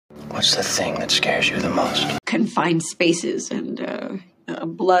What's the thing that scares you the most? Confined spaces and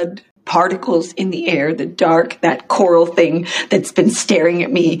blood particles in the air, the dark, that coral thing that's been staring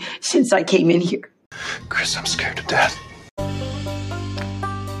at me since I came in here. Chris, I'm scared to death.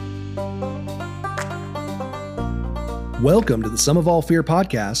 Welcome to the Sum of All Fear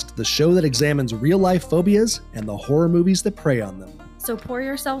podcast, the show that examines real-life phobias and the horror movies that prey on them. So pour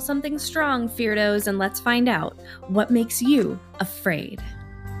yourself something strong, Feardos, and let's find out what makes you afraid.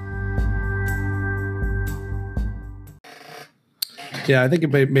 Yeah, I think it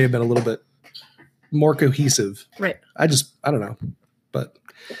may have been a little bit more cohesive. Right. I don't know. But,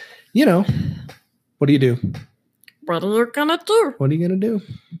 you know, what do you do? What are you gonna do? What are you going to do?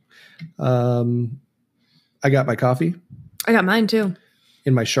 I got my coffee. I got mine too.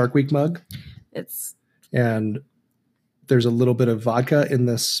 In my Shark Week mug. And there's a little bit of vodka in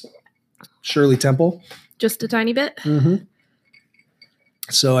this Shirley Temple. Just a tiny bit? Mm-hmm.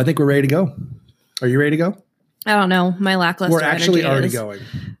 So I think we're ready to go. Are you ready to go? I don't know. My lackluster We're actually already is. going.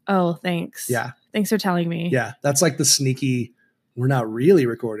 Oh, thanks. Yeah. Thanks for telling me. Yeah. That's like the sneaky, we're not really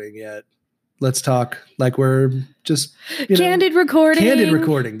recording yet. Let's talk like we're just Candid recording. Candid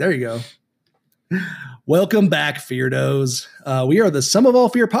recording. There you go. Welcome back, Feardos. We are the Sum of All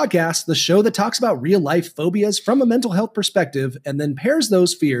Fear podcast, the show that talks about real life phobias from a mental health perspective and then pairs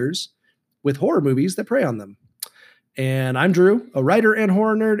those fears with horror movies that prey on them. And I'm Drew, a writer and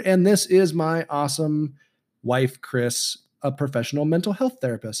horror nerd, and this is my awesome wife, Chris, a professional mental health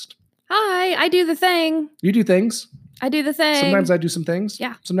therapist. Hi, I do the thing. You do things. I do the thing. Sometimes I do some things.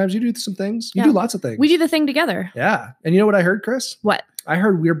 Yeah. Sometimes you do some things. You Yeah. do lots of things. We do the thing together. Yeah. And you know what I heard, Chris? What? I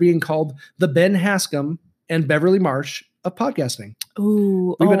heard we're being called the Ben Haskam and Beverly Marsh of podcasting.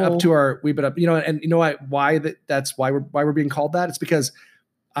 Ooh. We've been up, and you know that's why we're being called that. It's because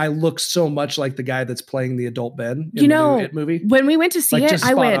I look so much like the guy that's playing the adult Ben in the new It movie. When we went to see Just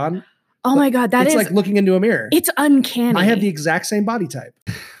I spot went, on. oh my God, It's like looking into a mirror. It's uncanny. I have the exact same body type.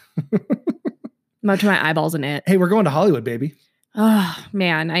 Up to my eyeballs in it. Hey, we're going to Hollywood, baby. Oh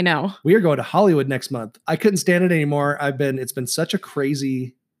man, I know. We are going to Hollywood next month. I couldn't stand it anymore. It's been such a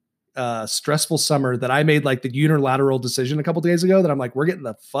crazy, stressful summer that I made like the unilateral decision a couple days ago that I'm like, we're getting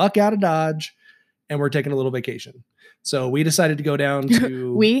the fuck out of Dodge and we're taking a little vacation. So we decided to go down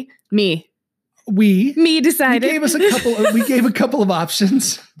to We decided. We gave a couple of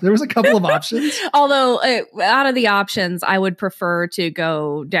options. There was a couple of options. Although out of the options, I would prefer to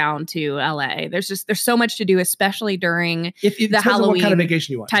go down to LA. There's so much to do, especially during the Halloween what kind of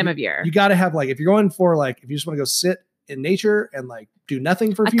vacation you want. Time of year. You got to have if you're going for if you just want to go sit in nature and do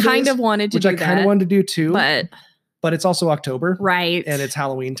nothing for a few days. I kind of wanted to do that. Which I kind of wanted to do too. But it's also October. Right. And it's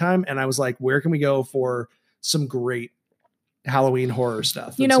Halloween time. And I was like, where can we go for some great Halloween horror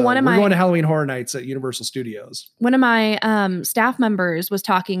stuff? We're going to Halloween Horror Nights at Universal Studios. One of my staff members was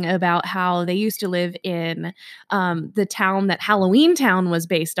talking about how they used to live in the town that Halloween Town was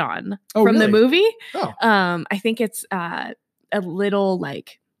based on from the movie. Oh. I think it's a little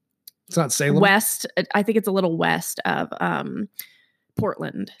it's not Salem. West. I think it's a little west of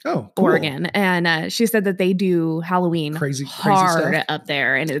Portland, cool. Oregon, and she said that they do Halloween crazy hard stuff up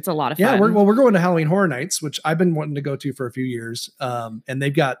there, and it's a lot of fun. Yeah, we're going to Halloween Horror Nights, which I've been wanting to go to for a few years, and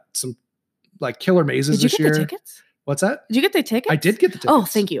they've got some killer mazes this year. Did you get the tickets? What's that? Did you get the tickets? I did get the tickets. Oh,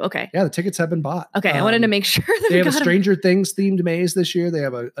 thank you. Okay. Yeah, the tickets have been bought. Okay, I wanted to make sure that they have a Stranger Things themed maze this year. They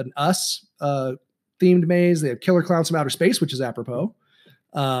have an Us themed maze. They have Killer Clowns from Outer Space, which is apropos.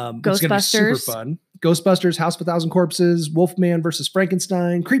 Ghostbusters. It's going to be super fun. Ghostbusters, House of a Thousand Corpses, Wolfman versus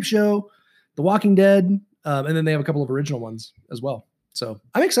Frankenstein, Creepshow, The Walking Dead, and then they have a couple of original ones as well. So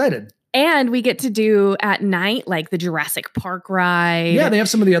I'm excited. And we get to do at night the Jurassic Park ride. Yeah, they have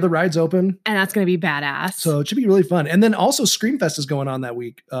some of the other rides open, and that's going to be badass. So it should be really fun. And then also Screamfest is going on that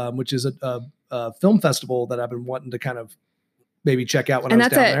week, which is a film festival that I've been wanting to kind of maybe check out when I was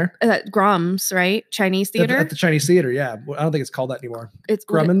down there. And that's at Grum's, right? Chinese theater? At the Chinese theater, yeah. I don't think it's called that anymore. It's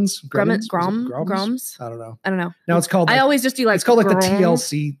Grumman's? Grum's? I don't know. Now it's called I always just do it's called the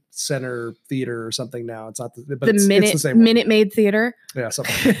TLC Center Theater or something now. It's not but it's the same Minute Maid Theater. Yeah,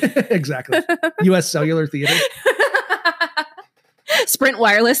 something. Exactly. US Cellular Theater. Sprint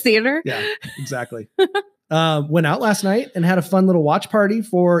Wireless Theater. Yeah, exactly. Went out last night and had a fun little watch party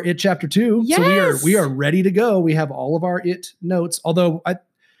for It Chapter 2. Yes! So we are ready to go. We have all of our It notes. Although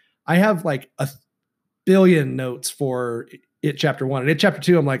I have a billion notes for It Chapter 1. And It Chapter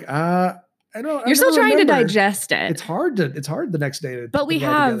 2, I'm like, You're still trying to digest it. It's hard the next day to But we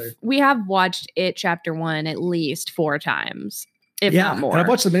have watched It Chapter 1 at least 4 times, if not more. And I've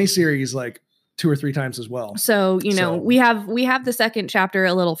watched the miniseries 2 or 3 times as well. So, we have the second chapter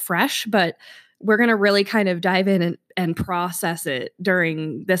a little fresh, but we're going to really kind of dive in and process it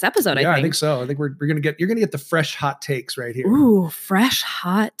during this episode. I think so. I think you're going to get the fresh hot takes right here. Ooh, fresh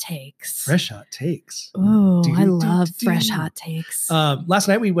hot takes. Fresh hot takes. Ooh, I love fresh hot takes. Last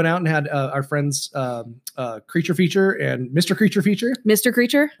night we went out and had our friends Creature Feature and Mr. Creature Feature. Mr.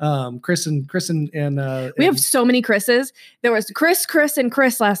 Creature. Chris and we have so many Chris's. There was Chris, and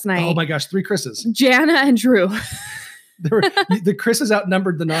Chris last night. Oh my gosh, 3 Chris's. Jana and Drew. The Chris's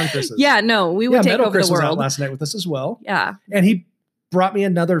outnumbered the non-Chris's. Yeah, no, we would take Metal over Chris the world. was out last night with us as well. Yeah. And he brought me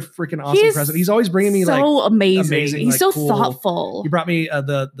another freaking awesome present. He's always bringing me so amazing. He's like, so cool. thoughtful. He brought me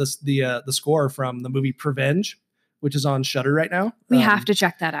the score from the movie Prevenge, which is on Shudder right now. We have to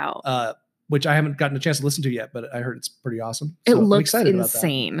check that out. Which I haven't gotten a chance to listen to yet, but I heard it's pretty awesome. So it looks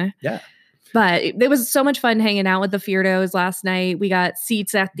insane. Yeah. But it was so much fun hanging out with the Feardos last night. We got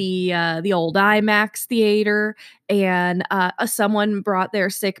seats at the old IMAX theater, and someone brought their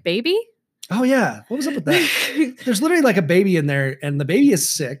sick baby. Oh yeah, what was up with that? There's literally like a baby in there, and the baby is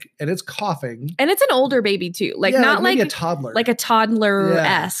sick, and it's coughing, and it's an older baby too, not like a toddler, like a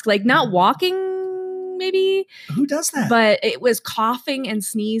toddler-esque, like not walking, maybe. Who does that? But it was coughing and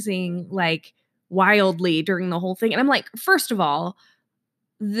sneezing like wildly during the whole thing, and I'm like, first of all,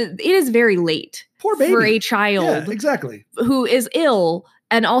 it is very late Poor baby. for a child exactly who is ill,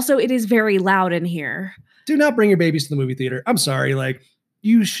 and also it is very loud in here. Do not bring your babies to the movie theater. I'm sorry, like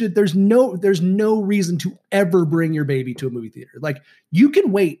you should. There's no reason to ever bring your baby to a movie theater. Like you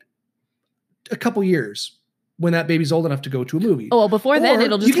can wait a couple years when that baby's old enough to go to a movie. Oh, well, before then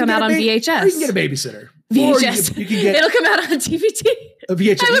it'll just come out on VHS. Or you can get a babysitter. VHS. You can get it'll come out on DVD. A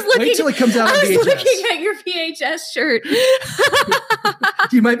VHS. Wait till it comes out on VHS. I was looking at your VHS shirt.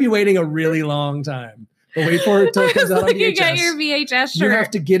 You might be waiting a really long time. But wait for it till it comes out on VHS. Looking at your VHS shirt. You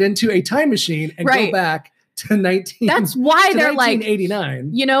have to get into a time machine and go back to 19. That's why they're 1989.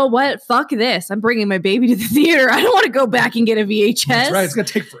 like, you know what? Fuck this. I'm bringing my baby to the theater. I don't want to go back and get a VHS. That's right. It's gonna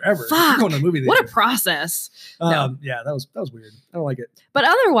take forever. Fuck. You're going to the movie theater. What a process. No. Yeah, that was weird. I don't like it. But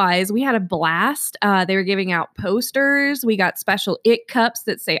otherwise, we had a blast. They were giving out posters. We got special It cups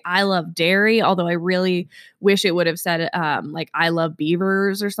that say "I love dairy," although I really wish it would have said like "I love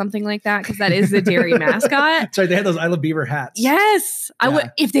beavers" or something like that, because that is the dairy mascot. Sorry, they had those "I love beaver" hats. Yes, I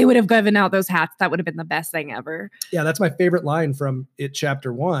would. If they would have given out those hats, that would have been the best thing ever. Yeah, that's my favorite line from It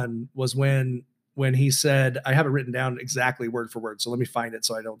Chapter 1 was when he said, I have it written down exactly word for word, so let me find it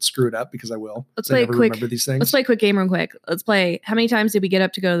so I don't screw it up, because I will. Let's play a quick. Remember these things. Let's play a quick game real quick. Let's play. How many times did we get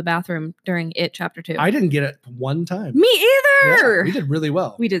up to go to the bathroom during It Chapter 2? I didn't get it one time. Me either. Yeah, we did really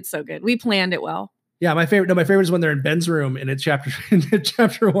well. We did so good. We planned it well. Yeah, my favorite is when they're in Ben's room in chapter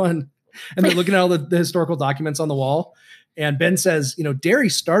 1, and they're looking at all the historical documents on the wall. And Ben says, dairy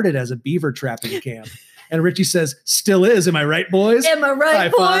started as a beaver trapping camp. And Richie says, still is. Am I right, boys? Am I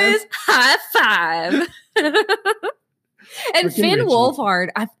right, boys? High five. And Freaking Finn Richie.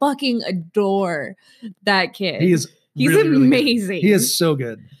 Wolfhard, I fucking adore that kid. He's really, amazing. Really he is so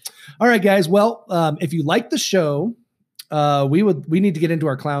good. All right, guys. Well, if you like the show, we need to get into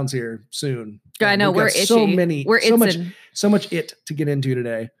our clowns here soon. I know we're itchy. So much it to get into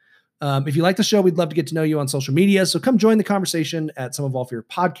today. If you like the show, we'd love to get to know you on social media. So come join the conversation at Some of All Fear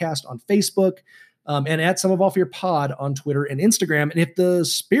Podcast on Facebook, and at Some of All Fear Pod on Twitter and Instagram. And if the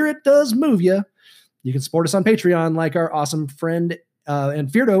spirit does move you, you can support us on Patreon, like our awesome friend and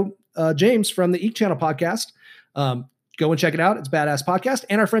Feardo James from the Eek Channel podcast. Go and check it out. It's a badass podcast.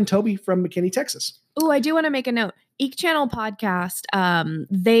 And our friend Toby from McKinney, Texas. Oh, I do want to make a note. Eek Channel podcast,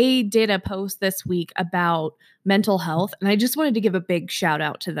 they did a post this week about mental health. And I just wanted to give a big shout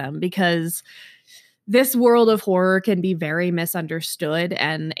out to them, because this world of horror can be very misunderstood.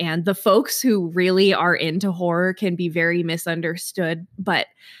 And the folks who really are into horror can be very misunderstood. But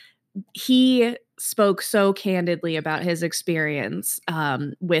he spoke so candidly about his experience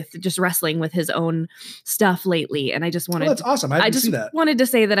with just wrestling with his own stuff lately. And I just wanted that's awesome. I just see that. wanted to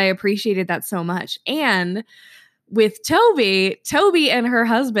say that I appreciated that so much. And with Toby and her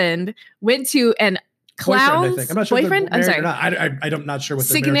husband went to an clown's boyfriend, I think. I'm not sure boyfriend. I'm sorry. or not. I'm not sure what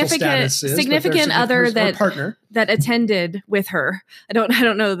the marital status is. Significant other that partner that attended with her. I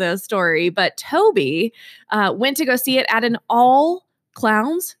don't know the story, but Toby went to go see it at an all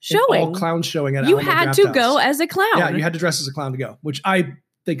clowns showing. All clowns showing at you Alamo had Draft to House. go as a clown. Yeah, you had to dress as a clown to go, which I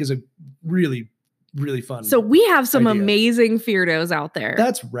think is a really, really fun. So we have some idea. amazing Feardos out there.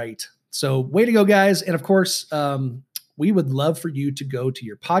 That's right. So way to go, guys. And of course, we would love for you to go to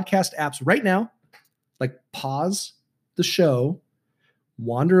your podcast apps right now, like pause the show,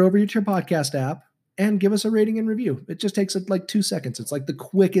 wander over to your podcast app, and give us a rating and review. It just takes like 2 seconds. It's like the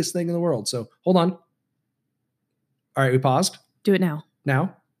quickest thing in the world. So hold on. All right, we paused. Do it now.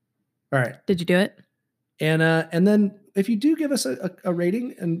 Now. All right. Did you do it? And then if you do give us a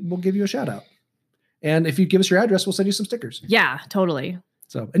rating, and we'll give you a shout out. And if you give us your address, we'll send you some stickers. Yeah, totally.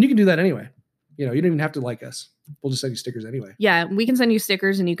 So, and you can do that anyway. You don't even have to like us. We'll just send you stickers anyway. Yeah, we can send you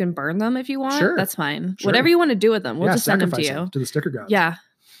stickers and you can burn them if you want. Sure. That's fine. Sure. Whatever you want to do with them, we'll just send them to sacrifice you. To the sticker gods. Yeah.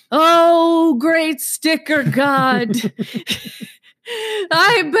 Oh, great sticker god.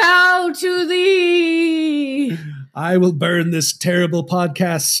 I bow to thee. I will burn this terrible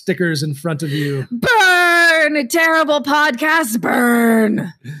podcast stickers in front of you. Burn, terrible podcast,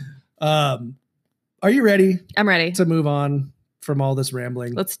 burn. Are you ready I'm ready. to move on from all this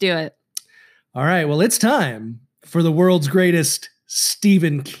rambling? Let's do it. All right. Well, it's time for the world's greatest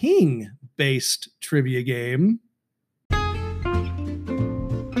Stephen King based trivia game.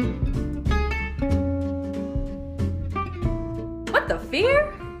 What the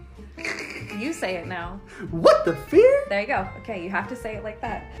fear? You say it now. What the fear? There you go. Okay, you have to say it like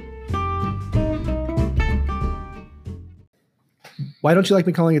that. Why don't you like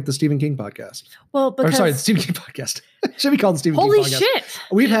me calling it the Stephen King podcast? Well, Or because sorry, the Stephen King podcast. Should be called the Stephen holy King podcast. shit.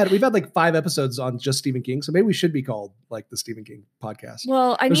 We've had like 5 episodes on just Stephen King, so maybe we should be called like the Stephen King podcast.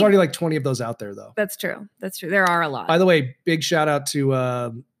 Well, There's already like 20 of those out there, though. That's true. That's true. There are a lot. By the way, big shout out to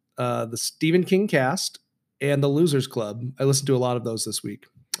the Stephen King cast and the Losers Club. I listened to a lot of those this week.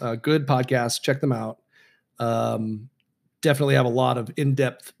 Good podcasts. Check them out. Definitely have a lot of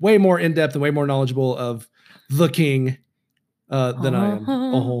way more in-depth and way more knowledgeable of the King than I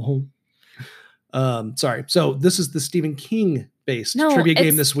am. Sorry. So this is the Stephen King based trivia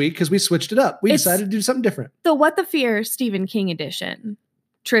game this week because we switched it up. We decided to do something different. The What the Fear Stephen King edition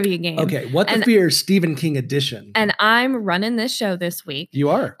trivia game. Okay. What the Fear Stephen King edition. And I'm running this show this week. You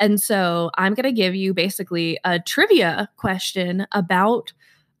are. And so I'm going to give you basically a trivia question about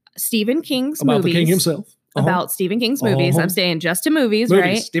Stephen King's About movies. the King himself. About Stephen King's movies. I'm staying just to movies,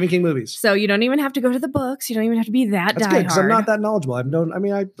 right? Stephen King movies. So you don't even have to go to the books. You don't even have to be that That's diehard. good because I'm not that knowledgeable. I've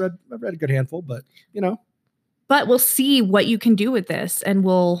read a good handful, but But we'll see what you can do with this, and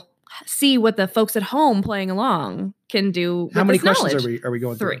we'll see what the folks at home playing along can do. How many questions knowledge. are we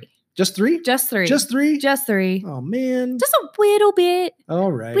going 3. through? Just 3? Just 3. Just 3? Just 3. Oh man. Just a little bit. All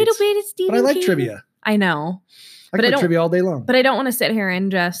right. Little bit of Stephen But I like King. trivia. I know. I But I like don't- trivia all day long. But I don't want to sit here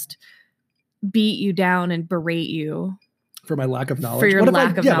and just beat you down and berate you. For my lack of knowledge. For your What if lack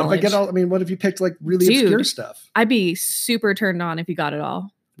of What if I knowledge. get all? I mean, what if you picked like really Dude. obscure stuff? I'd be super turned on if you got it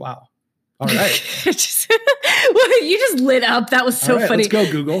all. Wow. All right. You just lit up. That was so All right, funny. Let's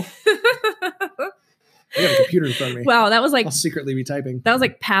go, Google. I got a computer in front of me. Wow, that was like I'll secretly be typing. that was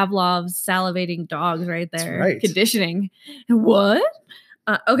like Pavlov's salivating dogs right there. That's right. Conditioning. What?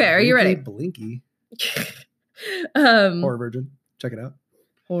 Okay, are you ready? Blinky. Um, Horror Virgin. Check it out.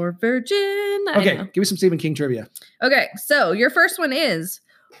 or virgin. I Okay, know. give me some Stephen King trivia. Okay, so your first one is,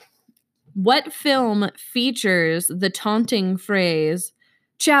 what film features the taunting phrase,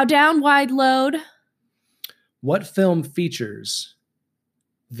 chow down, wide load? What film features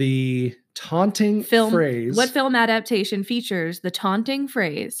the taunting Film phrase? What film adaptation features the taunting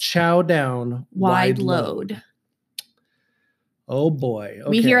phrase, Chow down, wide load? Oh boy. Okay.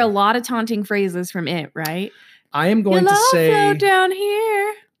 We hear a lot of taunting phrases from it, right? I am going Your to love say flowed down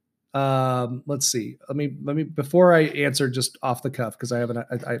here. let's see. Let me before I answer just off the cuff, because I have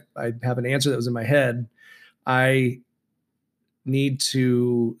an answer that was in my head. I need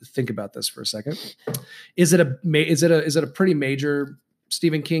to think about this for a second. Is it a pretty major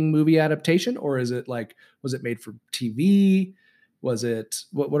Stephen King movie adaptation, or is it like, was it made for TV? Was it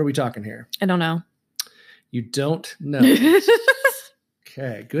what are we talking here? I don't know. You don't know.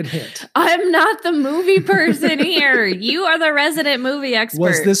 Okay, good hint. I'm not the movie person here. You are the resident movie expert.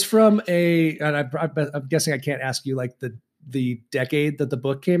 Was this from and I'm guessing I can't ask you like the decade that the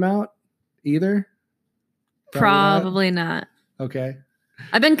book came out either? Probably not. Okay.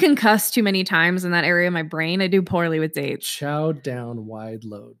 I've been concussed too many times in that area of my brain. I do poorly with dates. Chow down, wide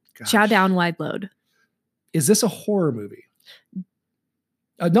load. Gosh. Chow down, wide load. Is this a horror movie?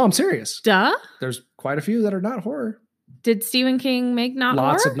 No, I'm serious. Duh. There's quite a few that are not horror. Did Stephen King make not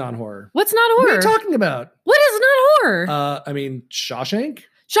Lots horror? of non-horror. What's not What horror? are you talking about? What is not horror? I mean, Shawshank.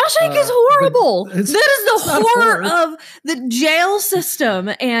 Shawshank is but horrible. That it's is the not horror horror. of the jail system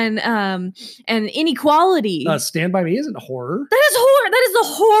and inequality. Stand By Me isn't horror. That is horror. That is the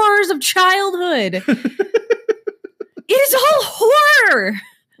horrors of childhood. It is all horror.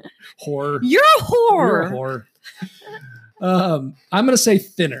 Horror. You're a You're whore. a whore. I'm going to say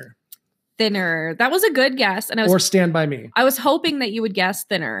Thinner. Thinner. That was a good guess. And or Stand By Me. I was hoping that you would guess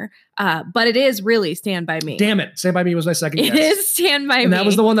Thinner, but it is really Stand By Me. Damn it. Stand By Me was my second guess. It is Stand By Me. And that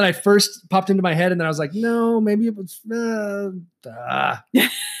was the one that I first popped into my head. And then I was like, no, maybe it was. I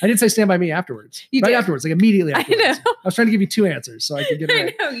didn't say Stand By Me afterwards. You right did. afterwards, like immediately afterwards. I know. I was trying to give you two answers so I could get it I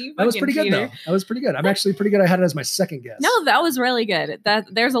right. know, you That was fucking pretty good, cheater. though. That was pretty good. I'm actually pretty good. I had it as my second guess. No, that was really good.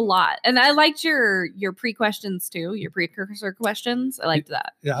 There's a lot. And I liked your pre-questions too, your precursor questions. I liked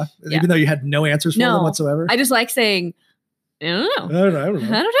that. Yeah. Yeah. Even though you had no answers for them No. whatsoever. I just like saying, I don't know. I don't know. I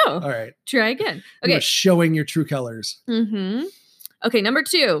don't know. All right. Try again. You Okay. are showing your true colors. Mm-hmm. Okay, number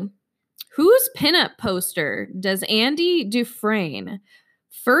 2. Whose pinup poster does Andy Dufresne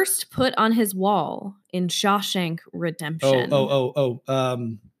first put on his wall in Shawshank Redemption?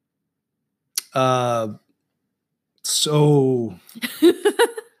 So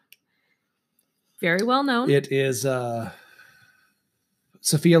Very well known. it is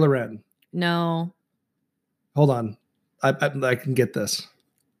Sophia Loren. No. Hold on. I can get this.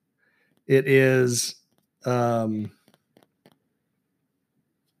 It is oh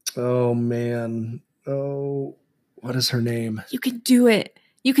man. Oh, what is her name? You can do it.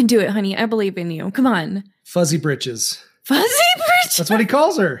 You can do it, honey. I believe in you. Come on. Fuzzy Britches. Fuzzy Bridge. That's what he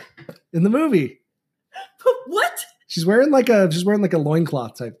calls her in the movie. What? She's wearing like a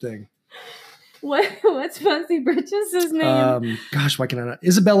loincloth type thing. What's Fuzzy Bridges' name? Gosh, why can I not?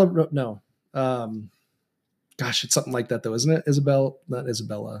 Isabella? No. Gosh, it's something like that though, isn't it? Not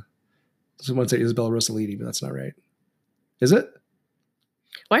Isabella. I want to say Isabella Rossellini, but that's not right. Is it?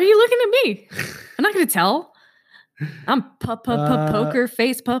 Why are you looking at me? I'm not going to tell. I'm poker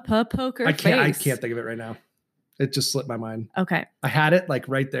face, poker I can't face. think of it right now. It just slipped my mind. Okay. I had it like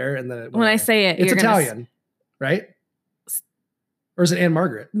right there, and then it went When I away. say it, it's you're gonna Italian, right? Or is it Anne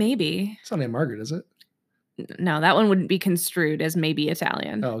Margaret? Maybe. It's not Anne Margaret, is it? No, that one wouldn't be construed as maybe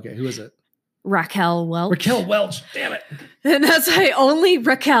Italian. Oh, okay. Who is it? Raquel Welch. Raquel Welch. Damn it. And that's why only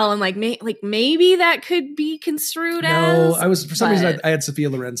Raquel. I'm like, maybe that could be construed as. No, I was for some reason but- I had Sophia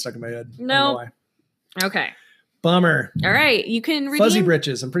Loren stuck in my head. I don't know No. why. Okay. Bummer. All right. You can redeem. Fuzzy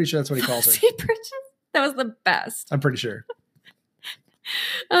Britches. I'm pretty sure that's what he calls her. Fuzzy Britches? That was the best. I'm pretty sure.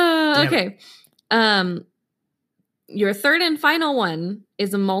 Damn Okay. Your third and final one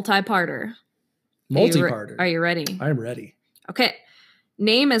is a multi-parter. Multi-parter. Are you ready? I'm ready. Okay.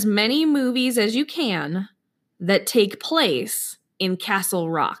 Name as many movies as you can that take place in Castle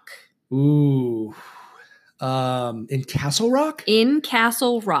Rock. Ooh. In Castle Rock? In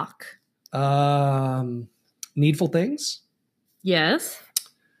Castle Rock. Needful Things? Yes.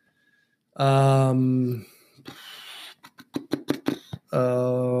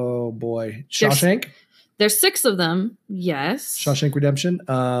 Oh boy. Shawshank? There's 6 of them. Yes. Shawshank Redemption.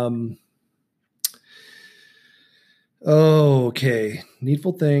 Okay.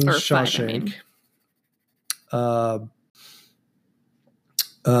 Needful Things, Or 5, I Shawshank.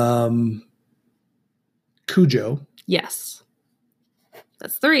 mean. Cujo. Yes.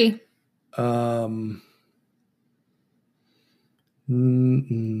 That's 3.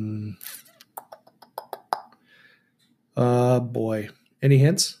 Boy. Any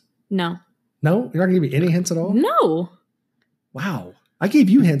hints? No. No? You're not going to give me any hints at all? No. Wow. I gave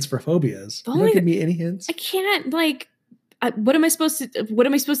you hints for phobias. You Only- don't give me any hints? I can't what am I supposed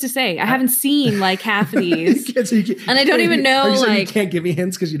to say? I haven't seen like half of these. And I don't even know, Are you saying you like- can't give me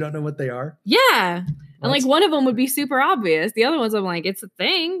hints because you don't know what they are? Yeah. And Well, like one of them would be super obvious. The other ones I'm like, it's a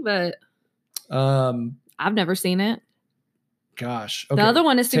thing, but Um, I've never seen it. gosh. The other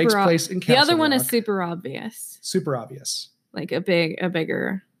one is Takes super place in The other Castle one is Rock. super obvious. Super obvious. Like a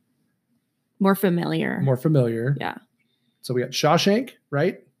bigger, more familiar. More familiar. Yeah. So we got Shawshank,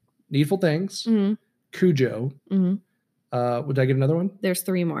 right? Needful Things, Mhm. Cujo. Mhm. Would I get another one? There's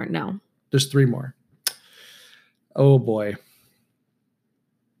 3 more. No. There's 3 more. Oh boy.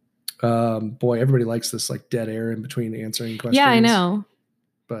 Boy, everybody likes this like dead air in between answering questions. Yeah, I know.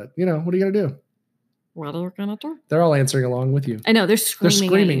 But you know, what are you gonna do? What are we gonna do? They're all answering along with you. I know they're They're screaming.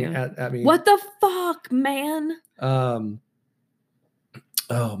 screaming at you. at me. What the fuck, man?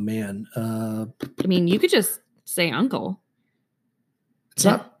 Oh man. I mean, you could just say uncle. It's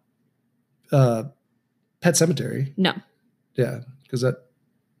not Pet Cemetery. No. Yeah, because that.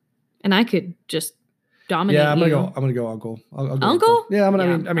 And I could just dominate Yeah, I'm you. gonna go Uncle. I'll go Uncle? Yeah, I mean,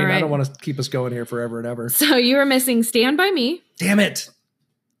 Yeah, I all right. don't want to keep us going here forever and ever. So you were missing Stand By Me, Damn it.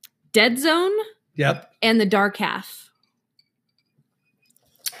 Dead Zone, Yep. and The Dark Half.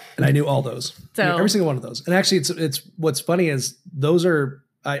 And I knew all those. So- I knew every single one of those. And actually, it's what's funny is those are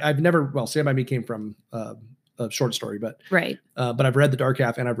I've never. Well, Stand By Me came from a short story, but Right. I've read The Dark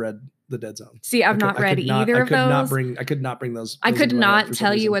Half and I've read The Dead Zone. See, I've not read either of those. I could not bring those. I could into my life not for some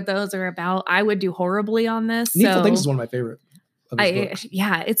tell you reason. what those are about. I would do horribly on this. Needful Things is one of my favorite of his books.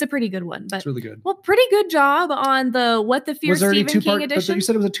 Yeah, it's a pretty good one. But It's really good. well, pretty good job on the What the Fear Was there any Stephen King two-part? But edition. you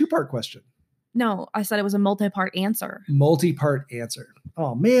said it was a two-part question. No, I said it was a multi-part answer. Multi-part answer.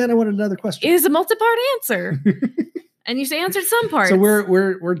 Oh man, I wanted another question. It is a multi-part answer. And you answered some parts. So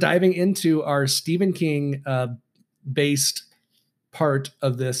we're diving into our Stephen King based part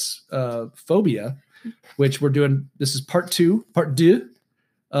of this phobia, which we're doing. This is part two of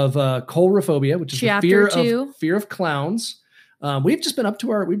coulrophobia, which is the fear of clowns. We've been up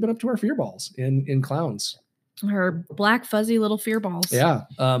to our fear balls in clowns. Her black fuzzy little fear balls. Yeah.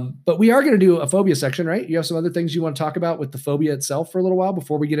 But we are going to do a phobia section, right? You have some other things you want to talk about with the phobia itself for a little while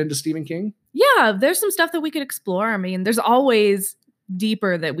before we get into Stephen King? Yeah, there's some stuff that we could explore. I mean, there's always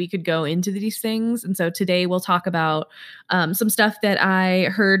deeper that we could go into these things. And so today we'll talk about some stuff that I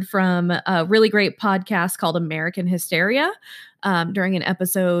heard from a really great podcast called American Hysteria during an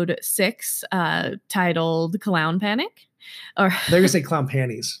episode 6 titled Clown Panic. Or they're going to say clown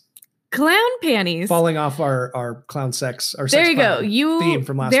panties. Clown panties. Falling off our clown sex. Our there sex you go. You theme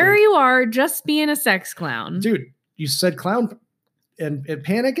from last there week. you are, just being a sex clown. Dude, you said clown and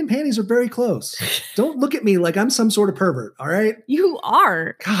panic and panties are very close. Don't look at me like I'm some sort of pervert, all right? You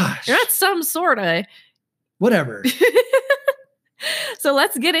are. Gosh. You're not some sort of. Whatever. So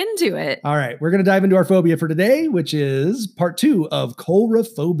let's get into it. All right. We're going to dive into our phobia for today, which is part 2 of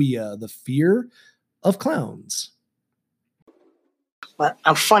coulrophobia, the fear of clowns. Well,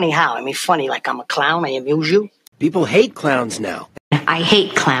 I'm funny how? I mean, funny like I'm a clown. I amuse you. People hate clowns now. I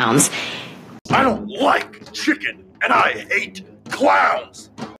hate clowns. I don't like chicken, and I hate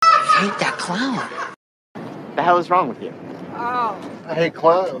clowns. I hate that clown. The hell is wrong with you? Oh. I hate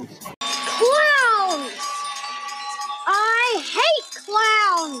clowns. Clowns! I hate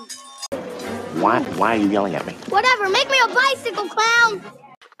clowns! Why are you yelling at me? Whatever, make me a bicycle clown!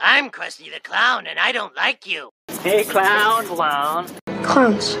 I'm Krusty the Clown, and I don't like you. Hey, clown. Clowns.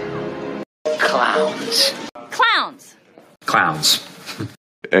 Clowns. Clowns! Clowns.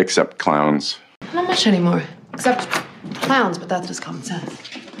 Except clowns. Not much anymore. Except clowns, but that's just common sense.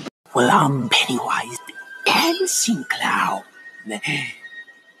 Well, I'm Pennywise the dancing clown.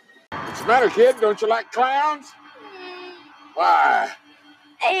 What's the matter, kid? Don't you like clowns? Why?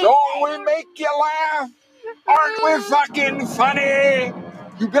 Don't we make you laugh? Aren't we fucking funny?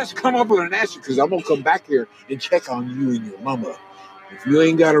 You best come up with an answer, because I'm going to come back here and check on you and your mama. If you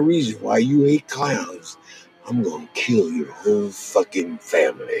ain't got a reason why you hate clowns, I'm going to kill your whole fucking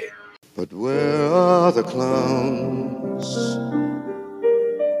family. But where are the clowns?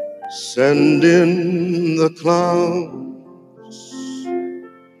 Send in the clowns.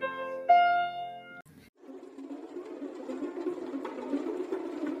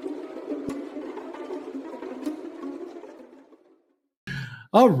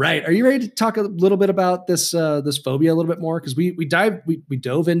 All right. Are you ready to talk a little bit about this this phobia a little bit more? Because we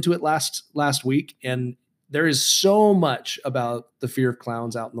dove into it last week, and there is so much about the fear of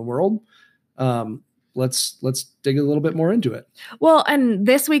clowns out in the world. Let's dig a little bit more into it. Well, and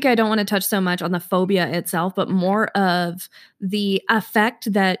this week I don't want to touch so much on the phobia itself, but more of the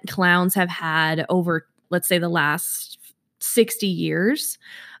effect that clowns have had over, let's say, the last 60 years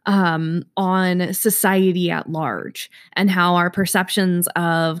on society at large, and how our perceptions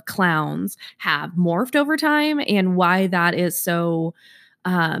of clowns have morphed over time, and why that is so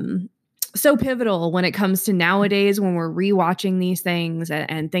pivotal when it comes to nowadays when we're rewatching these things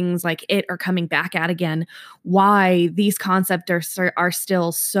and things like It are coming back at again, why these concepts are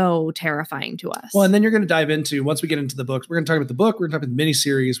still so terrifying to us. Well, and then you're going to dive into, once we get into the books, we're going to talk about the book, we're going to talk about the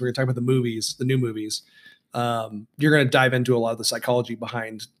miniseries, we're going to talk about the movies, the new movies. You're going to dive into a lot of the psychology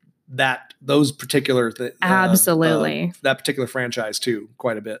behind those particular absolutely that particular franchise too,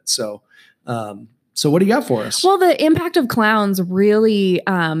 quite a bit. So what do you got for us? Well, the impact of clowns really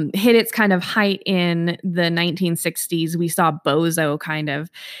hit its kind of height in the 1960s. We saw Bozo kind of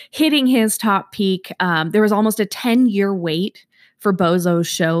hitting his top peak. There was almost a 10-year wait for Bozo's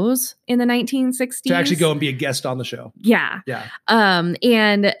shows in the 1960s to actually go and be a guest on the show. Yeah. Yeah.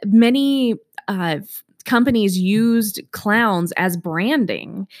 And many companies used clowns as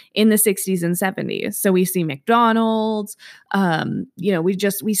branding in the 60s and 70s. So we see McDonald's,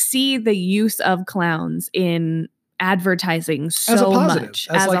 we see the use of clowns in advertising so as a positive, much.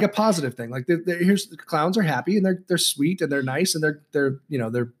 as like a positive thing. Like here's the clowns are happy and they're sweet and they're nice and their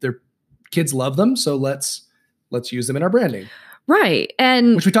kids love them. So let's use them in our branding. Right.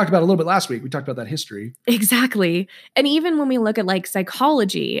 And which we talked about a little bit last week. We talked about that history. Exactly. And even when we look at like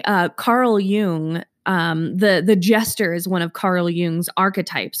psychology, Carl Jung The jester is one of Carl Jung's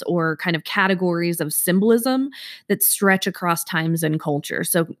archetypes, or kind of categories of symbolism that stretch across times and culture.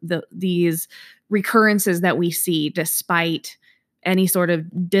 So these recurrences that we see despite any sort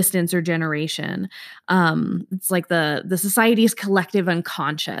of distance or generation, it's like the society's collective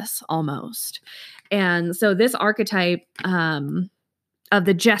unconscious almost. And so this archetype of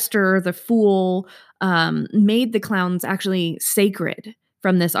the jester, the fool, made the clowns actually sacred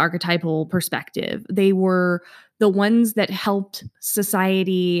from this archetypal perspective. They were the ones that helped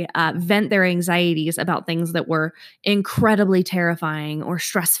society vent their anxieties about things that were incredibly terrifying or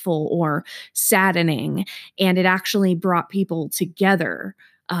stressful or saddening. And it actually brought people together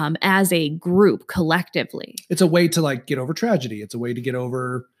as a group collectively. It's a way to like get over tragedy. It's a way to get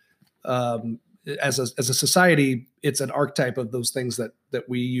over, as a society, it's an archetype of those things that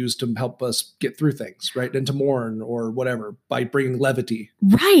we use to help us get through things, right? And to mourn or whatever by bringing levity.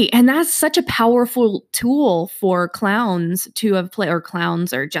 Right. And that's such a powerful tool for clowns to have played, or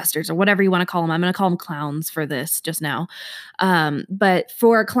clowns or jesters or whatever you want to call them. I'm going to call them clowns for this just now. But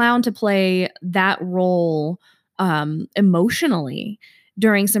for a clown to play that role emotionally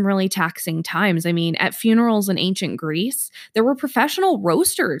during some really taxing times. I mean, at funerals in ancient Greece, there were professional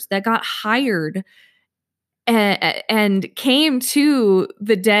roasters that got hired and came to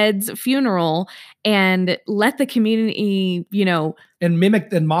the dead's funeral and let the community, and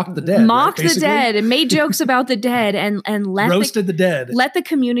mimicked and mocked the dead. Mocked the dead and made jokes about the dead and roasted the dead. Let the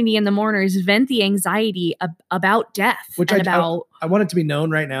community and the mourners vent the anxiety about death. Which I want it to be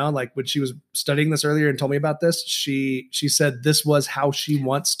known right now. Like when she was studying this earlier and told me about this, she said this was how she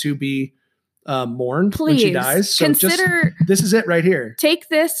wants to be mourned when she dies. So consider this is it right here. Take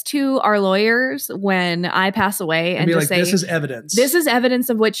this to our lawyers when I pass away and just say, this is evidence. This is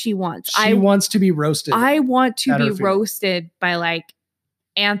evidence of what she wants. She wants to be roasted. I want to be roasted by like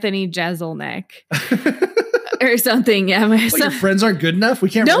Anthony Jeselnik or something. Yeah, your friends aren't good enough.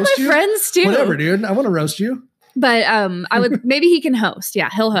 We can't. No, roast my you? friends do. Whatever, dude. I want to roast you. But I would maybe he can host. Yeah,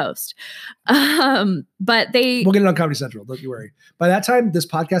 he'll host. But we'll get it on Comedy Central. Don't you worry. By that time, this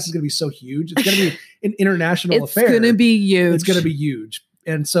podcast is going to be so huge. It's going to be an international affair. It's going to be huge. It's going to be huge.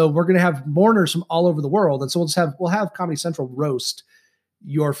 And so we're going to have mourners from all over the world. And so we'll have Comedy Central roast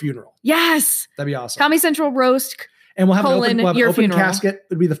your funeral. Yes, that'd be awesome. Comedy Central roast. And we'll have an open funeral. casket.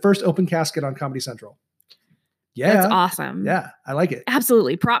 It'd be the first open casket on Comedy Central. Yeah. That's awesome. Yeah. I like it.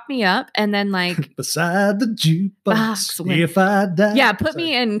 Absolutely. Prop me up and then like beside the jukebox if I die. Yeah. Put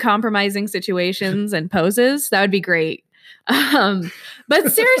me in compromising situations and poses. That would be great. But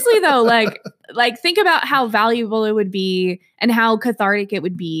seriously though, like think about how valuable it would be and how cathartic it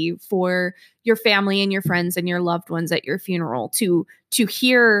would be for your family and your friends and your loved ones at your funeral to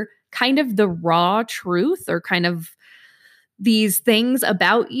hear kind of the raw truth or kind of these things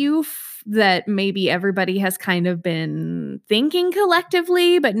about you that maybe everybody has kind of been thinking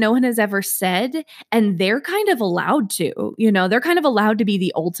collectively, but no one has ever said. And they're kind of allowed to, they're kind of allowed to be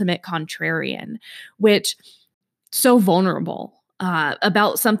the ultimate contrarian, which so vulnerable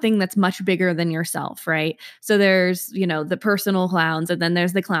about something that's much bigger than yourself, right? So there's, the personal clowns, and then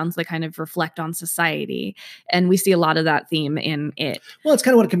there's the clowns that kind of reflect on society. And we see a lot of that theme in it. Well, it's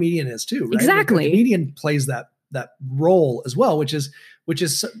kind of what a comedian is too, right? Exactly. A comedian plays that role as well, which is,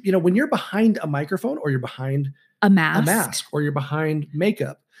 when you're behind a microphone or you're behind a mask or you're behind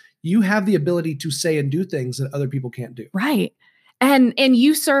makeup, you have the ability to say and do things that other people can't do. Right. And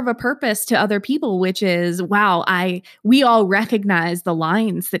you serve a purpose to other people, which is, wow, we all recognize the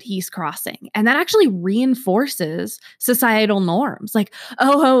lines that he's crossing. And that actually reinforces societal norms. Like,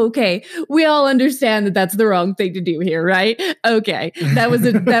 oh, okay, we all understand that that's the wrong thing to do here, right? Okay, that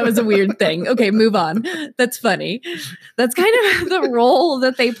was a weird thing. Okay, move on. That's funny. That's kind of the role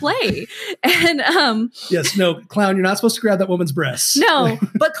that they play. And yes, no, clown, you're not supposed to grab that woman's breasts. No,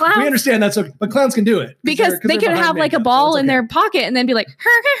 but clowns. We understand that's okay, but clowns can do it because they can have like a ball in their pocket and then be like,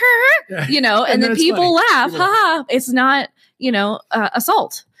 and then people laugh. Ha! It's not,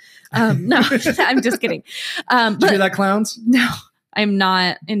 assault. No, I'm just kidding. Did you do that, clowns? No, I'm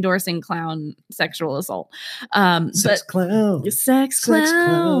not endorsing clown sexual assault. Sex clowns.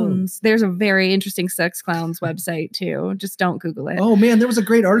 There's a very interesting sex clowns website too. Just don't Google it. Oh man, there was a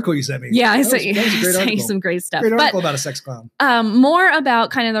great article you sent me. Yeah, I sent you some great stuff. Great article about a sex clown. More about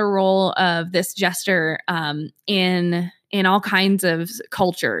kind of the role of this jester in all kinds of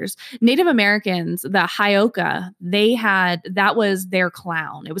cultures. Native Americans, the Hioka, that was their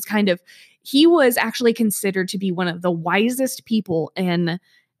clown. It was he was actually considered to be one of the wisest people in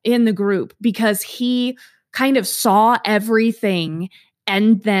the group because he kind of saw everything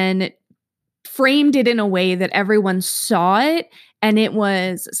and then framed it in a way that everyone saw it And it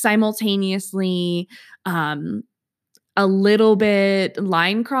was simultaneously a little bit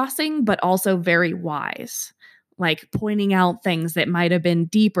line crossing, but also very wise, like pointing out things that might have been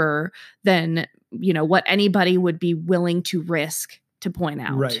deeper than, what anybody would be willing to risk to point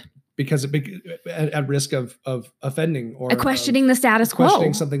out. Right. Because at risk of offending or questioning the status quo,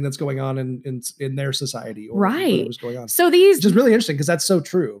 questioning something that's going on in their society, or right, what was going on. So which is really interesting because that's so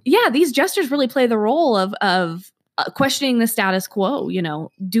true. Yeah, these gestures really play the role of questioning the status quo.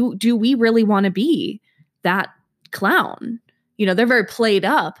 Do we really want to be that clown? They're very played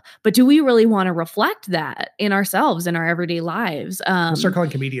up, but do we really want to reflect that in ourselves in our everyday lives? We'll start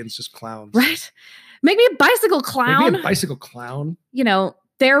calling comedians just clowns, right? Make me a bicycle clown. Make me a bicycle clown.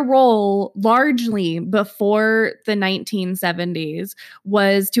 Their role largely before the 1970s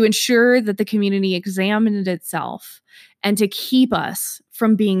was to ensure that the community examined itself and to keep us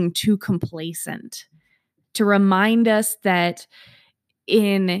from being too complacent, to remind us that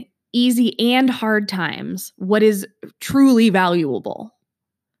in easy and hard times, what is truly valuable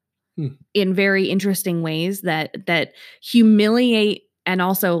in very interesting ways that humiliate and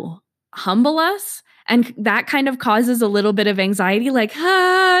also humble us. And that kind of causes a little bit of anxiety, like,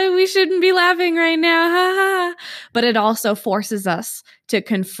 we shouldn't be laughing right now. But it also forces us to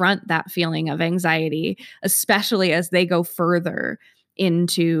confront that feeling of anxiety, especially as they go further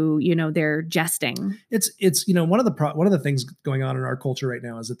into, their jesting. It's one of the things going on in our culture right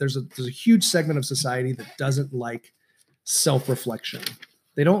now is that there's a huge segment of society that doesn't like self-reflection.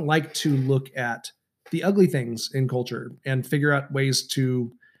 They don't like to look at the ugly things in culture and figure out ways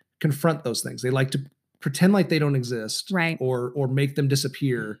to confront those things. They like to pretend like they don't exist, right? Or make them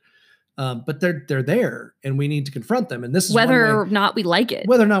disappear. But they're there, and we need to confront them. And this is whether or not we like it.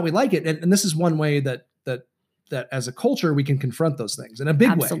 And this is one way that as a culture we can confront those things in a big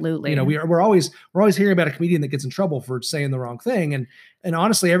way. Absolutely. We're always hearing about a comedian that gets in trouble for saying the wrong thing. And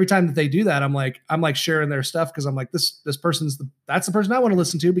honestly, every time that they do that, I'm like sharing their stuff because I'm like, this person's that's the person I want to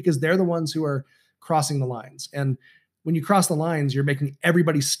listen to because they're the ones who are crossing the lines. And when you cross the lines, you're making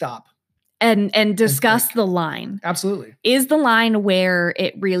everybody stop and discuss the line. Absolutely. Is the line where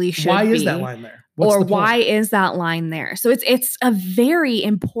it really should be? Why is that line there? Why is that line there? So it's a very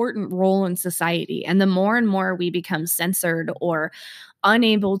important role in society. And the more and more we become censored or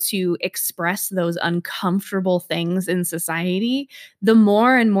unable to express those uncomfortable things in society, the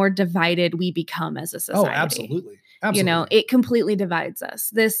more and more divided we become as a society. Oh, absolutely. Absolutely. It completely divides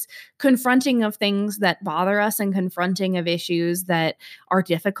us. This confronting of things that bother us and confronting of issues that are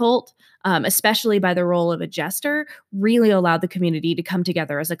difficult, especially by the role of a jester, really allowed the community to come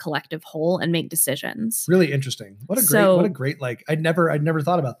together as a collective whole and make decisions. Really interesting. What a great I'd never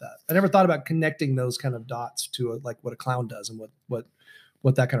thought about that. I never thought about connecting those kind of dots to what a clown does and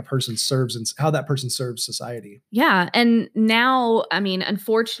what that kind of person serves and how that person serves society. Yeah. And now,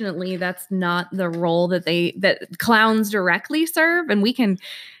 unfortunately, that's not the role that clowns directly serve. And we can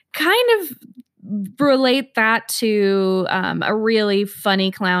kind of relate that to a really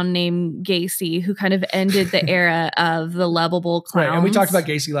funny clown named Gacy, who kind of ended the era of the lovable clowns. Right. And we talked about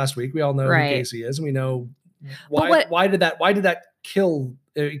Gacy last week. We all know who Gacy is, and we know why did that kill.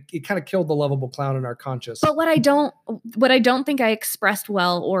 It kind of killed the lovable clown in our conscious. But what I don't think I expressed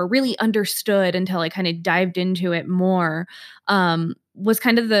well or really understood until I kind of dived into it more was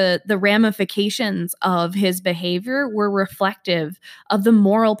kind of the ramifications of his behavior were reflective of the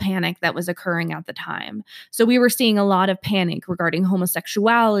moral panic that was occurring at the time. So we were seeing a lot of panic regarding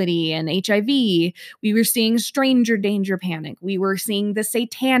homosexuality and HIV. We were seeing stranger danger panic. We were seeing the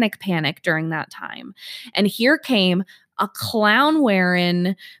satanic panic during that time. And here came a clown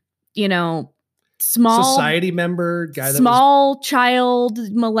wearing, small society member guy, child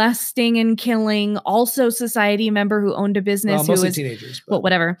molesting and killing, also society member who owned a business, mostly who was teenagers,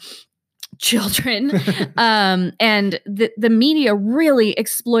 whatever, children. And the media really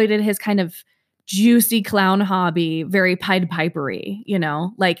exploited his kind of juicy clown hobby, very Pied Pipery,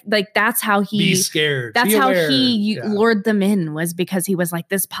 like that's how he be scared. That's be how aware. he lured them in, was because he was like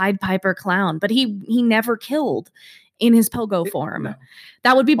this Pied Piper clown, but he never killed in his pogo form. No.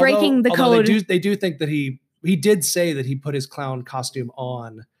 That would be breaking the code. They do think that he did say that he put his clown costume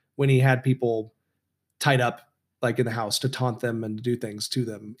on when he had people tied up like in the house to taunt them and to do things to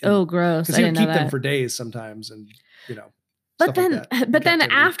them. Oh, gross. Because he would keep them for days sometimes, and But then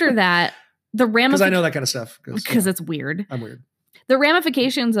after that, the ramifications. Because I know that kind of stuff. Because it's weird. I'm weird. The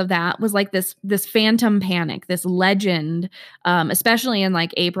ramifications of that was like this phantom panic, this legend, especially in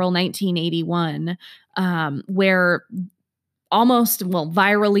like April 1981, where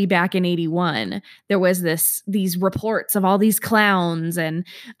virally back in 81, there was these reports of all these clowns and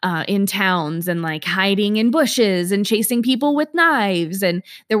in towns and like hiding in bushes and chasing people with knives. And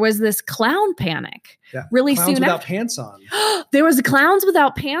there was this clown panic. Yeah. Really Clowns soon without after. pants on. There was a clowns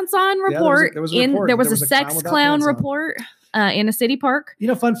without pants on report. There was a report. There was a clown sex without clown pants on. report in a city park. You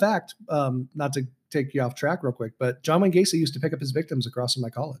know, fun fact, not to take you off track real quick, but John Wayne Gacy used to pick up his victims across from my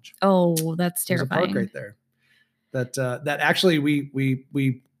college. Oh, that's There's a terrifying. park right there that actually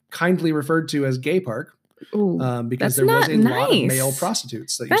we kindly referred to as Gay Park. Ooh, because that's there was not a lot of nice. male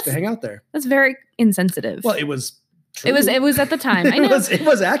prostitutes that used to hang out there. That's very insensitive. Well, it was true. It was at the time. I know. it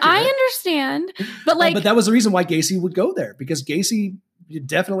was accurate. I understand, but like, but that was the reason why Gacy would go there, because Gacy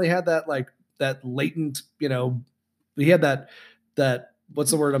definitely had that that latent, he had that what's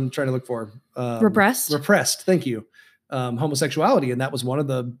the word I'm trying to look for? Repressed. Thank you. Homosexuality, and that was one of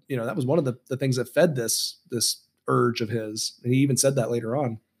the the things that fed this urge of his. And he even said that later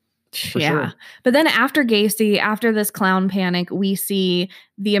on. For sure. But then after Gacy, after this clown panic, we see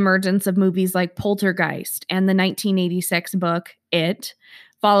the emergence of movies like Poltergeist and the 1986 book It,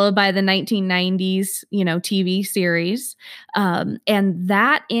 followed by the 1990s, TV series. And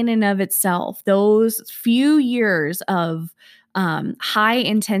that in and of itself, those few years of high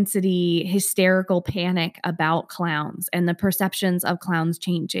intensity hysterical panic about clowns and the perceptions of clowns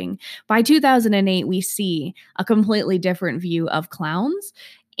changing. By 2008, we see a completely different view of clowns,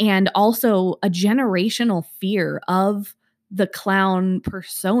 and also a generational fear of the clown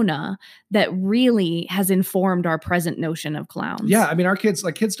persona that really has informed our present notion of clowns. Yeah, I mean, our kids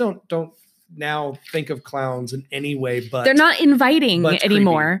don't now think of clowns in any way, but they're not inviting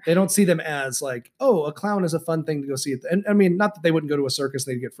anymore. They don't see them as like, oh, a clown is a fun thing to go see. And I mean, not that they wouldn't go to a circus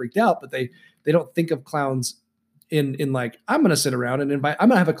and they'd get freaked out, but they don't think of clowns in like, I'm going to sit around and I'm going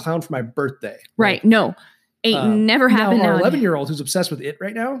to have a clown for my birthday. Right. No. Never happened. Our 11-year-old who's obsessed with It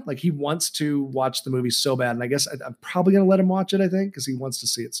right now, like he wants to watch the movie so bad, and I guess I'm probably gonna let him watch it. I think because he wants to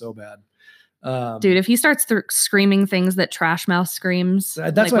see it so bad. Dude, if he starts screaming things that Trash Mouth screams,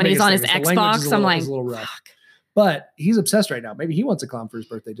 that's like when he's on his Xbox, I'm like, a little rough. But he's obsessed right now. Maybe he wants a clown for his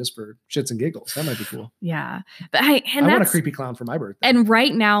birthday just for shits and giggles. That might be cool. Yeah. But I want a creepy clown for my birthday. And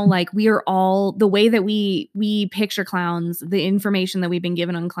right now, like we are all, the way that we picture clowns, the information that we've been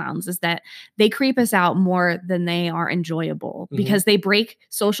given on clowns is that they creep us out more than they are enjoyable because they break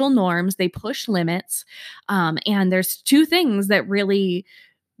social norms, they push limits. And there's two things that really,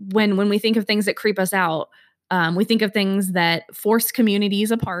 when we think of things that creep us out, we think of things that force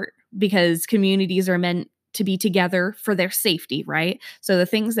communities apart because communities are meant to be together for their safety, right? So the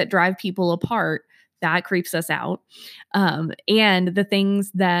things that drive people apart, that creeps us out. And the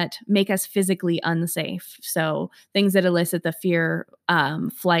things that make us physically unsafe. So things that elicit the fear,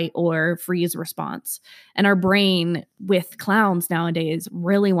 flight, or freeze response. And our brain with clowns nowadays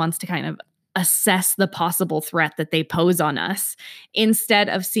really wants to kind of assess the possible threat that they pose on us instead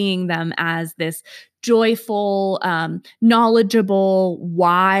of seeing them as this joyful, knowledgeable,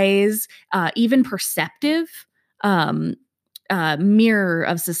 wise, even perceptive mirror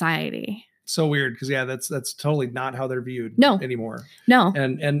of society. So weird because that's totally not how they're viewed anymore. No.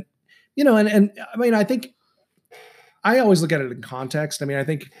 And I mean, I think I always look at it in context. I mean, I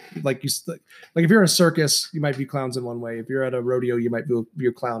think like if you're in a circus, you might view clowns in one way. If you're at a rodeo, you might view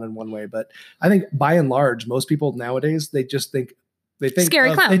a clown in one way. But I think by and large, most people nowadays, they think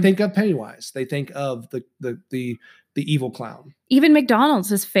scary clown. They think of Pennywise. They think of the evil clown. Even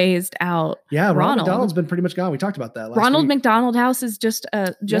McDonald's has phased out. Yeah, Ronald McDonald's been pretty much gone. We talked about that last Ronald week. McDonald House is just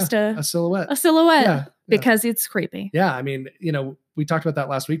a silhouette. A silhouette. Yeah. Because it's creepy. Yeah, I mean, we talked about that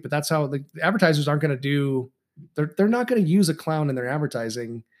last week, but that's how the advertisers aren't going to do. They're not going to use a clown in their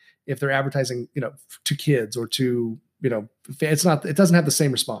advertising if they're advertising, to kids or to, it doesn't have the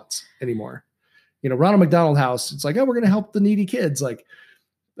same response anymore. Ronald McDonald House, it's like, oh, we're going to help the needy kids. Like,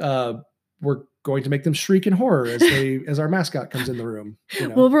 we're going to make them shriek in horror as our mascot comes in the room.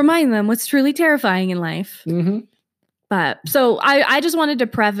 We'll remind them what's truly terrifying in life. Mm-hmm. But so I just wanted to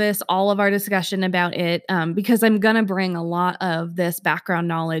preface all of our discussion about it because I'm going to bring a lot of this background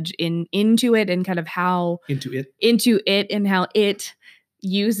knowledge into it and kind of how into it and how it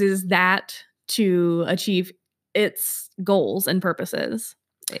uses that to achieve its goals and purposes.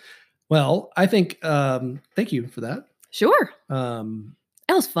 Well, I think, thank you for that. Sure. That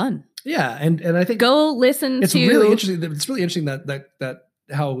was fun. Yeah. And I think go listen it's really interesting. It's really interesting that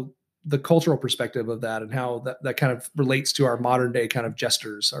how the cultural perspective of that and how that kind of relates to our modern day kind of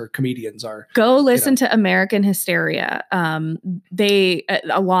jesters, our comedians are. Go listen to American Hysteria. A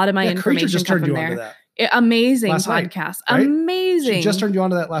lot of my information just come turned from you onto there. That. Amazing Last podcast. Night, right? Amazing. She just turned you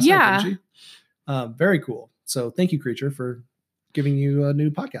on to that last night, didn't she? Very cool. So thank you, Creature, for giving you a new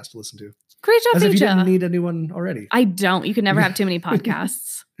podcast to listen to. Great job, As if you Feature. didn't need a new one already. I don't. You can never have too many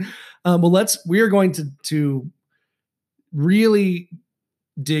podcasts. Well, we are going to really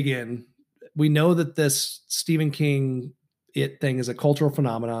dig in. We know that this Stephen King It thing is a cultural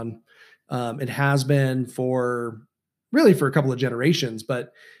phenomenon. It has been for a couple of generations,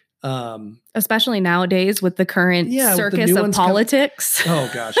 but especially nowadays with the current circus of politics. Oh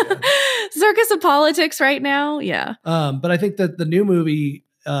gosh, yeah. Circus of politics right now. Yeah. But I think that the new movie,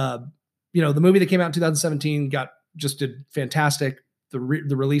 the movie that came out in 2017 did fantastic. The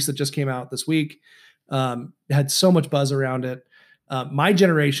release that just came out this week had so much buzz around it. My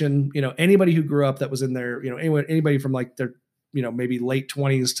generation, anybody who grew up that was in their, anybody from like their, maybe late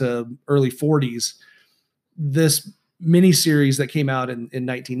 20s to early 40s, this miniseries that came out in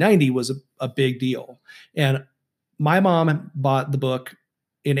 1990 was a big deal. And my mom bought the book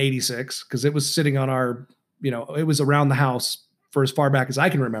in 86 because it was sitting on our, it was around the house for as far back as I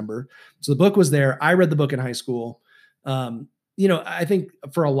can remember. So the book was there. I read the book in high school. I think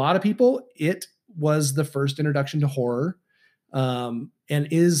for a lot of people, it was the first introduction to horror. And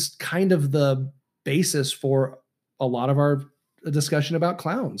is kind of the basis for a lot of our discussion about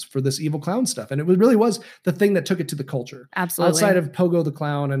clowns, for this evil clown stuff. And it really was the thing that took it to the culture. Absolutely. Outside of Pogo the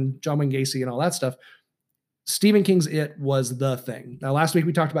Clown and John Wayne Gacy and all that stuff, Stephen King's It was the thing. Now, last week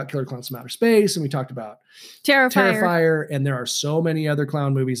we talked about Killer Clowns from Outer Space, and we talked about Terrifier, and there are so many other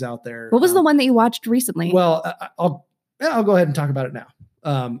clown movies out there. What was the one that you watched recently? Well, I'll go ahead and talk about it now.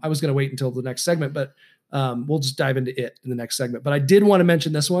 I was going to wait until the next segment, but we'll just dive into it in the next segment. But I did want to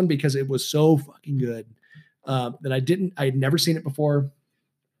mention this one because it was so fucking good that I had never seen it before.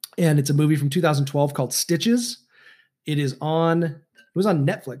 And it's a movie from 2012 called Stitches. It was on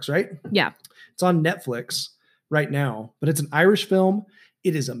Netflix, right? Yeah. It's on Netflix right now, but it's an Irish film.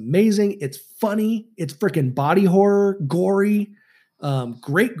 It is amazing. It's funny. It's freaking body horror, gory,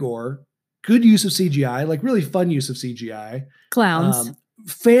 great gore, good use of CGI, like really fun use of CGI. Clowns.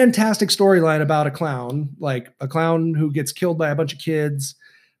 Fantastic storyline about a clown, like a clown who gets killed by a bunch of kids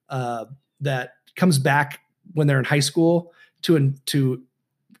that comes back when they're in high school to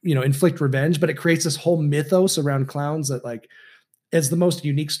inflict revenge. But it creates this whole mythos around clowns that like is the most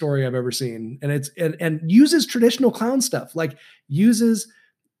unique story I've ever seen. And and uses traditional clown stuff, like uses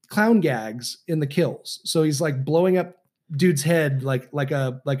clown gags in the kills. So he's like blowing up dude's head like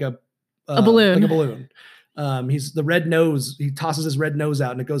a balloon. Like a balloon. He's the red nose. He tosses his red nose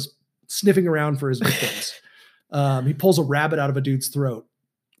out and it goes sniffing around for his victims. He pulls a rabbit out of a dude's throat.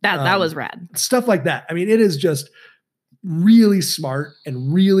 That was rad. Stuff like that. I mean, it is just really smart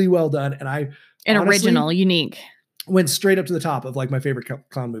and really well done. And honestly, original, unique. Went straight up to the top of like my favorite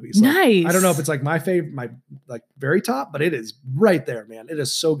clown movies. Like, nice. I don't know if it's like my favorite, my like very top, but it is right there, man. It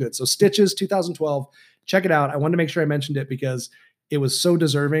is so good. So Stitches 2012, check it out. I wanted to make sure I mentioned it because it was so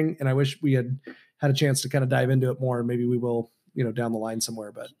deserving, and I wish we had a chance to kind of dive into it more. Maybe we will, down the line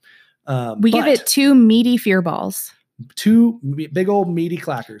somewhere. But we give it 2 meaty fear balls. 2 big old meaty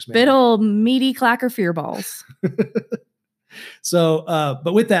clackers, man. Big old meaty clacker fear balls. So,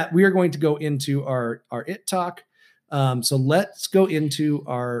 but with that, we are going to go into our It talk. So let's go into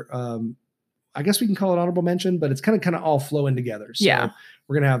our, I guess we can call it honorable mention, but it's kind of all flowing together. So yeah.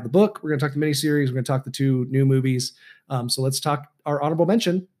 We're going to have the book. We're going to talk the miniseries. We're going to talk the 2 new movies. So let's talk our honorable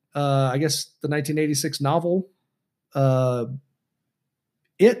mention. I guess the 1986 novel,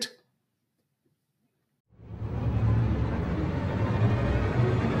 It.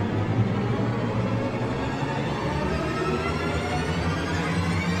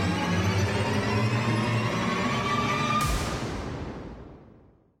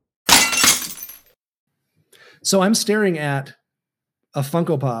 So I'm staring at a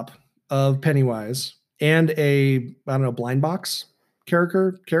Funko Pop of Pennywise and blind box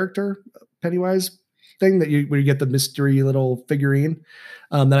character Pennywise thing where you get the mystery little figurine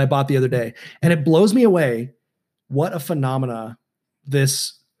that I bought the other day. And it blows me away what a phenomena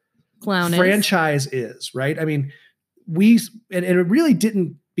this clown franchise is, right? I mean, and it really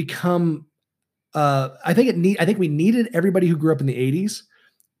didn't become, I think we needed everybody who grew up in the 80s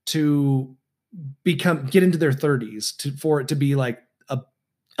to get into their 30s for it to be like a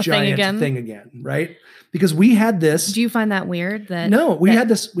giant thing again, right? Because we had this. Do you find that weird? We had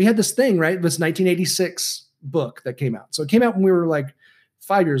this thing, right? This 1986 book that came out. So it came out when we were like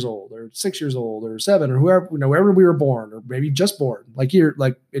 5 years old or 6 years old or 7 or wherever we were born, or maybe just born, like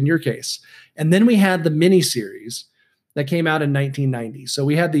in your case. And then we had the miniseries that came out in 1990. So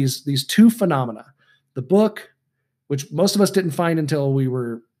we had these 2 phenomena, the book, which most of us didn't find until we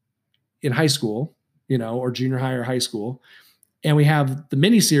were in high school, or junior high or high school. And we have the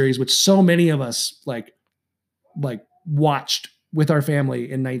miniseries, which so many of us like watched with our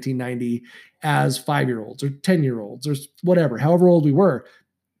family in 1990 as 5-year-olds or 10-year-olds or whatever, however old we were,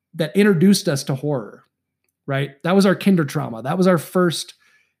 that introduced us to horror, right? That was our kinder trauma. That was our first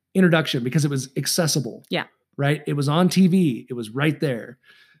introduction because it was accessible. Yeah. Right. It was on TV. It was right there.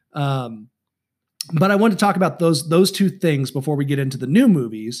 But I want to talk about those two things before we get into the new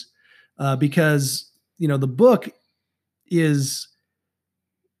movies, because, the book is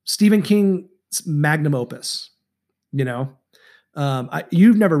Stephen King's magnum opus,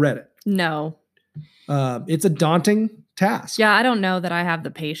 you've never read it. No. It's a daunting task. Yeah. I don't know that I have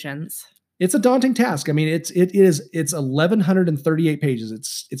the patience. It's a daunting task. I mean, it's 1,138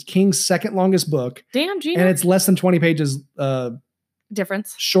 pages. It's King's second longest book. Damn, Gina. And it's less than 20 pages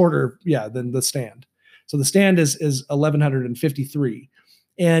difference. Shorter, than The Stand. So The Stand is 1,153.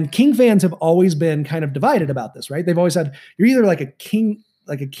 And King fans have always been kind of divided about this, right? They've always said you're either like a King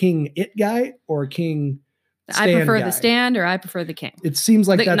It guy or a King Stand I prefer guy. The Stand or I prefer the King. It seems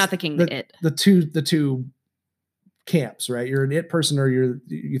like that's not the King, the It. The two camps, right? You're an It person or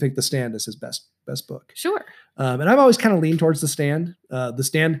you think The Stand is his best book. Sure. And I've always kind of leaned towards The Stand. The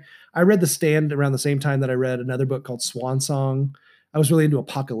Stand, I read The Stand around the same time that I read another book called Swan Song. I was really into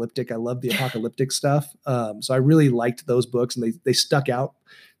apocalyptic. I love the apocalyptic stuff. So I really liked those books and they stuck out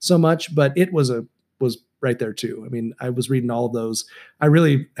so much, but it was right there too. I mean, I was reading all of those. I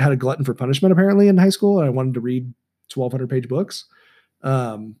really had a glutton for punishment apparently in high school. And I wanted to read 1,200 page books.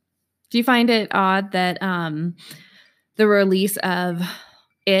 Do you find it odd that the release of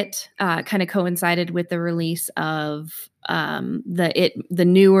It kind of coincided with the release of the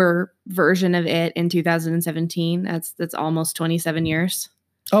newer version of It in 2017? That's almost 27 years.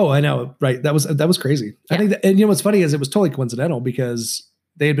 Oh, I know. Right. That was crazy. Yeah. I think that, and what's funny is it was totally coincidental because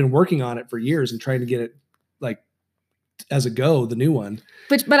they had been working on it for years and trying to get it like as a go, the new one.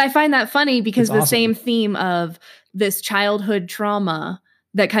 But I find that funny because it's the awesome. Same theme of this childhood trauma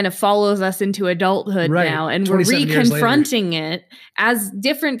that kind of follows us into adulthood now. And we're reconfronting it as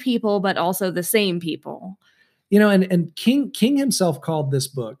different people, but also the same people. And King himself called this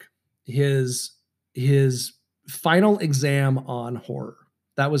book his final exam on horror.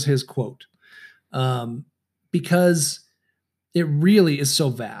 That was his quote. Because it really is so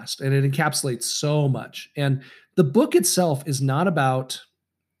vast and it encapsulates so much. And the book itself is not about,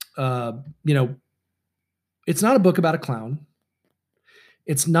 it's not a book about a clown.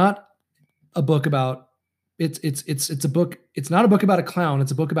 It's not a book about it's a book. It's not a book about a clown.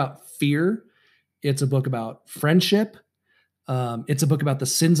 It's a book about fear. It's a book about friendship. It's a book about the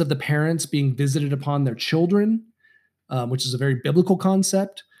sins of the parents being visited upon their children, which is a very biblical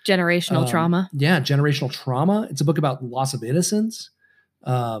concept. Generational trauma. Yeah, generational trauma. It's a book about loss of innocence,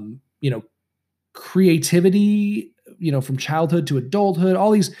 creativity, from childhood to adulthood, all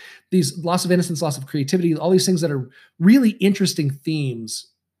these loss of innocence, loss of creativity, all these things that are really interesting themes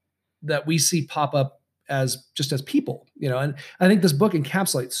that we see pop up as people, and I think this book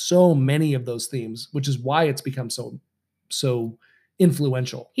encapsulates so many of those themes, which is why it's become so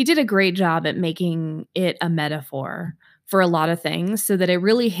influential. He did a great job at making it a metaphor for a lot of things so that it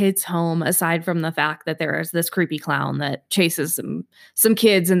really hits home, aside from the fact that there is this creepy clown that chases some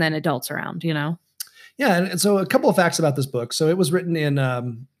kids and then adults around, Yeah. And so a couple of facts about this book. So it was written in it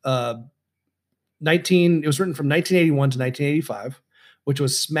was written from 1981 to 1985, which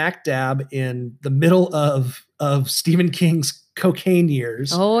was smack dab in the middle of Stephen King's cocaine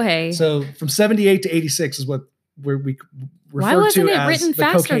years. Oh, hey. So from 78 to 86 is what we refer Why wasn't to it as written the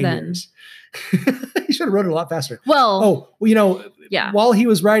faster cocaine then? years. He should have wrote it a lot faster. Well, yeah. While he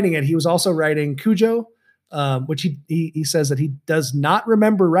was writing it, he was also writing Cujo, which he says that he does not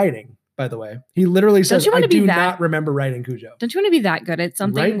remember writing. By the way, he literally says, "I do not remember writing Cujo." Don't you want to be that good at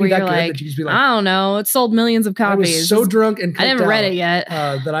something right? where you're like, I don't know, it sold millions of copies. I was so drunk and I never read it yet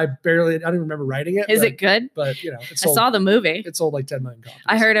that I don't even remember writing it. Is it good? But it sold, I saw the movie. It sold like 10 million copies.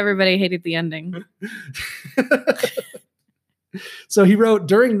 I heard everybody hated the ending. So he wrote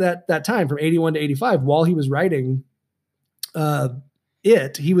during that time from 81 to 85, while he was writing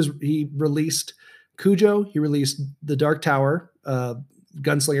he released Cujo, he released The Dark Tower,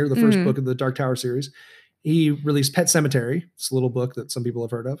 Gunslinger, the first book of the Dark Tower series. He released Pet Sematary. It's a little book that some people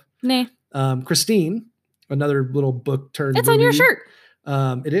have heard of. Nah. Christine, another little book turned It's movie. on your shirt.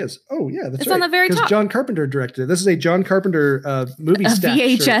 It is. Oh yeah, that's it's right. on the very top. Because John Carpenter directed it. This is a John Carpenter movie stack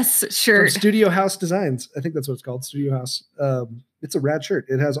VHS shirt. from Studio House Designs. I think that's what it's called. Studio House. It's a rad shirt.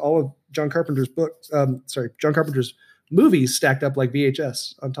 It has all of John Carpenter's books. John Carpenter's movies stacked up like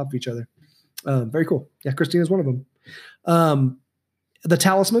VHS on top of each other. Very cool. Yeah, Christine is one of them. The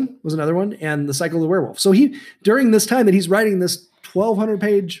Talisman was another one, and The Cycle of the Werewolf. So during this time that he's writing this 1,200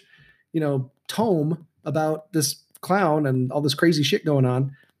 page, tome about this clown and all this crazy shit going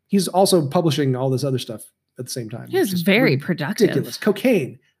on, he's also publishing all this other stuff at the same time. He was very productive. Ridiculous.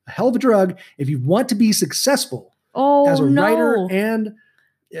 Cocaine, a hell of a drug. If you want to be successful as a writer and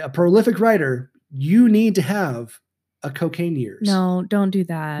a prolific writer, you need to have a cocaine years. No, don't do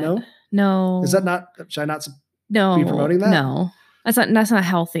that. No. Is that not, should I not No, be promoting that? No, that's not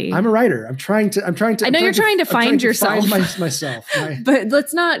healthy. I'm a writer. I'm trying to. I know you're trying to find yourself. Myself. But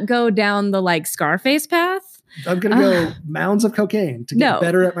let's not go down the like Scarface path. I'm going to go mounds of cocaine to get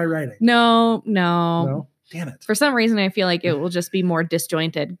better at my writing. No. Damn it. For some reason, I feel like it will just be more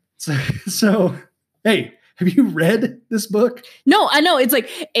disjointed. So hey, have you read this book? No, I know it's like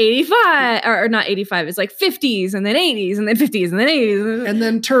 85 or not 85. It's like 50s and then 80s and then 50s and then 80s and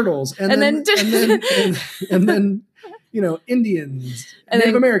then turtles and then Indians, and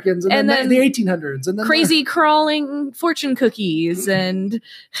Native Americans, and then the 1800s, and then crazy crawling fortune cookies and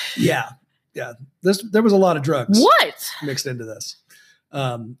yeah. There was a lot of drugs mixed into this.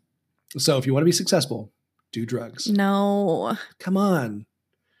 So if you want to be successful, do drugs. No, come on.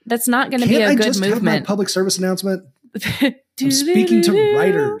 That's not going to be a good just movement. Have my public service announcement. I'm speaking to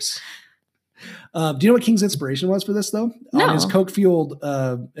writers. Do you know what King's inspiration was for this, though? No. On his coke-fueled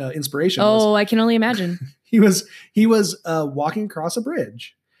inspiration. I can only imagine. He was walking across a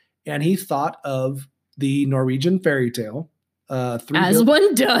bridge, and he thought of the Norwegian fairy tale.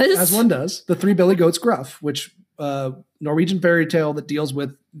 One does. The Three Billy Goats Gruff, which Norwegian fairy tale that deals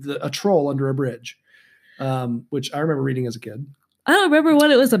with a troll under a bridge, which I remember reading as a kid. I don't remember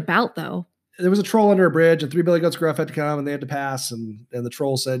what it was about, though. There was a troll under a bridge, and Three Billy Goats Gruff had to come, and they had to pass, and the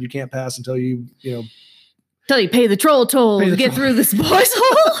troll said, "You can't pass until you pay the troll toll to get through this boy's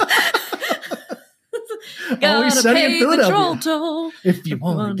hole." Always sunny in Philadelphia. Troll toll if you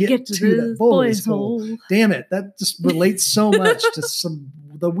want to get to that boy's hole. Damn it, that just relates so much to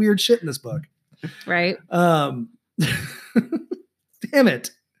the weird shit in this book. Right. Damn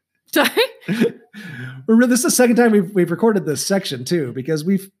it. Sorry. This is the second time we've recorded this section too, because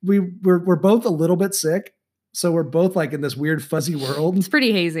we're both a little bit sick, so we're both like in this weird fuzzy world. It's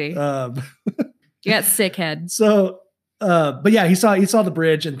pretty hazy. You got sick head. So, but yeah, he saw the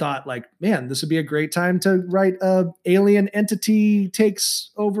bridge and thought like, man, this would be a great time to write a alien entity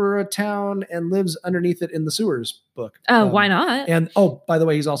takes over a town and lives underneath it in the sewers book. Why not? And by the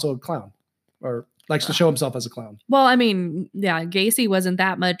way, he's also a clown, or likes to show himself as a clown. Well, I mean, yeah, Gacy wasn't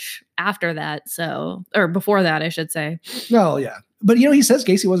that much after that, or before that, I should say. Well, yeah. But he says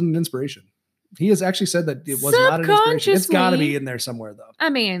Gacy wasn't an inspiration. He has actually said that it was not an inspiration. It's got to be in there somewhere, though. I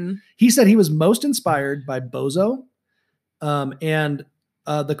mean, he said he was most inspired by Bozo and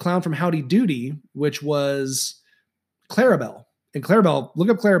the clown from Howdy Doody, which was Clarabelle. And Clarabelle, look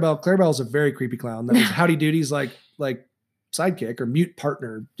up Clarabelle. Clarabelle is a very creepy clown. That was Howdy Doody's like sidekick or mute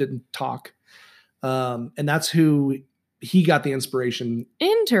partner, didn't talk. And that's who he got the inspiration.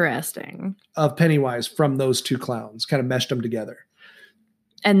 Interesting. Of Pennywise from those two clowns, kind of meshed them together.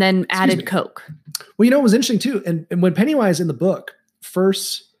 And then added Coke. Well, it was interesting too. And when Pennywise in the book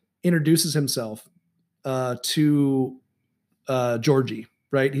first introduces himself to Georgie,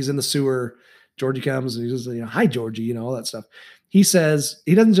 right? He's in the sewer. Georgie comes and he says, "Hi, Georgie," all that stuff. He says,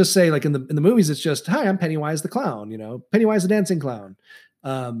 he doesn't just say like in the movies, it's just, "Hi, I'm Pennywise the clown," Pennywise the dancing clown.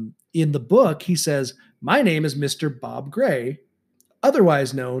 In the book, he says, "My name is Mr. Bob Gray,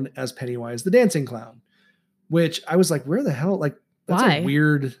 otherwise known as Pennywise the dancing clown," which I was like, where the hell? Like, that's why? A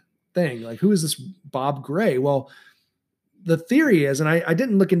weird thing. Like, who is this Bob Gray? Well, the theory is, and I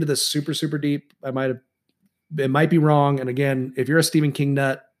didn't look into this super, super deep. It might be wrong. And again, if you're a Stephen King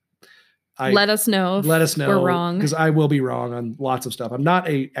nut, let us know. We're wrong, because I will be wrong on lots of stuff. I'm not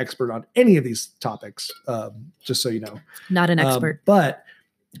an expert on any of these topics, just so you know. Not an expert, but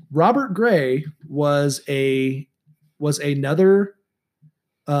Robert Gray was an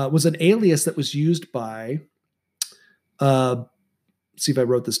alias that was used by. See if I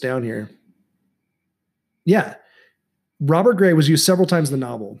wrote this down here. Yeah, Robert Gray was used several times in the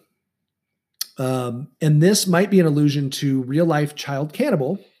novel, and this might be an allusion to real life child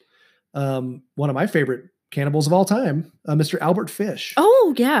cannibal. One of my favorite cannibals of all time, Mr. Albert Fish.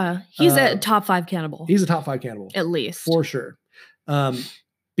 Oh yeah, he's a top 5 cannibal. He's a top 5 cannibal, at least, for sure.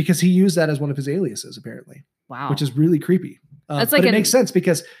 Because he used that as one of his aliases, apparently. Wow, which is really creepy. That's like but it makes sense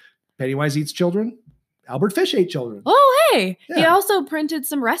because Pennywise eats children. Albert Fish ate children. Oh hey, Yeah. He also printed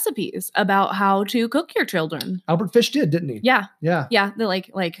some recipes about how to cook your children. Albert Fish did, didn't he? Yeah, yeah. They're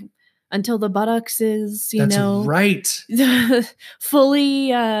like until the buttocks is That's right.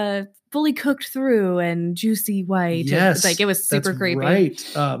 fully cooked through and juicy white. Yes, it was super creepy. Right.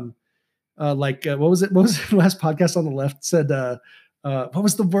 What was it? What was the last podcast on the left said? What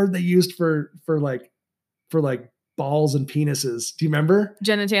was the word they used for balls and penises. Do you remember?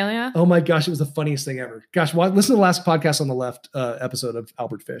 Genitalia? Oh my gosh, it was the funniest thing ever. Gosh, listen to the last podcast on the left episode of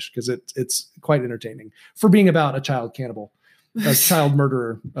Albert Fish, because it's quite entertaining for being about a child cannibal, a child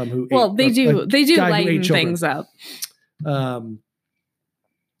murderer who. Well, they do lighten things up.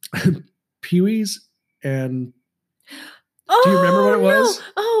 Pee-wees and. Do you remember what it was?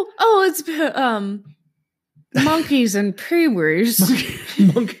 No. Oh, it's monkeys and pee-wees.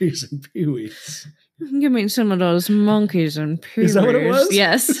 Monkeys and pee-wees. Give me some of those monkeys and pee-wees. Is that what it was?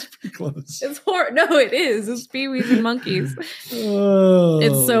 Yes. Pretty close. It's horrible. No, it is. It's pee-wees and monkeys. Oh,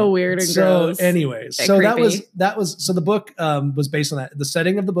 it's so weird and gross. So anyways, so creepy. that was so the book was based on that. The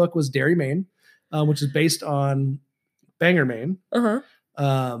setting of the book was Derry, Maine, which is based on Bangor, Maine.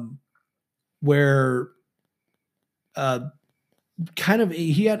 Where kind of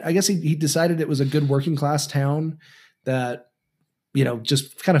he decided it was a good working class town that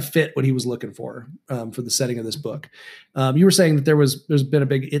just kind of fit what he was looking for the setting of this book. You were saying that there's been a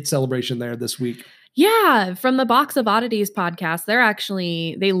big It celebration there this week. Yeah, from the Box of Oddities podcast,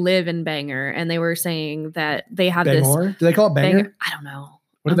 they live in Bangor, and they were saying that they have Bangor? This. Do they call it Bangor? I don't know.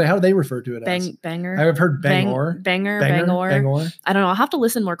 How do they refer to it as? Bangor. I've heard Bangor. Bangor. I don't know. I'll have to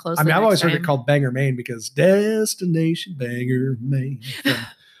listen more closely. I mean, I've always heard it called Bangor, Maine, because Destination Bangor, Maine.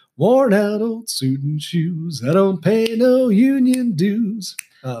 Worn out old suit and shoes. I don't pay no union dues.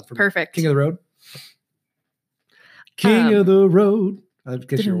 Perfect. King of the Road. King of the Road. I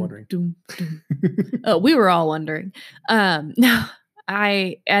guess you're wondering. Oh, we were all wondering. No.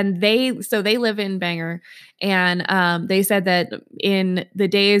 They live in Bangor, and they said that in the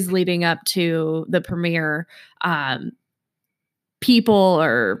days leading up to the premiere, people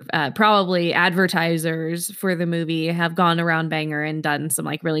or probably advertisers for the movie have gone around Bangor and done some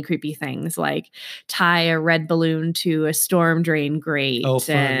like really creepy things, like tie a red balloon to a storm drain grate,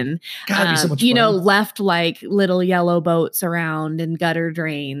 and so much fun. Left like little yellow boats around and gutter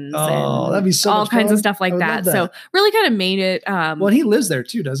drains. Oh, that'd be so all kinds fun. Of stuff like that. So really kind of made it. Well, he lives there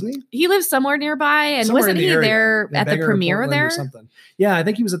too, doesn't he? He lives somewhere nearby, and wasn't he there at the premiere there? Or something? Yeah, I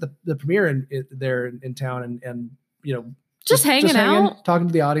think he was at the premiere there in town, and just hanging out, talking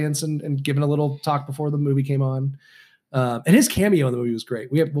to the audience, and giving a little talk before the movie came on. And his cameo in the movie was great.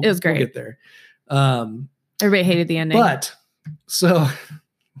 It was great. We'll get there. Everybody hated the ending, but so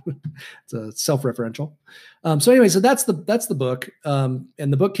it's a self-referential. So anyway, so that's the book. And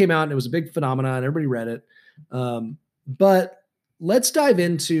the book came out, and it was a big phenomenon. Everybody read it. But let's dive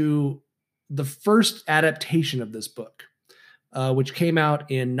into the first adaptation of this book, which came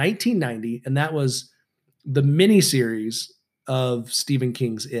out in 1990, and that was the miniseries of Stephen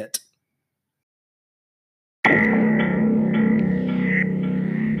King's It.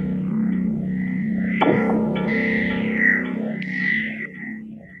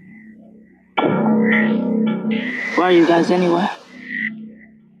 Why are you guys anywhere?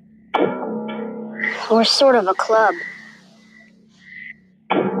 We're sort of a club.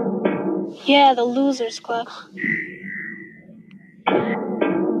 Yeah, the Losers Club.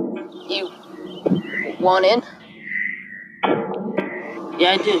 You want in?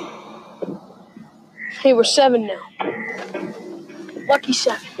 Yeah, I do. Hey, we're 7 now. Lucky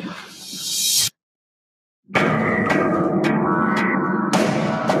 7.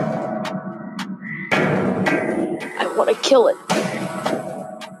 I want to kill it.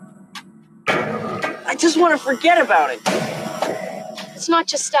 I just want to forget about it. It's not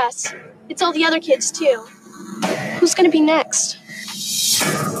just us. It's all the other kids, too. Who's going to be next?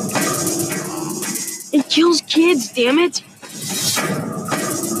 It kills kids, damn it!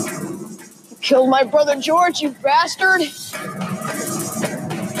 You killed my brother George, you bastard!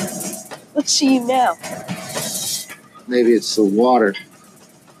 Let's see you now. Maybe it's the water.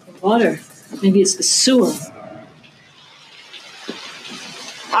 The water? Maybe it's the sewer.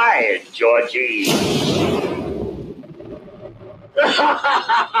 Hi, Georgie.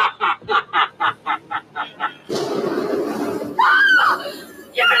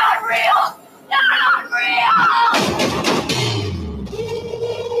 You're not real! You're not real!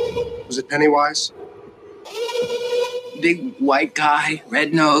 Was it Pennywise? Big white guy,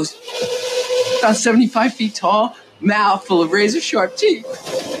 red nose, about 75 feet tall, mouth full of razor sharp teeth.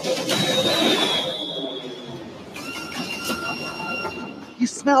 You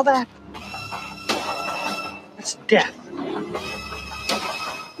smell that? That's death.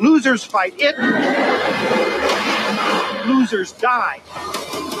 Losers fight it. Losers die.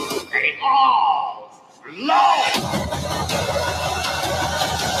 They all flow.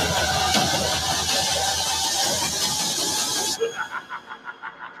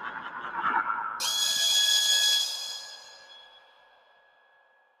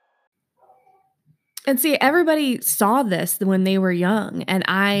 And see, everybody saw this when they were young, and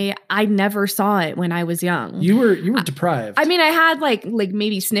I never saw it when I was young. You were deprived. I mean, I had like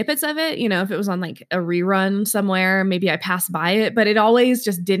maybe snippets of it, if it was on like a rerun somewhere, maybe I passed by it, but it always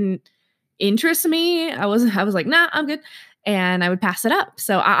just didn't interest me. I was like, nah, I'm good. And I would pass it up.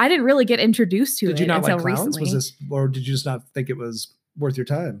 So I didn't really get introduced to it Did you not until like clowns? recently. Or did you just not think it was worth your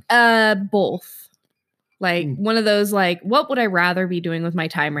time? Both. Like one of those, like, what would I rather be doing with my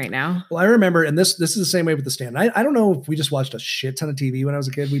time right now? Well, I remember, and this is the same way with The Stand. I don't know if we just watched a shit ton of TV when I was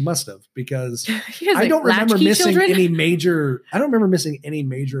a kid. We must have, because I don't remember missing any major. I don't remember missing any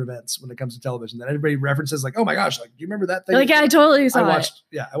major events when it comes to television that everybody references. Like, oh my gosh, like, do you remember that thing? Like, yeah, I totally saw it.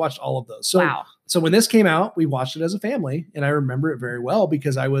 Yeah, I watched all of those. So, wow. So when this came out, we watched it as a family, and I remember it very well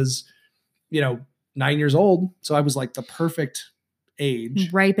because I was, 9 years old. So I was like the perfect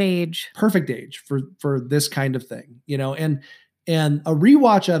age, ripe age, perfect age for this kind of thing, and a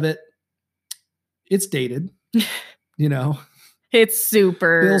rewatch of it, it's dated, it's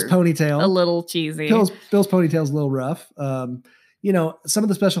super Bill's ponytail, a little cheesy. Bill's ponytail's a little rough. Some of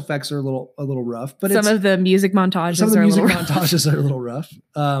the special effects are a little rough, but some of the music montages are a little rough.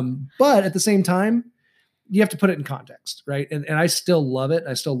 But at the same time, you have to put it in context, right? And I still love it.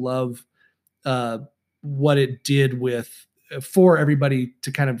 I still love what it did for everybody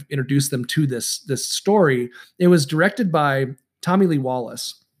to kind of introduce them to this story. It was directed by Tommy Lee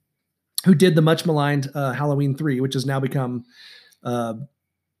Wallace, who did the much maligned Halloween 3, which has now become a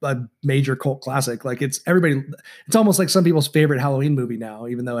major cult classic. Like it's almost like some people's favorite Halloween movie now,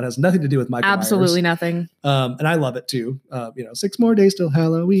 even though it has nothing to do with Michael Myers. Absolutely nothing. And I love it too. 6 more days till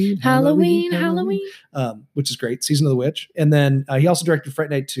Halloween, which is great. Season of the Witch. And then he also directed Fright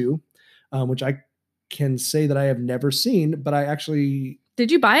Night 2, which I can say that I have never seen, but I actually...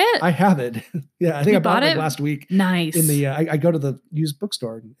 Did you buy it? I have it. Yeah, I think I bought it last week. Nice. In the I go to the used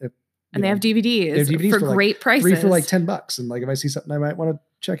bookstore and they have DVDs for great prices. Free for like $10. And like if I see something I might want to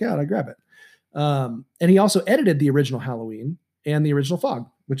check out, I grab it. And he also edited the original Halloween and the original Fog,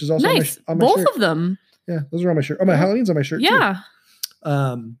 which is also nice. on my Both shirt. of them. Yeah, those are on my shirt. Oh, my Halloween's on my shirt too.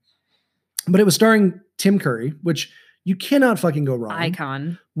 But it was starring Tim Curry, which you cannot fucking go wrong.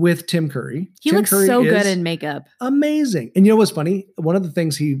 Icon. With Tim Curry. He looks so good in makeup. Amazing. And you know what's funny? One of the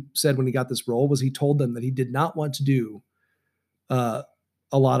things he said when he got this role was he told them that he did not want to do a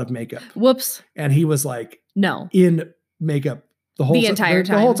lot of makeup. Whoops. And he was like, no, in makeup the entire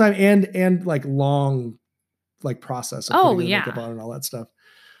time. The whole time and like long like process of putting the makeup on and all that stuff.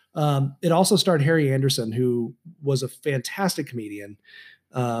 It also starred Harry Anderson, who was a fantastic comedian,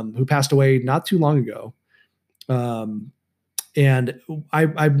 who passed away not too long ago. And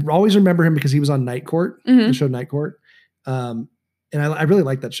I always remember him because he was on Night Court, the show Night Court. And I really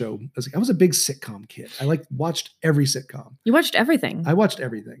liked that show. I was a big sitcom kid. I watched every sitcom. You watched everything. I watched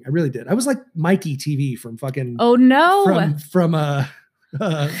everything. I really did. I was like Mikey TV from fucking. Oh no! From Willy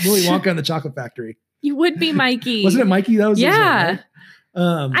Wonka and the Chocolate Factory. You would be Mikey. Wasn't it Mikey? That was yeah. His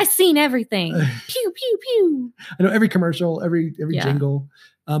name, right? I seen everything. Pew pew pew. I know every commercial, every jingle.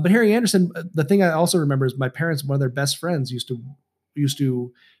 But Harry Anderson. The thing I also remember is my parents. One of their best friends used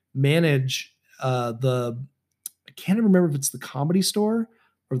to manage I can't remember if it's the Comedy Store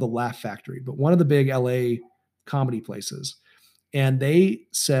or the Laugh Factory, but one of the big LA comedy places. And they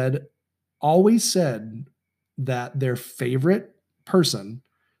always said that their favorite person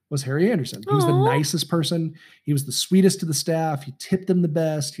was Harry Anderson. He was the nicest person. He was the sweetest to the staff. He tipped them the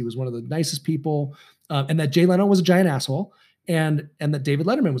best. He was one of the nicest people. And that Jay Leno was a giant asshole. And that David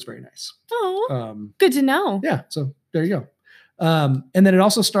Letterman was very nice. Oh, good to know. Yeah. So there you go. And then it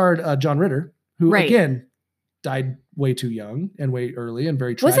also starred John Ritter, who again, died way too young and way early and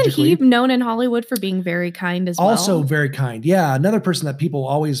very tragically. Wasn't he known in Hollywood for being very kind as well? Also very kind. Yeah. Another person that people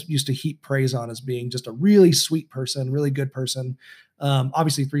always used to heap praise on as being just a really sweet person, really good person.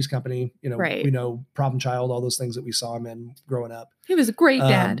 Obviously Three's Company, we know Problem Child, all those things that we saw him in growing up. He was a great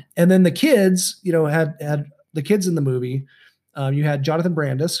dad. And then the kids, had the kids in the movie. You had Jonathan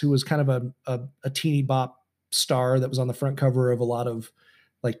Brandis, who was kind of a teeny bop star that was on the front cover of a lot of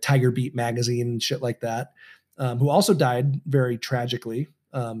like Tiger Beat magazine and shit like that. Who also died very tragically.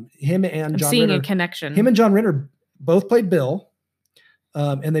 Him and John seeing Ritter, a connection. Him and John Ritter both played Bill,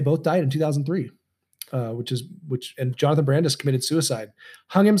 and they both died in 2003. And Jonathan Brandis committed suicide,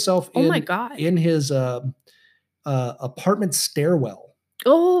 hung himself in his apartment stairwell.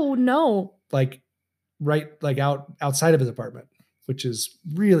 Oh no! Outside of his apartment, which is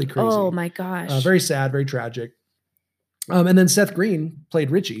really crazy. Oh my gosh! Very sad, very tragic. And then Seth Green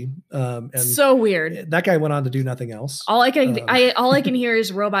played Richie. And so weird. That guy went on to do nothing else. All I can hear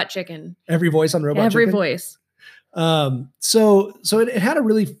is Robot Chicken. Every voice on Robot Chicken. Every voice. So it had a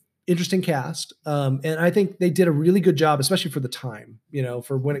really interesting cast. And I think they did a really good job, especially for the time,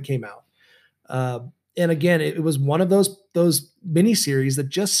 for when it came out. And again, it was one of those miniseries that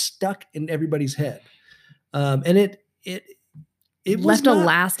just stuck in everybody's head. And it left a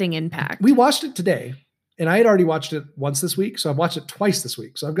lasting impact. We watched it today, and I had already watched it once this week. So I've watched it twice this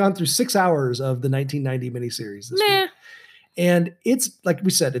week. So I've gone through 6 hours of the 1990 miniseries this week. And it's, like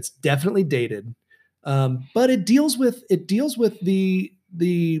we said, it's definitely dated. But it deals with it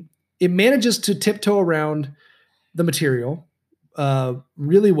manages to tiptoe around the material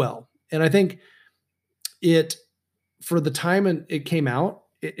really well. And I think for the time it came out,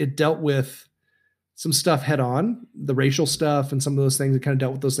 it dealt with some stuff head on, the racial stuff and some of those things. It kind of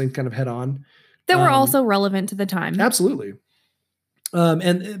dealt with those things kind of head on. That were also relevant to the time. Absolutely. But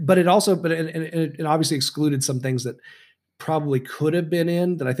it obviously excluded some things that probably could have been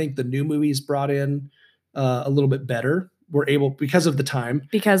in, that I think the new movies brought in a little bit better. Were able, because of the time,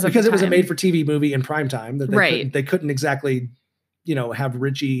 because it was a made for TV movie in prime time, that they couldn't exactly, have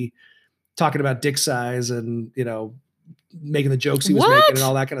Richie talking about dick size and, making the jokes he was making and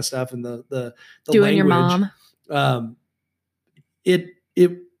all that kind of stuff. And the doing language. Your mom. It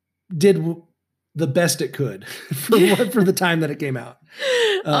did the best it could for the time that it came out.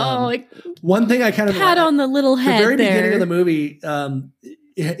 One thing I kind of pat on the little head. The very beginning of the movie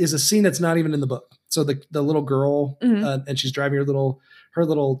is a scene that's not even in the book. So the little girl and she's driving her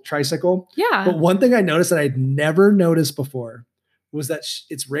little tricycle. Yeah. But one thing I noticed that I'd never noticed before was that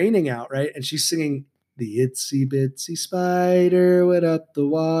it's raining out, right? And she's singing "The itsy bitsy spider went up the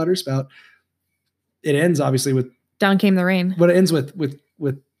water spout." It ends obviously with "Down Came the Rain." But it ends with the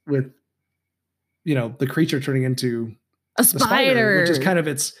creature turning into a spider, which is kind of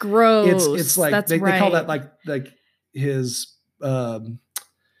it's gross. It's like they call that like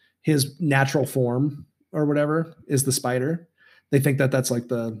his natural form or whatever is the spider. They think that's like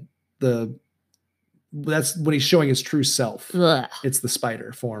that's when he's showing his true self. Ugh. It's the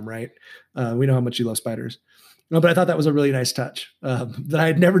spider form, right? We know how much you love spiders. No, but I thought that was a really nice touch that I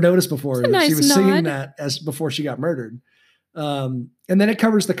had never noticed before. That she was singing that before she got murdered. And then it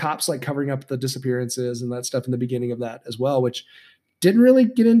covers the cops like covering up the disappearances and that stuff in the beginning of that as well, which didn't really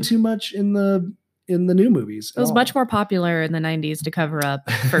get into much in the new movies. It was much more popular in the 90s to cover up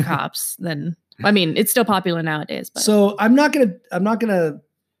for cops than, I mean, it's still popular nowadays. But. So I'm not gonna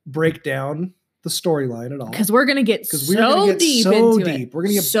break down the storyline at all, because we're gonna get so deep into it. We're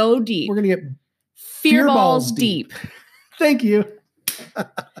gonna get so deep. We're gonna get fear balls deep. Thank you.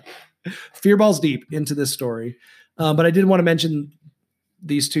 Fear balls deep into this story. But I did want to mention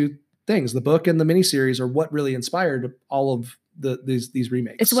these two things: the book and the miniseries are what really inspired all of these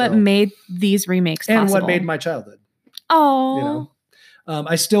remakes. It's what made these remakes and possible. what made my childhood. Oh,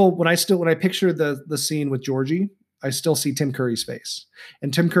 when I picture the scene with Georgie, I still see Tim Curry's face,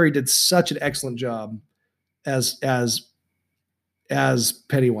 and Tim Curry did such an excellent job as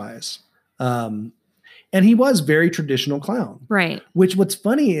Pennywise. And he was very traditional clown, right? Which what's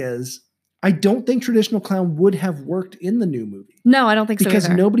funny is I don't think traditional clown would have worked in the new movie. No, I don't think so because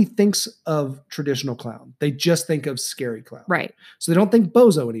either. nobody thinks of traditional clown. They just think of scary clown. Right. So they don't think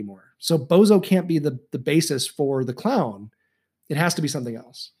Bozo anymore. So Bozo can't be the basis for the clown. It has to be something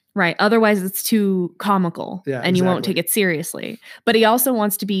else. Right. Otherwise it's too comical and you won't take it seriously. But he also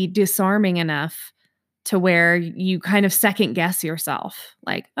wants to be disarming enough to where you kind of second guess yourself.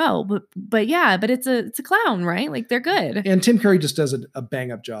 Like, oh, but it's a clown, right? Like they're good. And Tim Curry just does a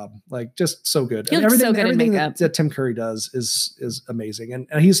bang up job. Like just so good. He looks so good in makeup. That Tim Curry does is amazing. And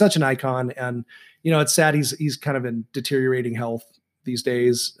he's such an icon. And it's sad he's kind of in deteriorating health these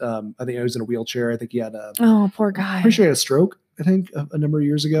days. I think he was in a wheelchair. I think he had poor guy. I'm pretty sure he had a stroke, I think, a number of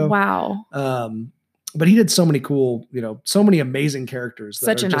years ago. Wow. But he did so many cool, so many amazing characters.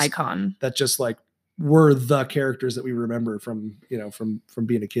 Such an icon. That just like were the characters that we remember from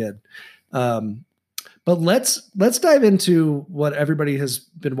being a kid. But let's dive into what everybody has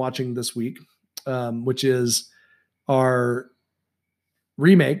been watching this week, which is our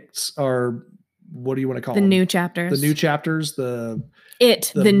remakes, our, what do you want to call them? The new chapters. The new chapters, the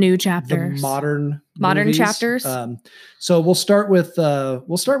new chapters. The modern movies. Chapters. So we'll start with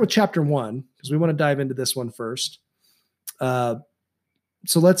chapter 1 because we want to dive into this one first.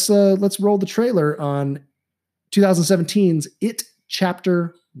 So let's roll the trailer on 2017's It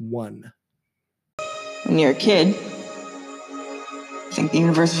Chapter 1. When you're a kid, you think the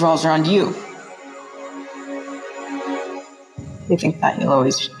universe revolves around you. You think that you'll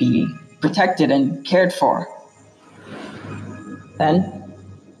always be protected and cared for. Then,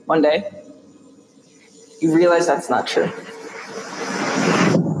 one day, you realize that's not true.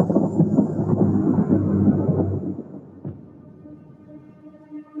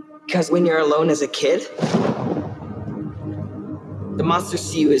 Because when you're alone as a kid, the monsters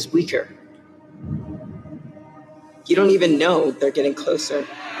see you as weaker. You don't even know they're getting closer.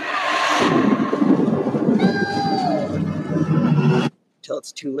 Till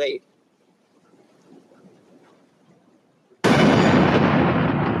it's too late.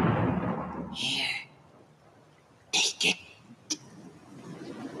 Here. Take it.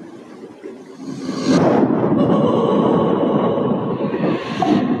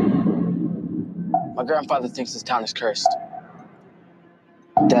 My grandfather thinks this town is cursed.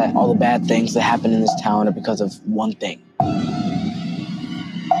 That all the bad things that happen in this town are because of one thing.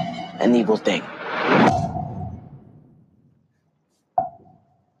 An evil thing.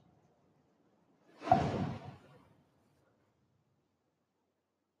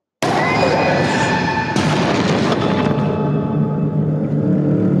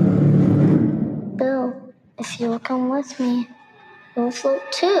 Bill, if you'll come with me, you'll float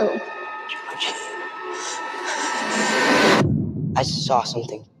too. I saw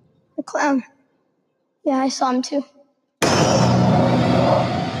something. The clown. Yeah, I saw him too.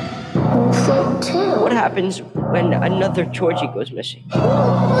 You'll float too. What happens when another Georgie goes missing?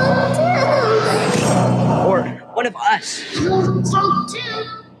 Or one of us? You'll float too.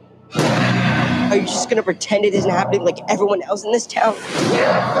 Are you just gonna pretend it isn't happening like everyone else in this town?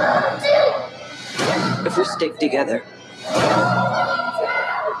 If we stick together,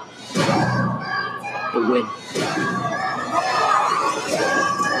 we'll win.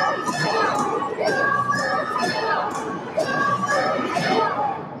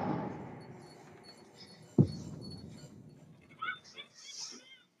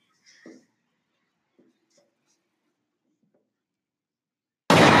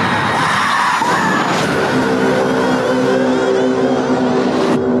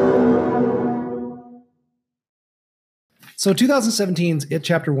 So 2017's It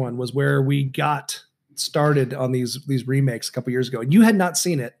Chapter 1 was where we got started on these remakes a couple years ago. And you had not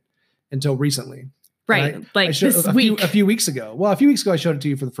seen it until recently. Right. This week. A few weeks ago. Well, a few weeks ago, I showed it to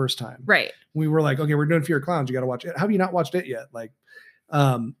you for the first time. Right. We were like, okay, we're doing Fear of Clowns. You got to watch it. How have you not watched it yet? Like,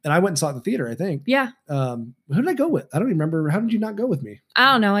 and I went and saw it in the theater, I think. Yeah. Who did I go with? I don't even remember. How did you not go with me?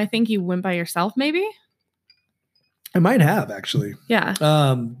 I don't know. I think you went by yourself, maybe. I might have, actually. Yeah.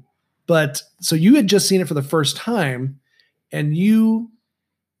 But so you had just seen it for the first time and you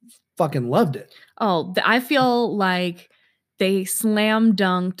fucking loved it. Oh, I feel like they slam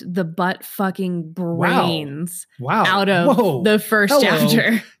dunked the butt fucking brains out of the first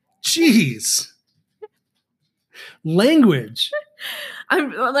chapter. Jeez. Language.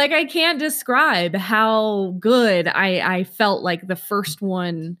 I'm like, I can't describe how good I felt like the first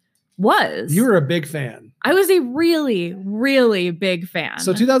one was. You were a big fan. I was a really, really big fan.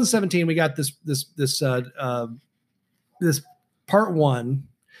 So 2017, we got this part one,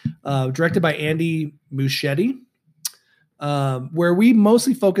 directed by Andy Muschietti, where we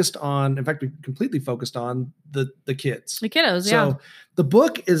mostly focused on, in fact, we completely focused on the kids. The kiddos, So the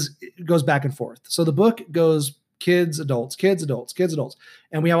book goes back and forth. So the book goes kids, adults, kids, adults, kids, adults.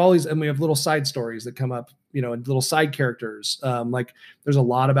 And we have all these, and we have little side stories that come up, and little side characters. Like there's a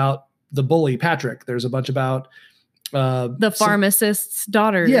lot about the bully, Patrick. There's a bunch about the pharmacist's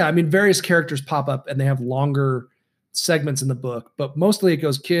daughter. Yeah. I mean, various characters pop up and they have longer segments in the book, but mostly it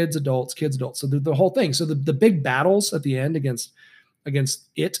goes kids, adults, kids, adults. So the whole thing. So the big battles at the end against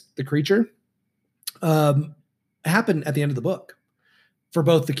it, the creature, happen at the end of the book for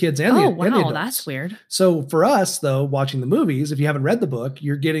both the kids and the adults. That's weird. So for us though, watching the movies, if you haven't read the book,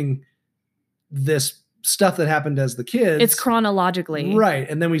 you're getting this stuff that happened as the kids. It's chronologically. Right.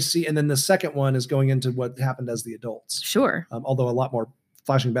 And then then the second one is going into what happened as the adults. Sure. Although a lot more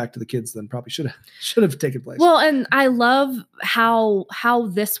flashing back to the kids than probably should have taken place. Well, and I love how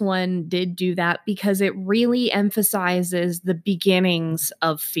this one did do that because it really emphasizes the beginnings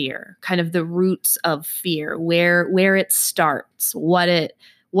of fear, kind of the roots of fear, where it starts, what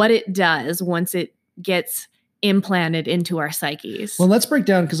it does once it gets implanted into our psyches. Well, let's break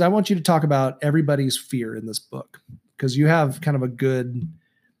down, because I want you to talk about everybody's fear in this book, because you have kind of a good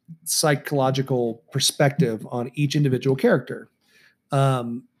psychological perspective on each individual character.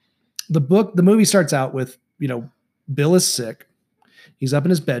 The movie starts out with, Bill is sick. He's up in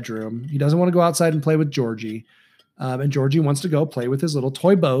his bedroom. He doesn't want to go outside and play with Georgie. And Georgie wants to go play with his little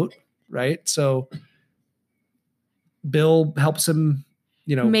toy boat. Right. So Bill helps him,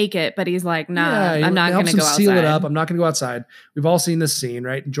 make it, but he's like, nah, I'm not going to go outside. Seal it up. I'm not going to go outside. We've all seen this scene,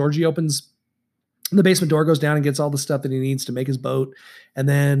 right? And Georgie opens the basement door, goes down and gets all the stuff that he needs to make his boat, and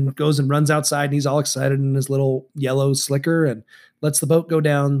then goes and runs outside, and he's all excited in his little yellow slicker and lets the boat go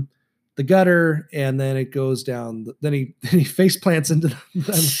down the gutter, and then it goes down. Then he face plants into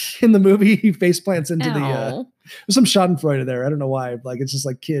in the movie. He face plants into there's some Schadenfreude there. I don't know why. Like it's just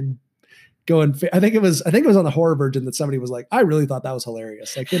like kid going. I think it was on the Horror Virgin that somebody was like, I really thought that was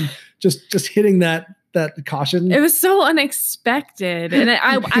hilarious. Like him just hitting that caution. It was so unexpected, and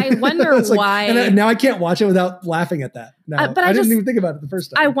I wonder why. And now I can't watch it without laughing at that. No, but I didn't even think about it the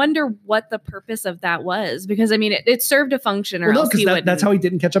first time. I wonder what the purpose of that was, because I mean, it served a function, or else he wouldn't. That's how he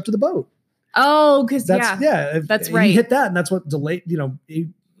didn't catch up to the boat. Oh, because that's right. He hit that, and that's what delayed. He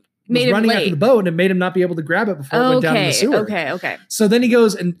was running after the boat, and it made him not be able to grab it before it went down in the sewer. Okay. So then he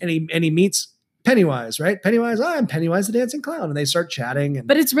goes and he meets Pennywise, right? Pennywise, I'm Pennywise the Dancing Clown. And they start chatting.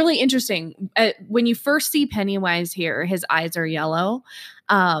 But it's really interesting. When you first see Pennywise here, his eyes are yellow.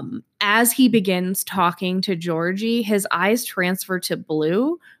 As he begins talking to Georgie, his eyes transfer to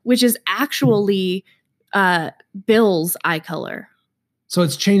blue, which is actually Bill's eye color. So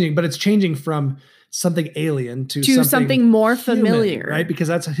it's changing, but it's changing from something alien to something more familiar, human, right? Because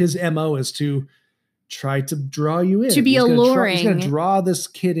that's his MO, is to try to draw you in. To be alluring. He's going to draw this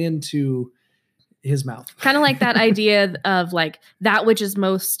kid into his mouth. Kind of like that idea of like that which is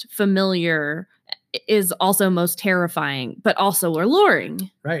most familiar is also most terrifying, but also alluring.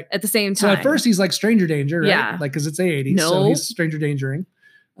 Right. At the same time. So at first he's like stranger danger, right? Yeah. Like, cause it's the 80s. No. So he's stranger dangering.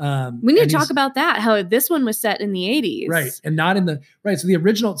 We need to talk about that, how this one was set in the 80s. Right. And not in so the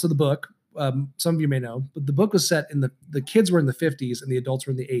original, so the book, some of you may know, but the book was set in the kids were in the 50s and the adults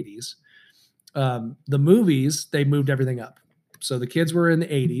were in the 80s. The movies, they moved everything up. So the kids were in the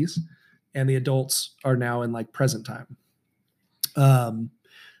 80s and the adults are now in like present time.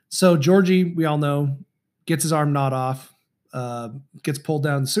 So Georgie, we all know, gets his arm gnawed off, gets pulled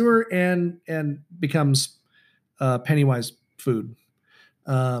down the sewer and becomes Pennywise food.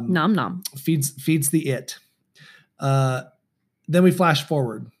 Nom nom. Feeds the it. Then we flash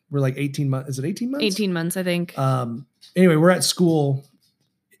forward. We're like 18 months. Is it 18 months? 18 months, I think. Anyway, we're at school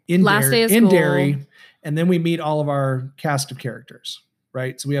in Derry, and then we meet all of our cast of characters,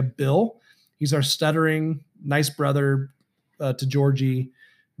 right? So we have Bill. He's our stuttering, nice brother to Georgie.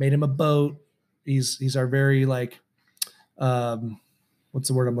 Made him a boat. He's our very like, what's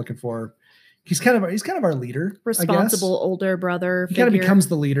the word I'm looking for? He's kind of our leader, responsible older brother. He kind of becomes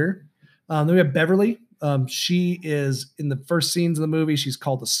the leader. Then we have Beverly. She is in the first scenes of the movie. She's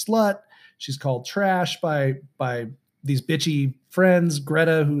called a slut. She's called trash by these bitchy friends.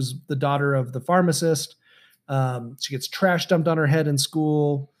 Greta, who's the daughter of the pharmacist. She gets trash dumped on her head in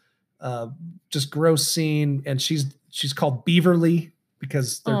school. Just gross scene. And she's called Beaverly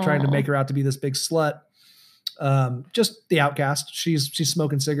because they're trying to make her out to be this big slut. Just the outcast. She's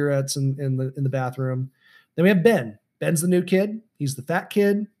smoking cigarettes in the bathroom. Then we have Ben. Ben's the new kid. He's the fat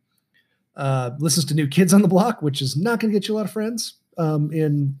kid. Listens to New Kids on the Block, which is not going to get you a lot of friends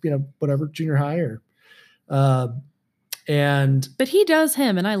in whatever junior high or. But he does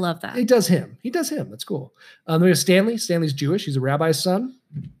him, and I love that. He does him. That's cool. Then we have Stanley. Stanley's Jewish. He's a rabbi's son,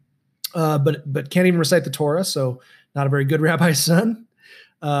 but can't even recite the Torah, so not a very good rabbi's son.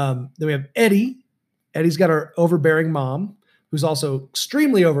 Then we have Eddie. Eddie's got our overbearing mom, who's also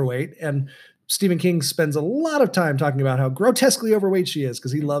extremely overweight. And Stephen King spends a lot of time talking about how grotesquely overweight she is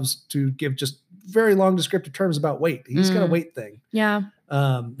because he loves to give just very long descriptive terms about weight. He's got a weight thing. Yeah.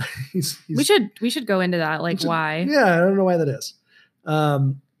 We should go into that, like why. Yeah, I don't know why that is.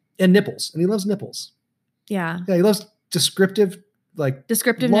 And nipples. And he loves nipples. Yeah. Yeah, he loves descriptive long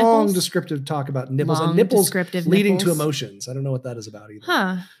nipples? descriptive talk about nipples. And nipples leading to emotions. I don't know what that is about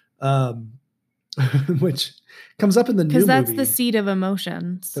either. Huh. Which comes up in the new movie. Because that's the seed of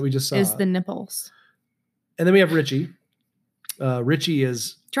emotions that we just saw. Is the nipples. And then we have Richie. Richie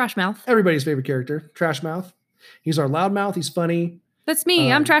is Trash Mouth. Everybody's favorite character. Trash Mouth. He's our loudmouth. He's funny. That's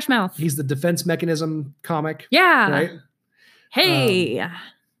me. I'm Trash Mouth. He's the defense mechanism comic. Yeah. Right? Hey.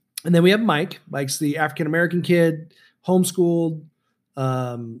 And then we have Mike. Mike's the African-American kid, homeschooled,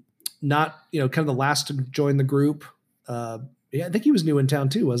 not, kind of the last to join the group. Yeah, I think he was new in town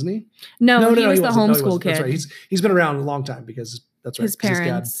too, wasn't he? No, he was the homeschool kid. That's right. He's been around a long time because that's right. His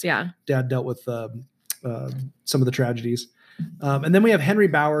parents, dad dealt with some of the tragedies. And then we have Henry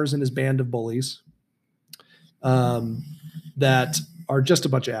Bowers and his band of bullies that are just a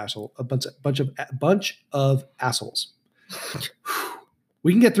bunch of assholes.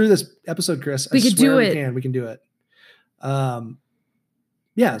 We can get through this episode, Chris. We can do it. We can do it.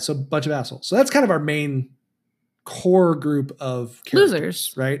 Yeah, so a bunch of assholes. So that's kind of our main core group of characters,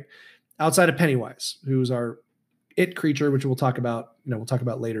 losers, right? Outside of Pennywise, who's our it creature, which we'll talk about, we'll talk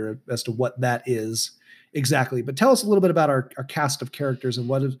about later as to what that is exactly. But tell us a little bit about our cast of characters and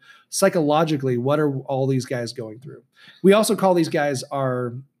what is psychologically, what are all these guys going through? We also call these guys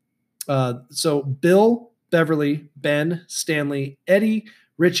our So Bill, Beverly, Ben, Stanley, Eddie,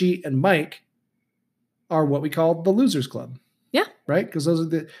 Richie, and Mike are what we call the Losers Club. Yeah. Right? Because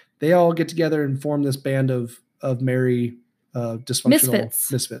they all get together and form this band of merry,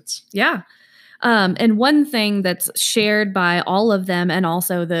 dysfunctional misfits. Yeah. And one thing that's shared by all of them and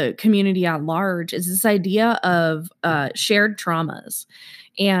also the community at large is this idea of shared traumas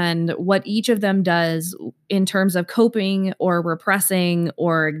and what each of them does in terms of coping or repressing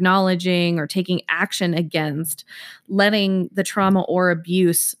or acknowledging or taking action against letting the trauma or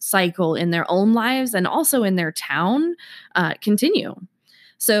abuse cycle in their own lives and also in their town continue.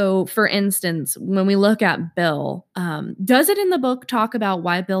 So, for instance, when we look at Bill, does it in the book talk about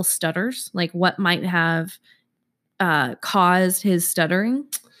why Bill stutters? Like what might have caused his stuttering?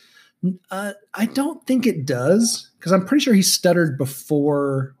 I don't think it does, because I'm pretty sure he stuttered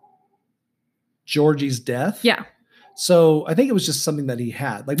before Georgie's death. Yeah. So I think it was just something that he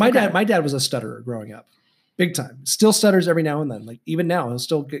had. Like my dad was a stutterer growing up. Big time. Still stutters every now and then. Like even now, he'll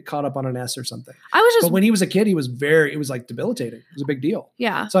still get caught up on an S or something. But when he was a kid, it was like debilitating. It was a big deal.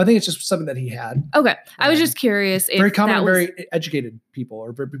 Yeah. So I think it's just something that he had. Okay. I was just curious if very common, very educated people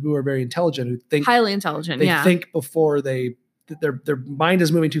or people who are very intelligent, who think highly intelligent. They think before their mind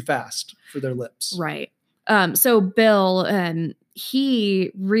is moving too fast for their lips. Right. So Bill,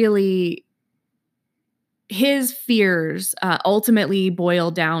 he really, his fears ultimately boil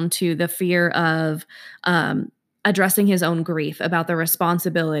down to the fear of addressing his own grief about the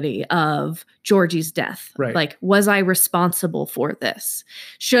responsibility of Georgie's death. Right. Like, was I responsible for this?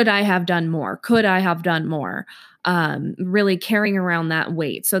 Should I have done more? Could I have done more? Really carrying around that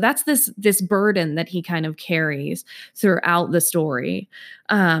weight. So that's this burden that he kind of carries throughout the story.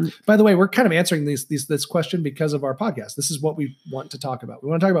 By the way, we're kind of answering this question because of our podcast. This is what we want to talk about. We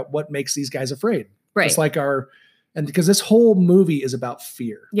want to talk about what makes these guys afraid. Right. It's like because this whole movie is about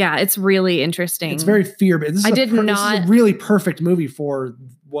fear. Yeah, it's really interesting. It's very fear-based. This is a really perfect movie for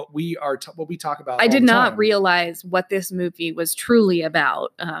what we talk about. I did not realize what this movie was truly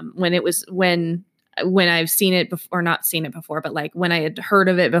about when I've seen it before, or not seen it before, but like when I had heard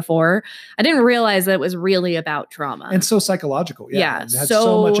of it before, I didn't realize that it was really about trauma. And so psychological. Yeah. It has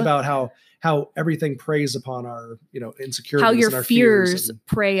so much about how everything preys upon our, insecurities. How your and our fears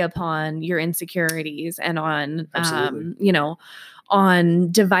prey upon your insecurities and on,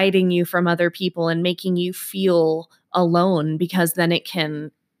 on dividing you from other people and making you feel alone, because then it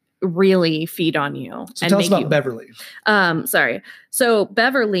can really feed on you. So tell us about Beverly. So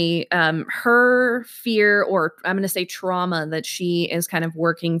Beverly, her fear, or I'm going to say trauma that she is kind of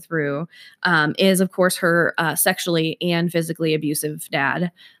working through, is of course her sexually and physically abusive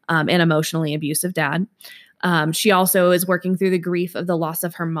dad, and emotionally abusive dad. She also is working through the grief of the loss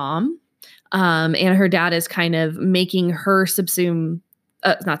of her mom. And her dad is kind of making her assume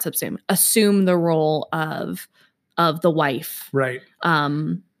the role of the wife. Right.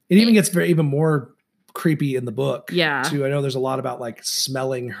 It even gets even more creepy in the book. Yeah. Too. I know there's a lot about like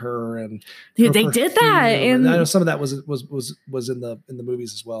smelling her and they did that. And I know some of that was in the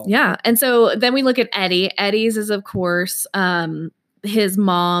movies as well. Yeah. And so then we look at Eddie. Eddie's is of course his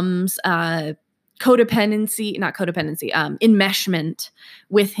mom's enmeshment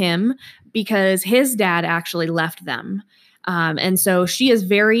with him, because his dad actually left them. And so she is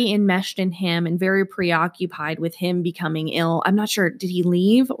very enmeshed in him and very preoccupied with him becoming ill. I'm not sure. Did he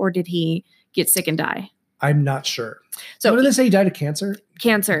leave or did he get sick and die? I'm not sure. So what did they say? He died of cancer?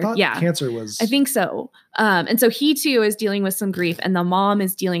 Cancer. Yeah. Cancer was. I think so. And so he too is dealing with some grief, and the mom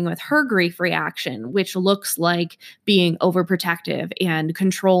is dealing with her grief reaction, which looks like being overprotective and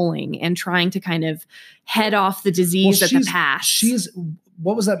controlling and trying to kind of head off the disease at the past.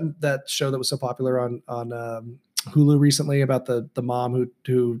 What was that show that was so popular on Hulu recently about the mom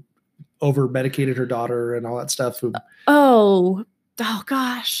who over medicated her daughter and all that stuff? Oh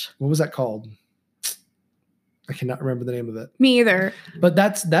gosh. What was that called? I cannot remember the name of it. Me either. But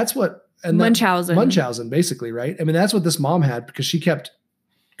that's what Munchausen, basically, right? I mean, that's what this mom had, because she kept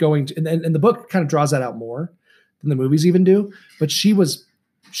going to, and the book kind of draws that out more than the movies even do. But she was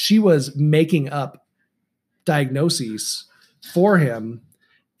making up diagnoses for him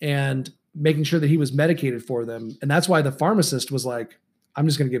and making sure that he was medicated for them. And that's why the pharmacist was like, I'm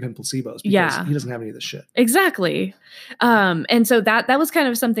just going to give him placebos because he doesn't have any of this shit. Exactly. And so that was kind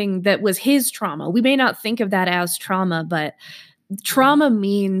of something that was his trauma. We may not think of that as trauma, but trauma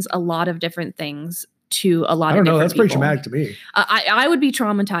means a lot of different things to a lot I of don't know. different That's pretty people. traumatic to me. I would be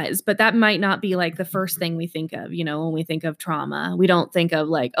traumatized, but that might not be like the first thing we think of, when we think of trauma. We don't think of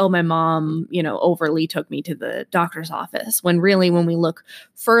like, oh, my mom, overly took me to the doctor's office, when really, when we look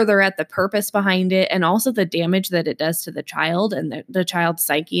further at the purpose behind it and also the damage that it does to the child and the child's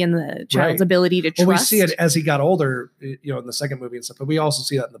psyche and the child's ability to trust. Well, we see it as he got older, in the second movie and stuff, but we also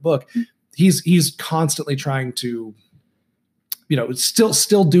see that in the book. He's constantly trying to,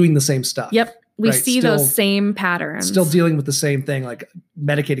 still doing the same stuff. Yep. We right? see those same patterns. Still dealing with the same thing, like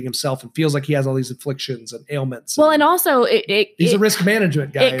medicating himself and feels like he has all these afflictions and ailments. Well, and also he's a risk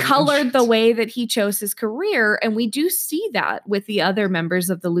management guy. It colored the way that he chose his career. And we do see that with the other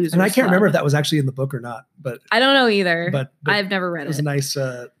members of the Losers And I can't Club. remember if that was actually in the book or not, but I don't know either. But I've never read it. It was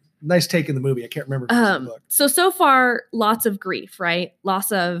a nice take in the movie. I can't remember if it was in the book. So far, lots of grief, right?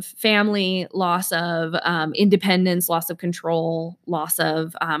 Loss of family, loss of independence, loss of control, loss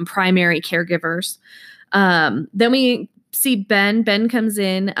of primary caregivers. Then we see Ben. Ben comes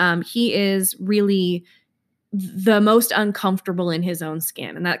in. He is really the most uncomfortable in his own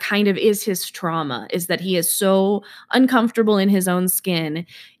skin. And that kind of is his trauma, is that he is so uncomfortable in his own skin.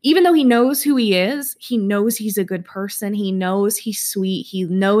 Even though he knows who he is, he knows he's a good person. He knows he's sweet. He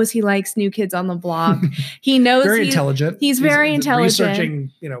knows he likes New Kids on the Block. He knows very intelligent. He's very intelligent.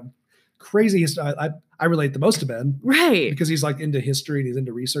 Researching, crazy. I relate the most to Ben. Right. Because he's like into history and he's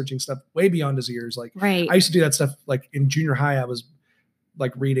into researching stuff way beyond his years. Like, right. I used to do that stuff like in junior high. I was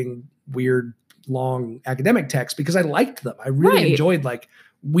like reading weird, long academic texts because I liked them. I really enjoyed like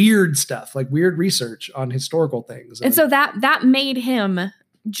weird stuff, like weird research on historical things. And so that made him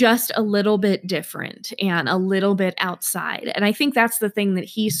just a little bit different and a little bit outside. And I think that's the thing that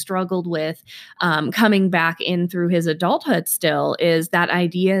he struggled with coming back in through his adulthood still, is that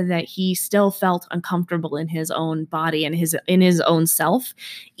idea that he still felt uncomfortable in his own body and in his own self,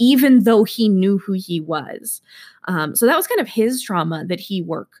 even though he knew who he was. So that was kind of his trauma that he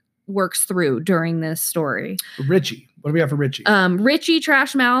works through during this story. Richie. What do we have for Richie? Richie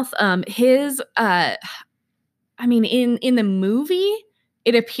Trashmouth, in the movie,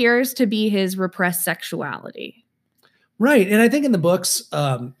 it appears to be his repressed sexuality. Right. And I think in the books,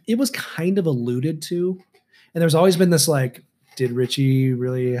 it was kind of alluded to. And there's always been this like, did Richie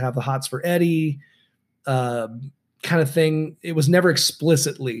really have the hots for Eddie? Kind of thing. It was never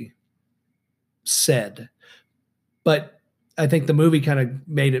explicitly said. But I think the movie kind of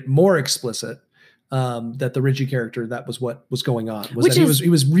made it more explicit that the Richie character, that was what was going on. He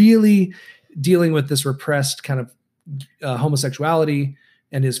was really dealing with this repressed kind of homosexuality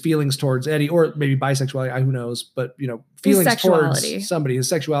and his feelings towards Eddie, or maybe bisexuality, who knows, but feelings towards somebody, his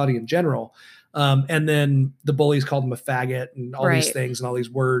sexuality in general. And then the bullies called him a faggot and all these things and all these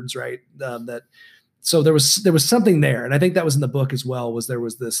words, right? So there was something there. And I think that was in the book as well, there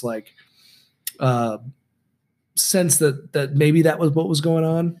was this like sense that maybe that was what was going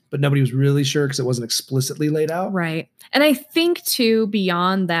on, but nobody was really sure because it wasn't explicitly laid out. Right. And I think too,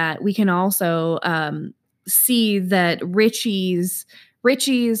 beyond that, we can also see that Richie's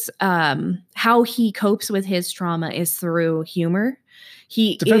how he copes with his trauma is through humor.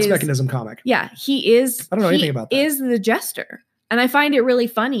 Defense mechanism comic. Yeah, he is. I don't know anything about that. Is the jester, and I find it really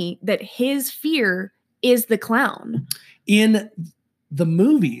funny that his fear is the clown. In the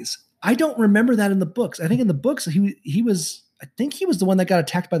movies, I don't remember that in the books. I think in the books he was the one that got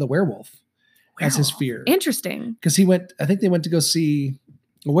attacked by the werewolf as his fear. Interesting. Because I think they went to go see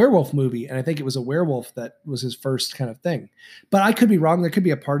a werewolf movie, and I think it was a werewolf that was his first kind of thing. But I could be wrong. There could be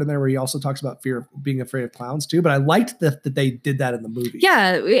a part in there where he also talks about fear of being afraid of clowns too. But I liked that they did that in the movie.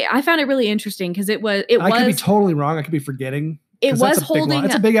 Yeah, I found it really interesting because it was. I could be totally wrong. I could be forgetting. It was holding.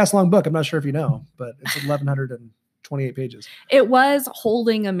 It's a big ass long book. I'm not sure if you know, but it's 1,128 pages. It was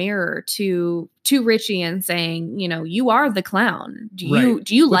holding a mirror to Richie and saying, you are the clown. Do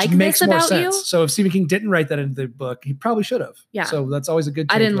you Which like makes this more about sense. you? So if Stephen King didn't write that into the book, he probably should have. Yeah. So that's always a good.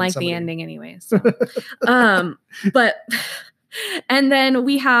 I didn't like the ending anyway. So. But and then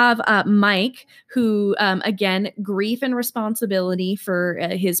we have Mike, who again, grief and responsibility for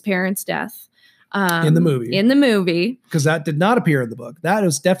his parents' death. In the movie. Because that did not appear in the book. That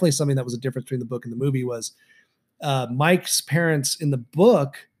was definitely something that was a difference between the book and the movie. Was Mike's parents in the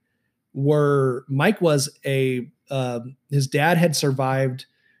book Mike was his dad had survived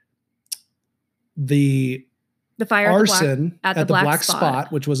the fire arson at the Black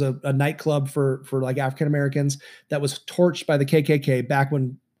Spot, which was a nightclub for like African Americans that was torched by the KKK back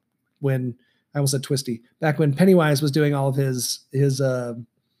when I almost said Twisty, back when Pennywise was doing all of his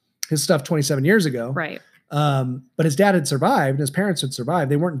stuff 27 years ago. Right. But his dad had survived, and his parents had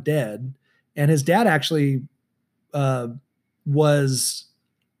survived. They weren't dead. And his dad actually was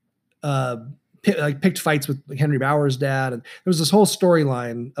picked fights with Henry Bauer's dad, and there was this whole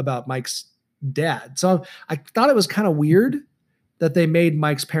storyline about Mike's dad. So I thought it was kind of weird that they made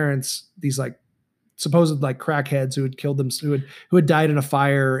Mike's parents these like supposed like crackheads who had killed them, who had died in a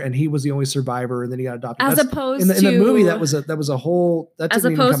fire, and he was the only survivor, and then he got adopted. As opposed in the movie, that was a whole, that as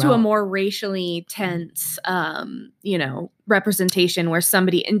didn't even opposed come to a out. more racially tense, representation where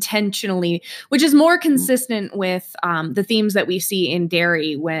somebody intentionally, which is more consistent with the themes that we see in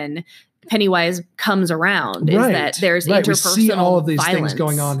Derry when Pennywise comes around, is that there's interpersonal We see all of these violence things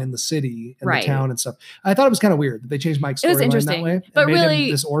going on in the city and Right. the town and stuff. I thought it was kind of weird that they changed Mike's It was storyline that interesting, way. but and made him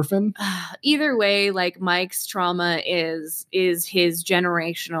really- this orphan. Either way, like Mike's trauma is his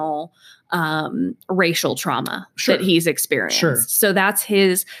generational racial trauma Sure. that he's experienced. Sure. So that's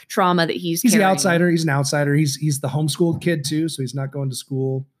his trauma that he's the carrying. outsider. He's an outsider. He's the homeschooled kid too, so he's not going to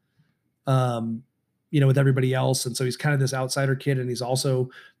school, with everybody else, and so he's kind of this outsider kid, and he's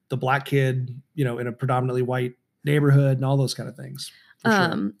also the black kid, in a predominantly white neighborhood, and all those kind of things. for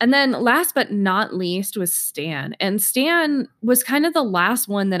sure. And then last but not least was Stan. And Stan was kind of the last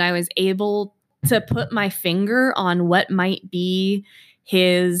one that I was able to put my finger on what might be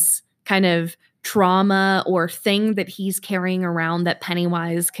his kind of trauma or thing that he's carrying around that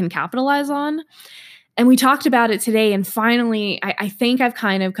Pennywise can capitalize on. And we talked about it today. And finally, I think I've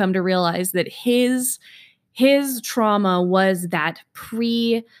kind of come to realize that his trauma was that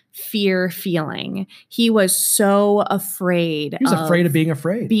pre-fear feeling. He was so afraid. He was afraid of being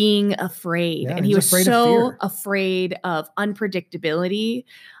afraid. Yeah, and he was so afraid of unpredictability.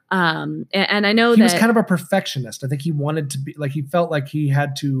 And I know He that was kind of a perfectionist. I think he wanted to be like, he felt like he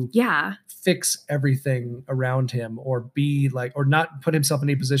had to fix everything around him, or be like, or not put himself in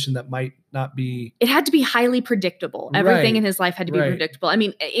a position that might not be. It had to be highly predictable. Everything Right. in his life had to be Right. predictable. I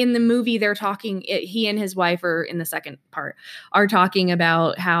mean, in the movie, they're talking, he and his wife are in the second part are talking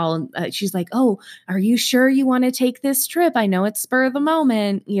about how she's like, "Oh, are you sure you want to take this trip? I know it's spur of the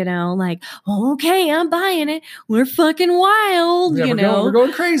moment, like, oh, okay, I'm buying it. We're fucking wild, Yeah, we're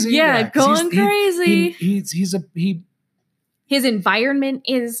going crazy. Yeah, 'cause going crazy. His environment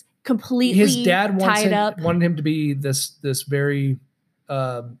is completely his dad tied up. wanted him to be this very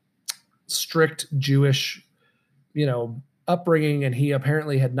strict Jewish, upbringing, and he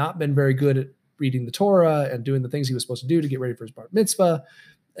apparently had not been very good at reading the Torah and doing the things he was supposed to do to get ready for his bar mitzvah,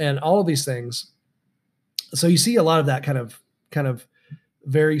 and all of these things. So you see a lot of that kind of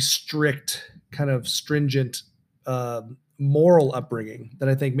very strict, kind of stringent moral upbringing that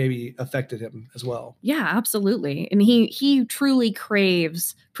I think maybe affected him as well. Yeah, absolutely. And he truly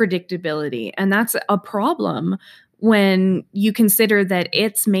craves predictability. And that's a problem when you consider that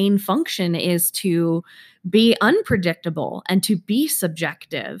its main function is to be unpredictable and to be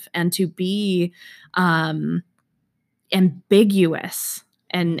subjective and to be ambiguous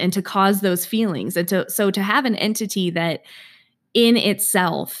and to cause those feelings. And to have an entity that in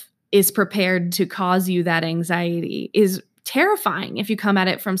itself is prepared to cause you that anxiety is terrifying if you come at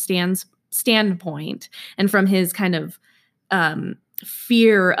it from Stan's standpoint and from his kind of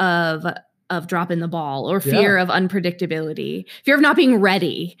fear of dropping the ball, or fear of unpredictability, fear of not being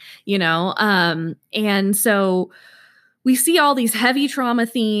ready, and so we see all these heavy trauma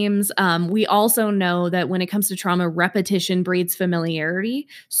themes. We also know that when it comes to trauma, repetition breeds familiarity.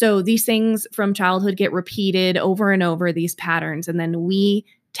 So these things from childhood get repeated over and over, these patterns, and then we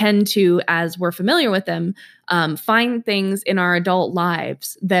tend to, as we're familiar with them, find things in our adult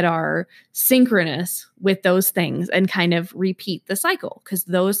lives that are synchronous with those things and kind of repeat the cycle, because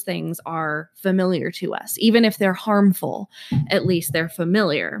those things are familiar to us. Even if they're harmful, at least they're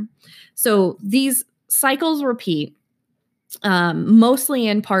familiar. So these cycles repeat. Mostly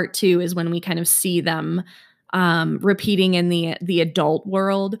in part 2 is when we kind of see them repeating in the adult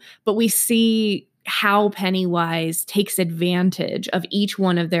world, but we see how Pennywise takes advantage of each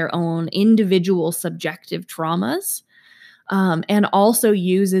one of their own individual subjective traumas, and also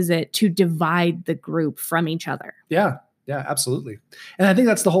uses it to divide the group from each other. Yeah, absolutely. And I think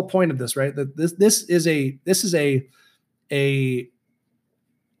that's the whole point of this, right? That this is a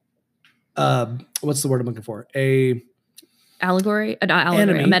what's the word I'm looking for? Allegory, a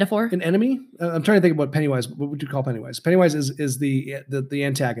enemy, metaphor, an enemy. I'm trying to think of what Pennywise. What would you call Pennywise? Pennywise is the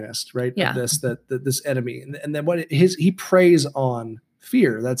antagonist, right? Yeah. Of this enemy, and then he preys on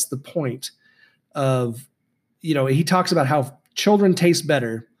fear. That's the point of, he talks about how children taste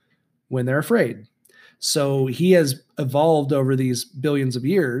better when they're afraid. So he has evolved over these billions of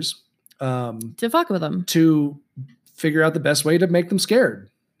years to fuck with them, to figure out the best way to make them scared,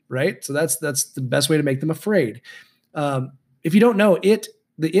 right? So that's the best way to make them afraid. If you don't know, the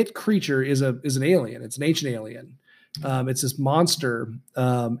it creature is an alien. It's an ancient alien. It's this monster,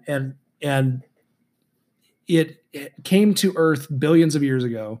 and it came to Earth billions of years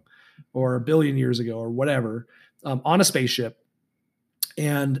ago, or a billion years ago, or whatever, on a spaceship,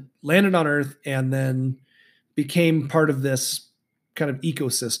 and landed on Earth, and then became part of this kind of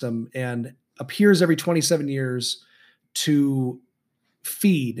ecosystem, and appears every 27 years to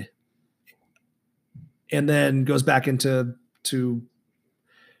feed, and then goes back into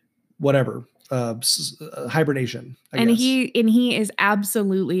whatever hibernation. I guess. He is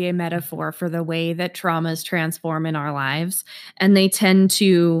absolutely a metaphor for the way that traumas transform in our lives, and they tend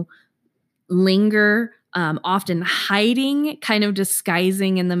to linger, often hiding, kind of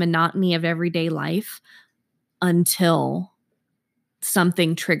disguising in the monotony of everyday life until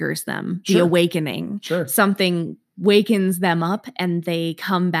something triggers them, the awakening. Sure. Something wakens them up and they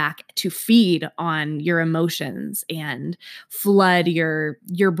come back to feed on your emotions and flood your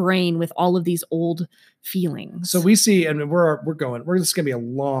brain with all of these old feelings. So we see, and we're this is going to be a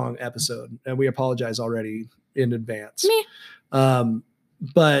long episode, and we apologize already in advance.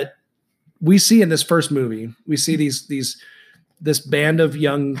 But we see in this first movie, we see this band of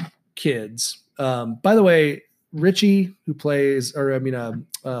young kids. By the way, Richie, who plays, what's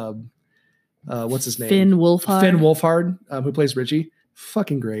his name? Finn Wolfhard. Who plays Richie.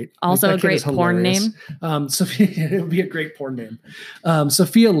 Fucking great. Also a great porn name. Sophia, it would be a great porn name.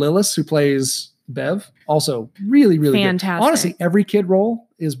 Sophia Lillis, who plays Bev, also really, really fantastic. Good. Honestly, every kid role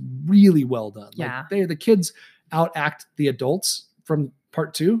is really well done. Yeah. Like the kids outact the adults from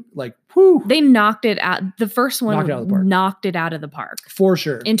part 2. Like, whoo. They knocked it out. The first one knocked it out of the park. For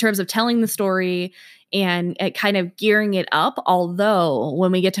sure. In terms of telling the story and kind of gearing it up. Although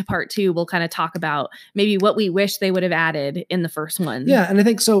when we get to part 2, we'll kind of talk about maybe what we wish they would have added in the first one. Yeah. And I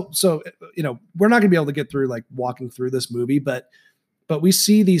think so, we're not gonna be able to get through like walking through this movie, but we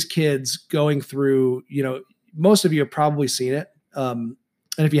see these kids going through, most of you have probably seen it. And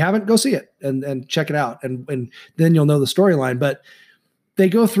if you haven't, go see it and check it out. And then you'll know the storyline, but they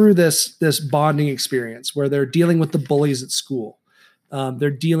go through this bonding experience where they're dealing with the bullies at school.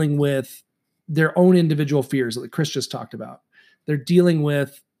 They're dealing with their own individual fears that Chris just talked about. They're dealing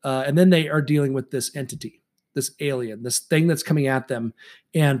with, and then they are dealing with this entity, this alien, this thing that's coming at them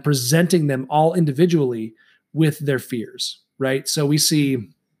and presenting them all individually with their fears. Right. So we see,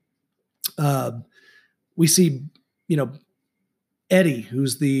 Eddie,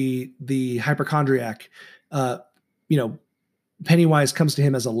 who's the hypochondriac, Pennywise comes to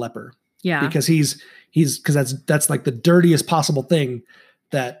him as a leper. Yeah. Because because that's like the dirtiest possible thing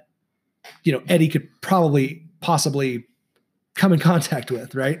that, Eddie could possibly come in contact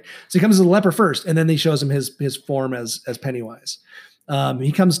with. Right. So he comes as a leper first, and then he shows him his form as Pennywise.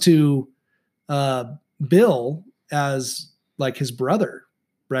 He comes to Bill as like his brother,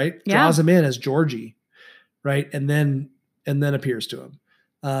 right? Yeah. Draws him in as Georgie. Right. And then appears to him.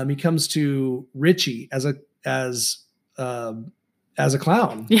 He comes to Richie as a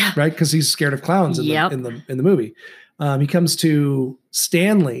clown. Yeah. Right. Cause he's scared of clowns in the movie. He comes to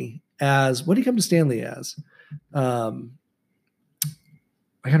Stanley as, what did he come to Stanley as? I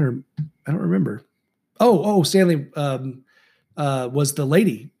don't remember. Stanley, was the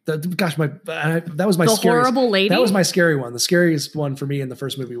lady. That was my the horrible lady. That was my scary one. The scariest one for me in the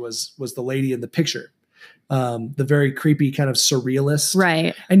first movie was the lady in the picture. The very creepy kind of surrealist.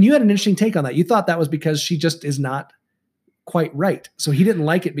 Right. And you had an interesting take on that. You thought that was because she just is not quite right. So he didn't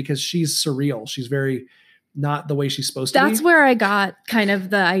like it because she's surreal. She's very not the way she's supposed to be. That's where I got kind of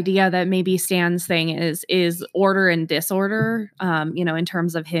the idea that maybe Stan's thing is order and disorder, in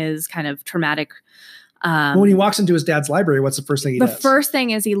terms of his kind of traumatic. When he walks into his dad's library, what's the first thing he does? The first thing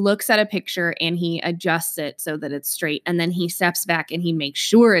is he looks at a picture and he adjusts it so that it's straight. And then he steps back and he makes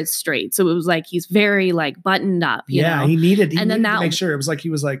sure it's straight. So it was like he's very like buttoned up. He needed to make sure. It was like he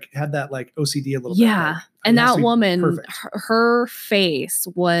was like had that like OCD a little bit. Yeah. And that woman, her face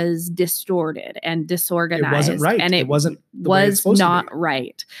was distorted and disorganized. It wasn't right. And it wasn't not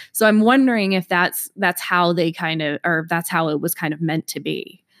right. So I'm wondering if that's how they that's how it was kind of meant to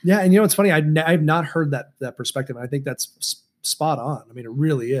be. Yeah. And it's funny. I've not heard that perspective. I think that's spot on. I mean, it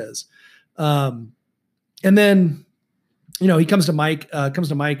really is. And then, he comes to Mike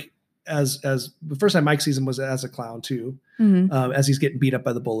as the first time Mike sees him was as a clown too, as he's getting beat up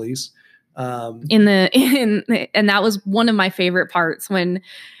by the bullies. And that was one of my favorite parts when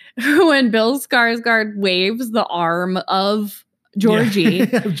Bill Skarsgård waves the arm of Georgie,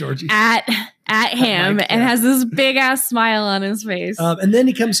 at him Mike, and has this big ass smile on his face. And then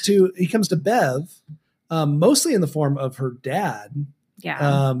he comes to Bev, mostly in the form of her dad.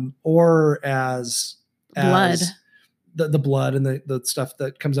 Yeah. Or as blood. The blood and the stuff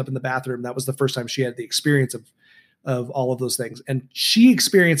that comes up in the bathroom. That was the first time she had the experience of all of those things. And she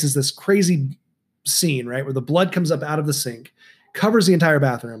experiences this crazy scene, right, where the blood comes up out of the sink, covers the entire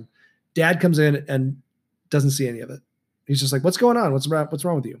bathroom. Dad comes in and doesn't see any of it. He's just like, what's going on? What's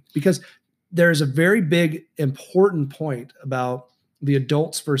wrong with you? Because there's a very big, important point about the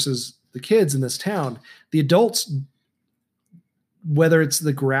adults versus the kids in this town. The adults, whether it's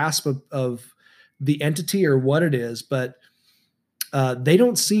the grasp of the entity or what it is, but they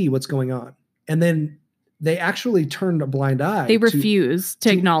don't see what's going on. And then they actually turned a blind eye. They refuse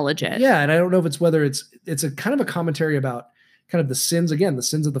to acknowledge it. Yeah. And I don't know if it's whether it's a kind of a commentary about kind of the sins, again, the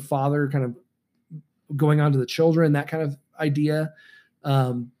sins of the father kind of going on to the children, that kind of idea.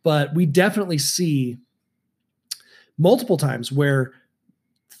 But we definitely see multiple times where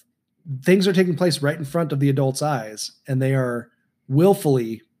things are taking place right in front of the adult's eyes, and they are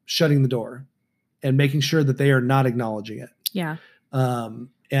willfully shutting the door and making sure that they are not acknowledging it. Yeah.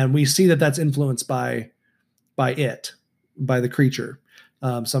 And we see that that's influenced by the creature.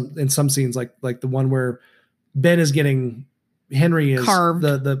 In some scenes, like the one where Ben is getting Henry is carved.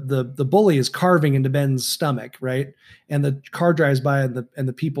 The bully is carving into Ben's stomach, right? And the car drives by, and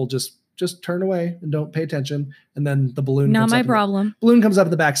the people just turn away and don't pay attention. And then the balloon Not comes my up problem. Balloon comes up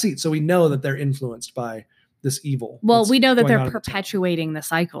in the back seat, so we know that they're influenced by this evil. Well, that's we know that going on they're in the town. perpetuating the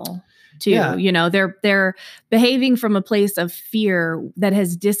cycle too. Yeah. You know, they're behaving from a place of fear that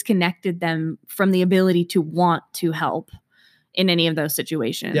has disconnected them from the ability to want to help in any of those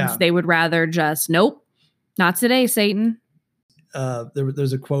situations. Yeah. They would rather just, nope, not today, Satan.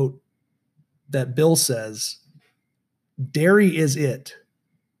 There's a quote that Bill says, "Dairy is it,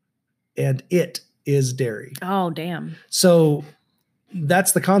 and it is dairy." Oh, damn. So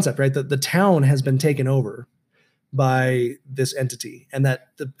that's the concept, right? That the town has been taken over by this entity, and that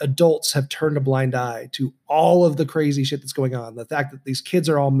the adults have turned a blind eye to all of the crazy shit that's going on. The fact that these kids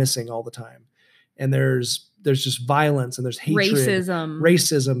are all missing all the time, and there's just violence, and there's hatred,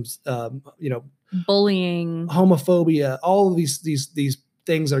 racism, bullying, homophobia, all of these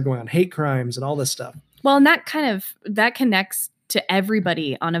things that are going on, hate crimes, and all this stuff. Well, and that connects to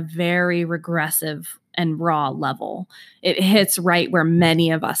everybody on a very regressive and raw level. It hits right where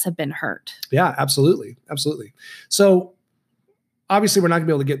many of us have been hurt. Yeah, absolutely. Absolutely. So obviously we're not gonna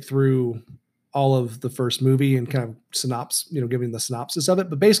be able to get through all of the first movie and kind of giving the synopsis of it.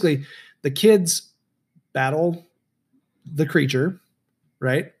 But basically the kids battle the creature,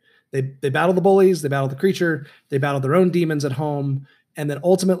 right? They battle the bullies, they battle the creature, they battle their own demons at home. And then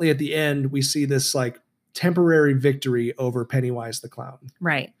ultimately at the end, we see this like temporary victory over Pennywise the clown.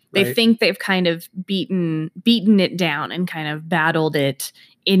 Right. They think they've kind of beaten it down and kind of battled it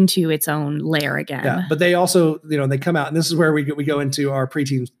into its own lair again. Yeah, but they also, they come out, and this is where we go into our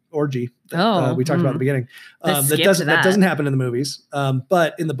preteen orgy that we talked about at the beginning. That doesn't happen in the movies,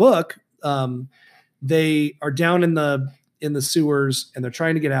 but in the book, they are down in the sewers and they're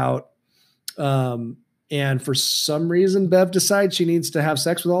trying to get out. And for some reason, Bev decides she needs to have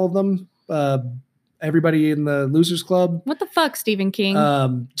sex with all of them. Everybody in the Losers Club. What the fuck, Stephen King?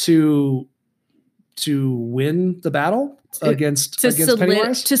 To win the battle against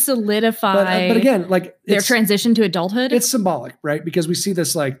Pennywise. To solidify. But again, like their transition to adulthood. It's symbolic, right? Because we see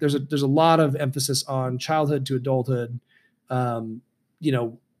this like there's a lot of emphasis on childhood to adulthood, loss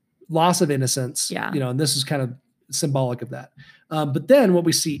of innocence. Yeah. And this is kind of symbolic of that. But then what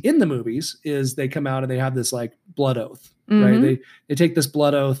we see in the movies is they come out and they have this like blood oath, right? They take this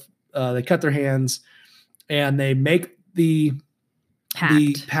blood oath, they cut their hands, and they make the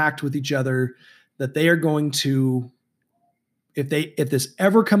pact with each other that they are going to, if this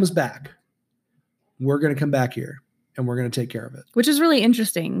ever comes back, we're going to come back here and we're going to take care of it. Which is really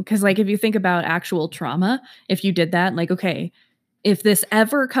interesting because, like, if you think about actual trauma, if you did that, like, okay, if this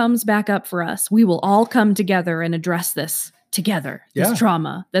ever comes back up for us, we will all come together and address this together. This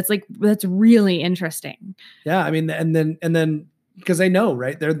trauma. That's really interesting. Yeah, I mean, and then because they know,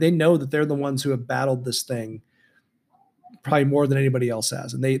 right? They know that they're the ones who have battled this thing probably more than anybody else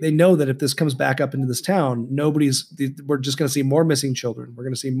has. And they know that if this comes back up into this town, we're just going to see more missing children. We're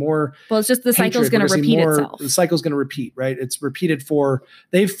going to see more. Well, it's just the cycle's going to repeat itself. The cycle's going to repeat, right? It's repeated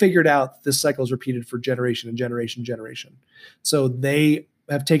they've figured out this cycle is repeated for generation and generation and generation. So they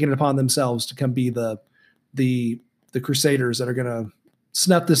have taken it upon themselves to come be the crusaders that are going to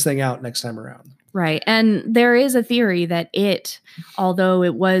snuff this thing out next time around. Right. And there is a theory that although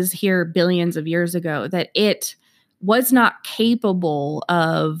it was here billions of years ago, that it was not capable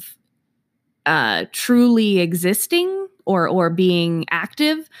of truly existing or being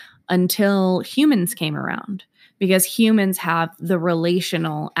active until humans came around, because humans have the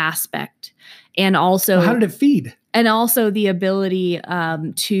relational aspect and also how did it feed? And also the ability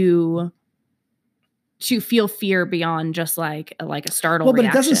to to feel fear beyond just like a startle. Well, but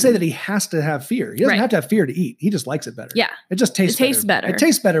reaction. it doesn't say that he has to have fear. He doesn't have to have fear to eat. He just likes it better. Yeah. It just tastes better. It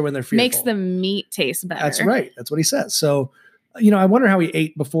tastes better when they're fearful. Makes the meat taste better. That's right. That's what he says. So, I wonder how he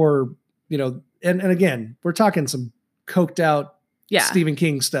ate before, and again, we're talking some coked out Stephen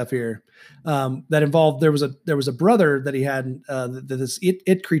King stuff here. That involved, there was a brother that he had, that this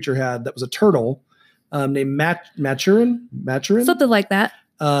it creature had, that was a turtle, named Maturin, something like that.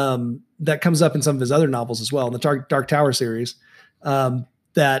 That comes up in some of his other novels as well, in the Dark Tower series,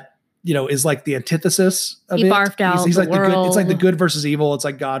 that, is like the antithesis of he it. Barfed out he's the like world. the good, it's like the good versus evil. It's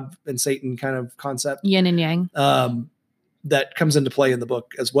like God and Satan kind of concept. Yin and yang. That comes into play in the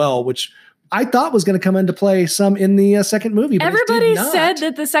book as well, which I thought was going to come into play some in the second movie. But everybody said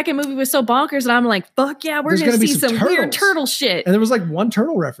that the second movie was so bonkers, and I'm like, fuck yeah, we're going to see some weird turtle shit. And there was like one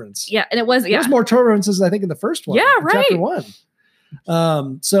turtle reference. Yeah, and it was, There's more turtle references, I think, in the first one. Yeah, right. Chapter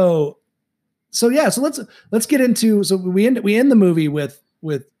 1. So let's get into, so we end the movie with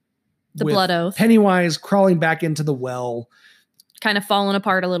the blood oath. Pennywise crawling back into the well, kind of falling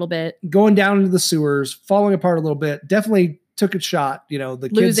apart a little bit, going down into the sewers, falling apart a little bit. Definitely took a shot, the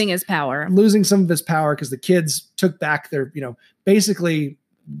kids losing his power, losing some of his power, because the kids took back their, basically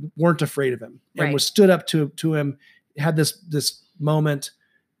weren't afraid of him and was stood up to him, had this moment,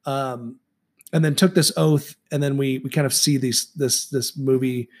 and then took this oath. And then we kind of see this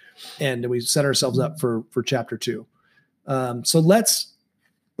movie, and we set ourselves up for chapter 2. So let's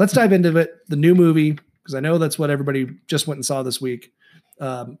dive into it. The new movie, because I know that's what everybody just went and saw this week.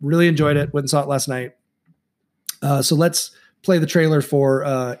 Really enjoyed it. Went and saw it last night. So let's play the trailer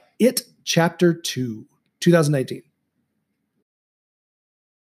for It Chapter 2, 2019.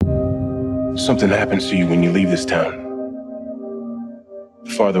 Something happens to you when you leave this town.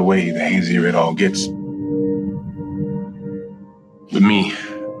 The farther away, the hazier it all gets. With me,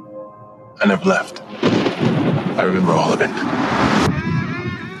 I never left. I remember all of it.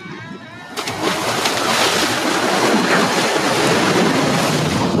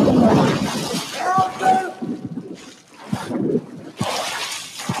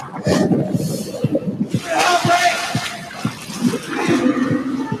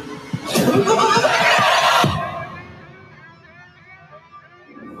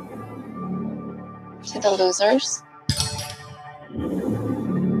 To the losers?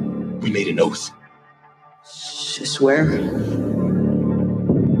 We made an oath. I swear.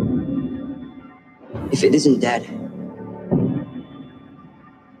 If it isn't dead,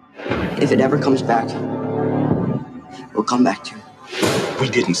 if it ever comes back, we'll come back to it. We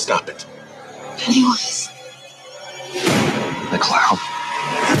didn't stop it. Pennywise. The clown.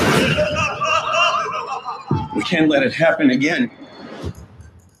 We can't let it happen again.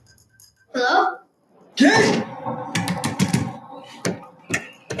 Hello? Kid!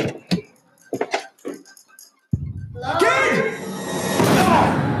 Hello? Kid!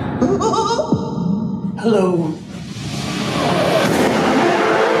 Hello.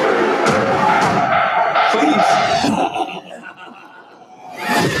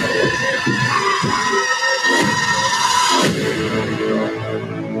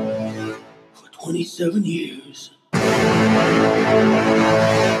 For 27 years, I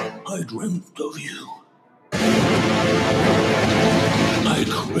dreamt of you. I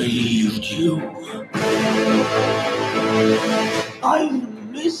craved you. I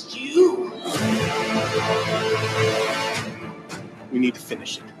missed you. We need to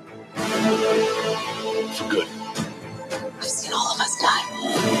finish it. For good. I've seen all of us die.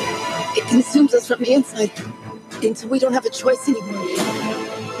 It consumes us from the inside until we don't have a choice anymore.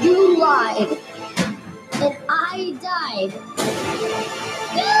 You lied. And I died.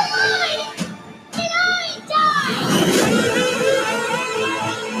 You lied. And I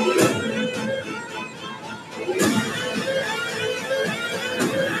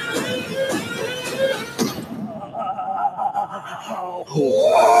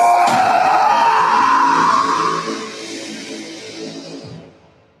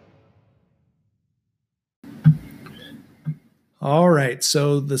All right.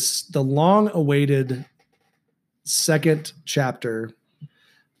 So the long-awaited second chapter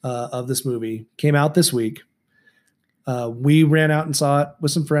of this movie came out this week. We ran out and saw it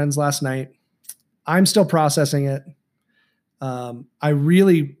with some friends last night. I'm still processing it. I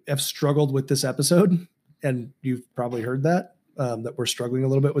really have struggled with this episode, and you've probably heard that we're struggling a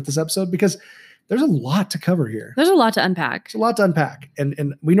little bit with this episode because there's a lot to cover here. There's a lot to unpack. It's a lot to unpack.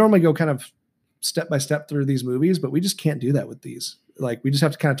 And we normally go kind of step by step through these movies, but we just can't do that with these. Like, we just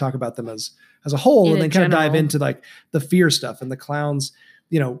have to kind of talk about them as a whole, and then kind of dive into like the fear stuff and the clowns.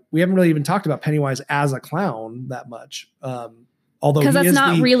 We haven't really even talked about Pennywise as a clown that much. Although because that's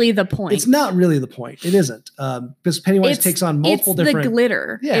not really the point. It's not really the point. It isn't. Because Pennywise takes on multiple different. It's the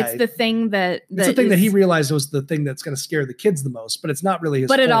glitter. Yeah, it's the thing that it's the thing that he realized was the thing that's going to scare the kids the most. But it's not really his.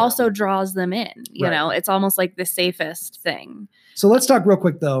 But it form. also draws them in. You Right. know, it's almost like the safest thing. So let's talk real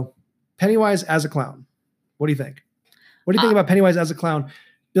quick though. Pennywise as a clown. What do you think? What do you think about Pennywise as a clown?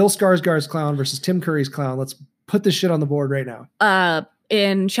 Bill Skarsgård's clown versus Tim Curry's clown. Let's put this shit on the board right now.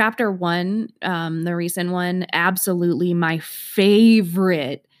 In chapter 1, the recent one, absolutely my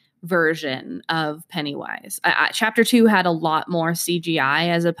favorite version of Pennywise. Chapter 2 had a lot more CGI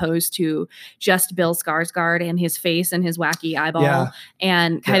as opposed to just Bill Skarsgård and his face and his wacky eyeball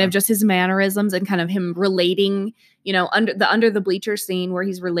and kind of just his mannerisms and kind of him relating, you know, under the bleacher scene where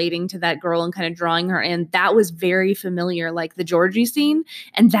he's relating to that girl and kind of drawing her in. That was very familiar, like the Georgie scene,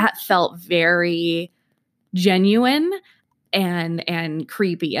 and that felt very genuine and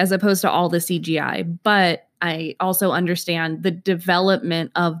creepy as opposed to all the CGI. But I also understand the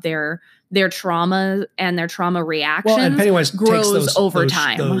development of their trauma and their trauma reactions. Well, and Pennywise grows takes over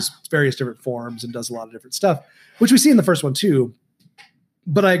time. Those various different forms and does a lot of different stuff, which we see in the first one too.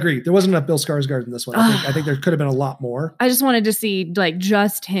 But I agree, there wasn't enough Bill Skarsgård in this one. I think there could have been a lot more. I just wanted to see like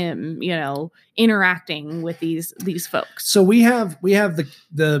just him, you know, interacting with these folks. So we have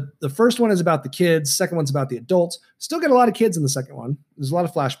the first one is about the kids. Second one's about the adults. Still got a lot of kids in the second one. There's a lot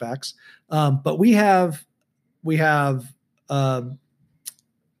of flashbacks, but we have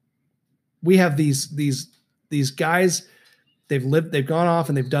these guys. They've gone off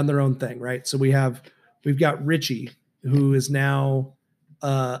and they've done their own thing, right? So we've got Richie, who is now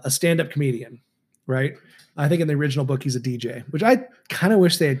a stand-up comedian, right? I think in the original book he's a DJ, which I kind of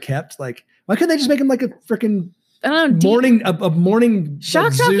wish they had kept. Like, why couldn't they just make him like a freaking morning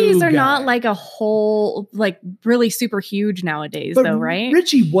shock jockeys are not like a whole like really super huge nowadays, but though, right?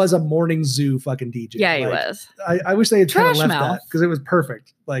 Richie was a morning zoo fucking DJ. Yeah, he was. I wish they had kind of left Trashmouth. that because it was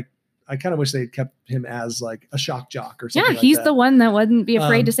perfect. Like, I kind of wish they had kept him as like a shock jock or something. Yeah, like he's that. the one that wouldn't be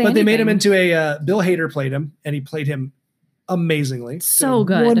afraid to say But anything. they made him into a Bill Hader played him, and he played him amazingly. So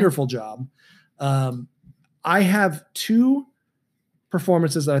Did a good. Wonderful job. I have 2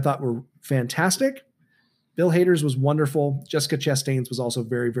 performances that I thought were fantastic. Bill Hader's was wonderful. Jessica Chastain's was also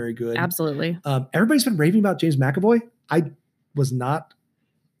very, very good. Absolutely. Everybody's been raving about James McAvoy. I was not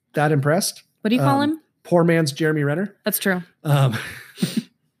that impressed. What do you call him? Poor man's Jeremy Renner. That's true.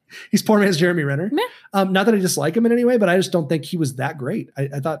 He's poor man's Jeremy Renner. Not that I dislike him in any way, but I just don't think he was that great.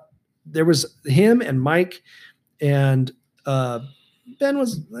 I thought there was him and Mike and Ben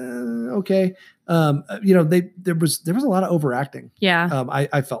was okay. You know, there was a lot of overacting. Yeah.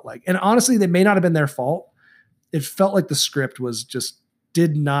 I felt like, and honestly, they may not have been their fault. It felt like the script was just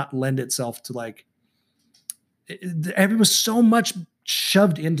did not lend itself to like. It was so much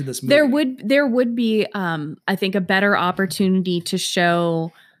shoved into this movie. There would be, I think, a better opportunity to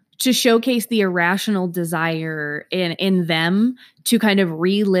showcase the irrational desire in them to kind of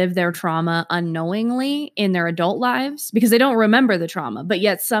relive their trauma unknowingly in their adult lives because they don't remember the trauma, but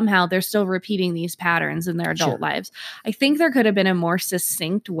yet somehow they're still repeating these patterns in their adult lives. I think there could have been a more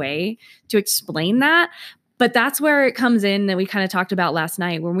succinct way to explain that. But that's where it comes in that we kind of talked about last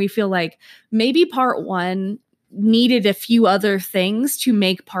night, when we feel like maybe part 1 needed a few other things to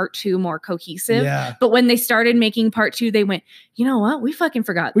make part 2 more cohesive. Yeah. But when they started making part 2, they went, you know what? We fucking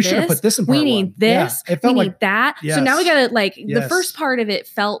forgot We this. should have put this in part We need 1. this. Yeah, it felt we like- need that. Yes. So now we got to like the Yes. first part of it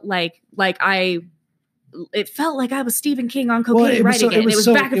felt it felt like I was Stephen King on cocaine writing it. And it was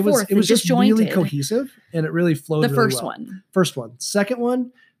back and forth. It was just disjointed. really cohesive, and it really flowed. The really first well. one. First one. Second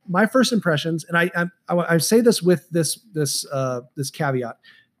one. My first impressions, and I say this with this caveat.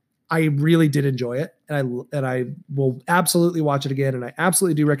 I really did enjoy it, and I will absolutely watch it again, and I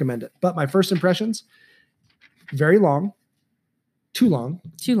absolutely do recommend it. But my first impressions, very long, too long,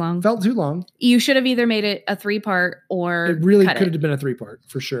 felt too long. You should have either made it a 3-part or It really cut could have been a 3-part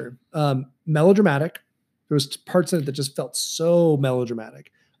for sure. Melodramatic. There was parts in it that just felt so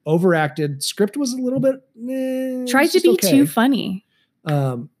melodramatic, overacted. Script was a little bit tried to be too funny.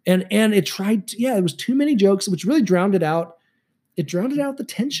 And it tried to, it was too many jokes, which really drowned it out. It drowned out the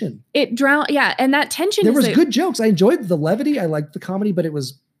tension. And that tension. There was good jokes. I enjoyed the levity. I liked the comedy, but it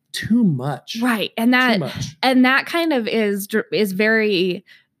was too much. Right. And that kind of is very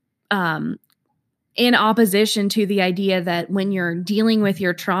in opposition to the idea that when you're dealing with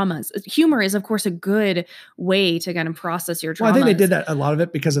your traumas, humor is of course a good way to kind of process your traumas. Well, I think they did that a lot of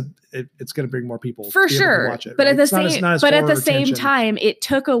it because it's going to bring more people for to be able sure. to watch it. But right? at the same time, it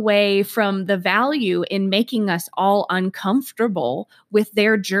took away from the value in making us all uncomfortable with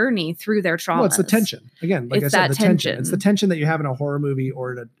their journey through their traumas. Well, it's the tension again. Like It's I said, that the tension. tension. It's the tension that you have in a horror movie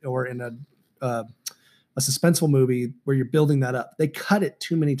or in a a suspenseful movie where you're building that up. They cut it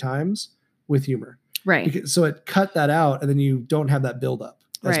too many times with humor. Right. So it cut that out, and then you don't have that build up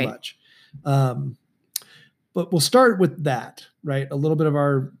as much. But we'll start with that, right? A little bit of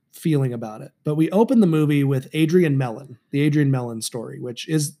our feeling about it. But we open the movie with Adrian Mellon, the Adrian Mellon story, which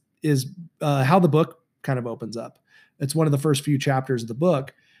is how the book kind of opens up. It's one of the first few chapters of the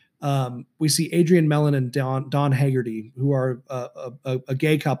book. We see Adrian Mellon and Don Haggerty, who are a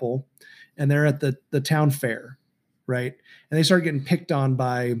gay couple, and they're at the town fair, right? And they start getting picked on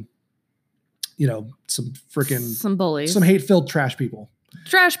by, some bullies, some hate-filled trash people.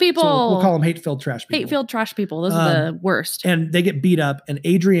 Trash people. So we'll call them hate-filled trash people. Hate-filled trash people. Those are the worst. And they get beat up, and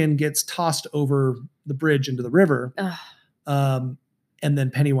Adrian gets tossed over the bridge into the river. And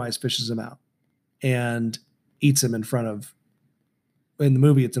then Pennywise fishes him out and eats him in the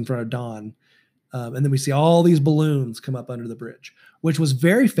movie, it's in front of Don. And then we see all these balloons come up under the bridge, which was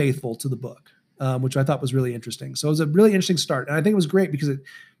very faithful to the book, which I thought was really interesting. So it was a really interesting start. And I think it was great because it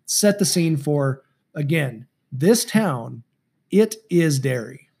set the scene for, again, this town. It is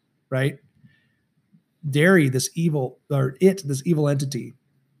Derry, right? Derry, this evil entity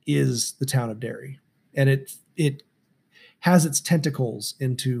is the town of Derry. And it has its tentacles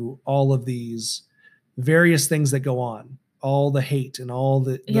into all of these various things that go on, all the hate and all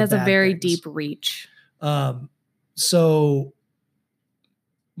the It has a very things. deep reach. So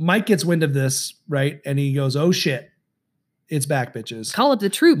Mike gets wind of this, right? And he goes, oh shit, it's back, bitches. Call up the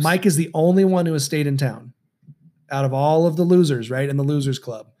troops. Mike is the only one who has stayed in town. Out of all of the losers, right, in the Losers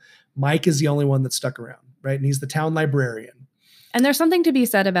Club, Mike is the only one that stuck around, right? And he's the town librarian. And there's something to be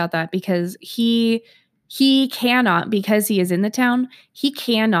said about that because he cannot, because he is in the town, he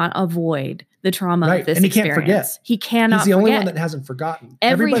cannot avoid the trauma of this and he experience. Can't forget. He cannot He's the forget. only one that hasn't forgotten.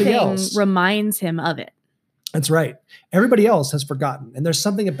 Everything Everybody else reminds him of it. That's right. Everybody else has forgotten. And there's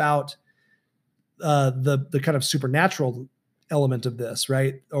something about the kind of supernatural element of this,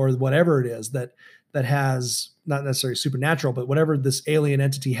 right? Or whatever it is that has not necessarily supernatural, but whatever this alien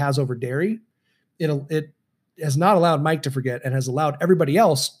entity has over Derry, it has not allowed Mike to forget and has allowed everybody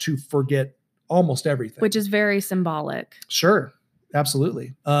else to forget almost everything. Which is very symbolic. Sure.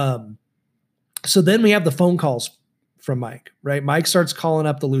 Absolutely. So then we have the phone calls from Mike, right? Mike starts calling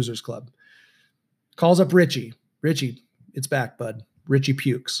up the Losers Club, calls up Richie. Richie, it's back, bud. Richie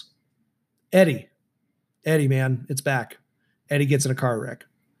pukes. Eddie, man, it's back. Eddie gets in a car wreck.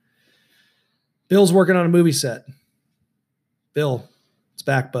 Bill's working on a movie set. Bill, it's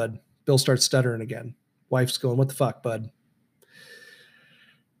back, bud. Bill starts stuttering again. Wife's going, what the fuck, bud?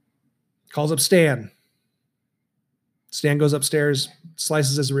 Calls up Stan. Stan goes upstairs,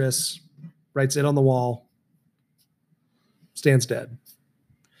 slices his wrists, writes it on the wall. Stan's dead.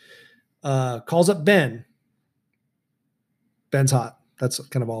 Calls up Ben. Ben's hot. That's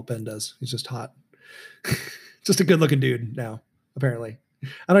kind of all Ben does. He's just hot. Just a good looking dude now, apparently.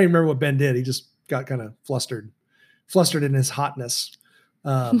 I don't even remember what Ben did. He just got kind of flustered in his hotness.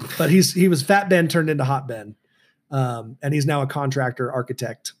 But he was Fat Ben turned into Hot Ben. And he's now a contractor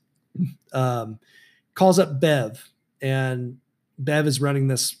architect. Calls up Bev, and Bev is running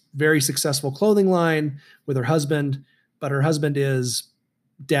this very successful clothing line with her husband, but her husband is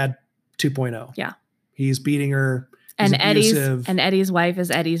Dad 2.0. Yeah. He's beating her. And Eddie's wife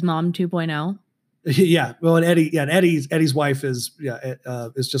is Eddie's mom 2.0. Yeah. Well, and Eddie's wife is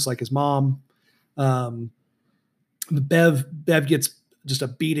just like his mom. Bev gets just a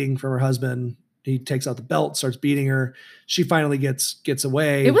beating from her husband. He takes out the belt, starts beating her. She finally gets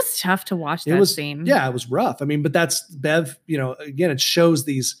away. It was tough to watch that scene. Yeah, it was rough. I mean, but that's Bev, again, it shows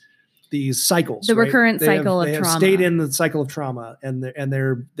these cycles. The right? recurrent cycle of trauma. They have stayed in the cycle of trauma, and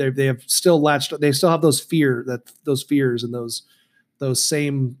they have still latched. They still have those fears and those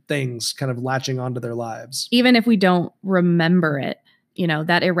same things kind of latching onto their lives. Even if we don't remember it,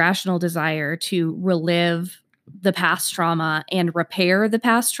 that irrational desire to relive the past trauma and repair the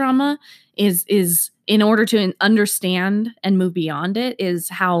past trauma is in order to understand and move beyond it is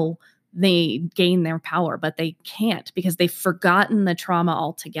how they gain their power, but they can't because they've forgotten the trauma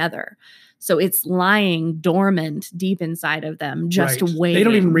altogether. So it's lying dormant deep inside of them, just waiting. They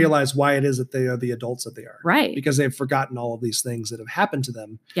don't even realize why it is that they are the adults that they are. Right. Because they've forgotten all of these things that have happened to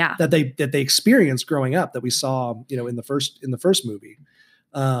them. Yeah. That they experienced growing up, that we saw, in the first movie.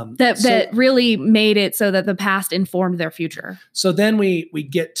 That really made it so that the past informed their future. So then we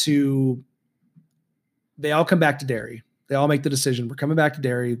get to, they all come back to Derry. They all make the decision. We're coming back to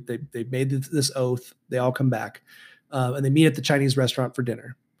Derry. They made this oath. They all come back, and they meet at the Chinese restaurant for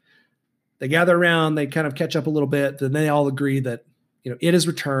dinner. They gather around. They kind of catch up a little bit. Then they all agree that it is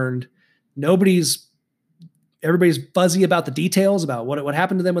returned. Everybody's fuzzy about the details about what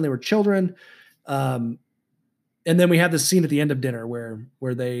happened to them when they were children. And then we have this scene at the end of dinner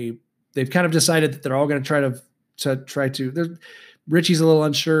where they've kind of decided that they're all going to try to. Richie's a little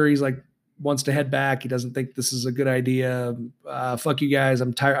unsure. He's like wants to head back. He doesn't think this is a good idea. Fuck you guys.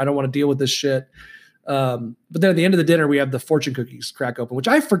 I'm tired. I don't want to deal with this shit. But then at the end of the dinner, we have the fortune cookies crack open, which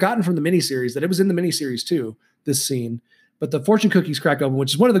I've forgotten from the miniseries that it was in the miniseries too, this scene. But the fortune cookies crack open,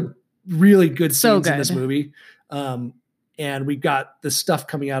 which is one of the really good scenes in this movie. And we've got this stuff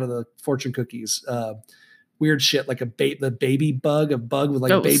coming out of the fortune cookies. Weird shit like the baby bug, a bug with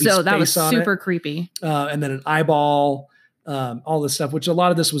like a baby space on it. That was super creepy. And then an eyeball, all this stuff, which a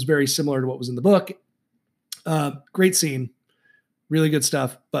lot of this was very similar to what was in the book. Great scene, really good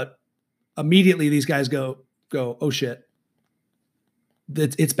stuff. But immediately these guys go, oh shit,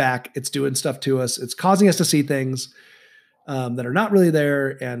 it's back. It's doing stuff to us. It's causing us to see things that are not really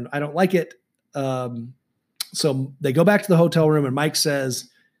there. And I don't like it. So they go back to the hotel room and Mike says,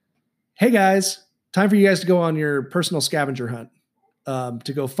 hey guys, time for you guys to go on your personal scavenger hunt,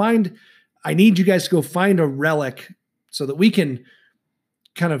 to go find, I need you guys to go find a relic so that we can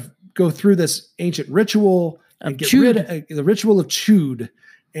kind of go through this ancient ritual and get rid of the ritual of Chud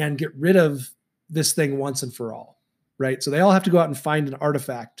and get rid of this thing once and for all. Right. So they all have to go out and find an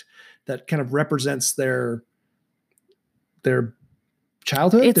artifact that kind of represents their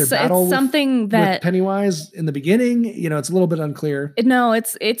childhood, their battle with Pennywise in the beginning. It's a little bit unclear. No,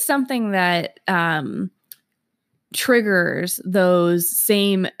 it's something that triggers those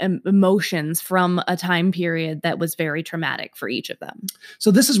same emotions from a time period that was very traumatic for each of them.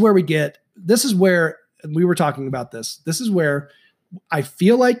 So this is where and we were talking about this. This is where I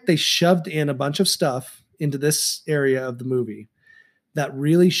feel like they shoved in a bunch of stuff into this area of the movie that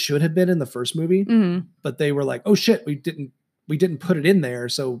really should have been in the first movie, but they were like, oh shit, we didn't put it in there.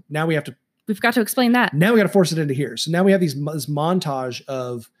 So now we've got to explain that. Now we got to force it into here. So now we have this montage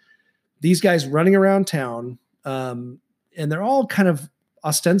of these guys running around town. And they're all kind of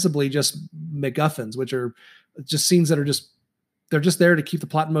ostensibly just MacGuffins, which are just scenes that are they're just there to keep the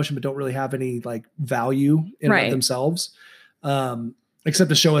plot in motion, but don't really have any like value in and of themselves. Except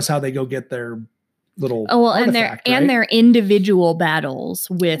to show us how they go get their little artifact, and their individual battles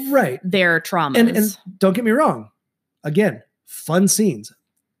with their traumas. And don't get me wrong, again, fun scenes.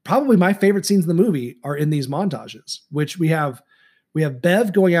 Probably my favorite scenes in the movie are in these montages, which we have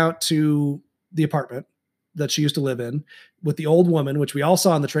Bev going out to the apartment that she used to live in with the old woman, which we all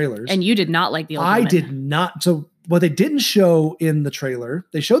saw in the trailers. And you did not like the old woman. I did not. So what they didn't show in the trailer,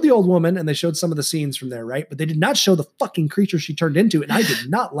 they showed the old woman and they showed some of the scenes from there, right? But they did not show the fucking creature she turned into. And I did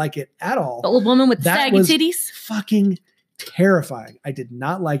not like it at all. The old woman with saggy titties? Fucking terrifying. I did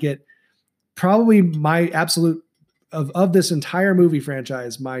not like it. Probably my absolute, of this entire movie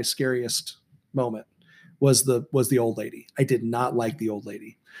franchise, my scariest moment was the old lady. I did not like the old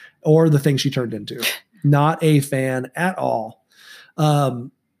lady or the thing she turned into. Not a fan at all.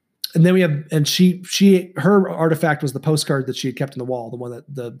 And then we have, and her artifact was the postcard that she had kept in the wall, the one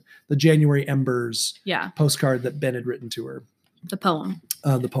that the January Embers postcard that Ben had written to her. The poem.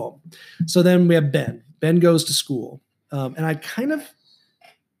 So then we have Ben. Ben goes to school. And I kind of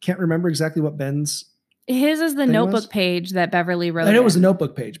can't remember exactly what Ben's. His is the notebook page that Beverly wrote. I know it was a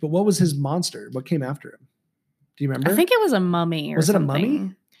notebook page, but what was his monster? What came after him? Do you remember? I think it was a mummy or something. Was it a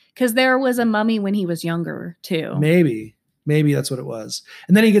mummy? Because there was a mummy when he was younger, too. Maybe that's what it was.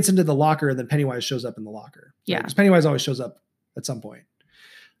 And then he gets into the locker, and then Pennywise shows up in the locker. Yeah. Because Pennywise always shows up at some point.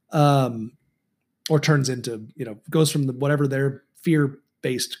 Or turns into, goes from whatever their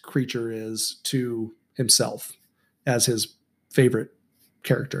fear-based creature is to himself as his favorite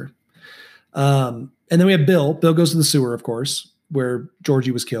character. And then we have Bill. Bill goes to the sewer, of course, where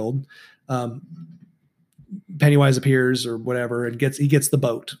Georgie was killed. Pennywise appears or whatever and he gets the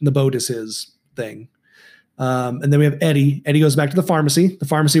boat. And the boat is his thing. And then we have Eddie. Eddie goes back to the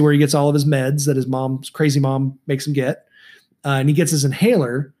pharmacy where he gets all of his meds that his crazy mom makes him get. And he gets his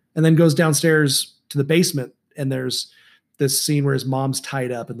inhaler and then goes downstairs to the basement. And there's this scene where his mom's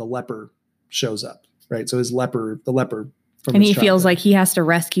tied up and the leper shows up, right? So the leper from and he feels like he has to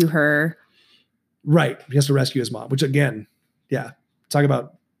rescue her. Right. He has to rescue his mom, which again, talk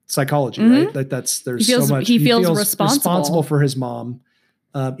about psychology, right? Like there's so much. He feels responsible for his mom,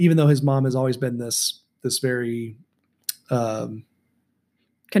 even though his mom has always been this very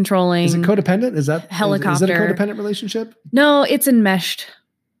controlling. Is it codependent? Is that helicopter? Is it a codependent relationship? No, it's enmeshed.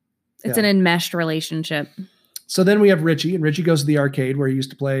 It's an enmeshed relationship. So then we have Richie, and Richie goes to the arcade where he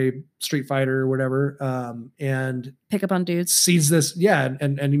used to play Street Fighter or whatever, and pick up on dudes. Sees this,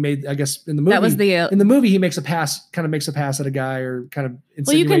 and he made, I guess in the movie, that was in the movie he makes a pass at a guy or kind of.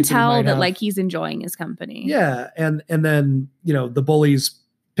 Well, you can tell that like he's enjoying his company. Yeah, and then the bullies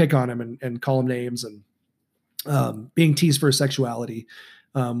pick on him and call him names and being teased for his sexuality,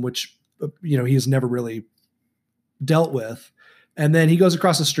 which, he has never really dealt with. And then he goes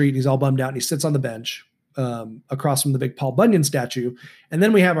across the street and he's all bummed out and he sits on the bench across from the big Paul Bunyan statue. And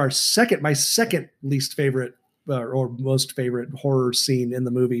then we have my second least favorite or most favorite horror scene in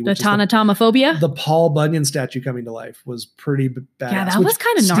the movie. The Thanatomophobia? The Paul Bunyan statue coming to life was pretty badass. Yeah, that was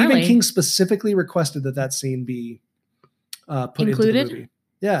kind of gnarly. Stephen King specifically requested that scene be put included into the movie.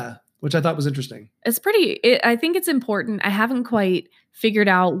 Yeah, which I thought was interesting. It's I think it's important. I haven't quite figured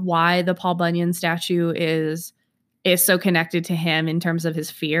out why the Paul Bunyan statue is so connected to him in terms of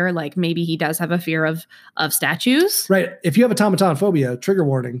his fear. Like maybe he does have a fear of statues. Right. If you have a Thanatomophobia, trigger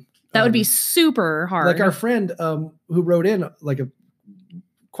warning. That would be super hard. Like our friend who wrote in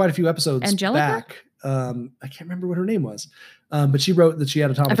quite a few episodes Angelica? back. I can't remember what her name was. But she wrote that she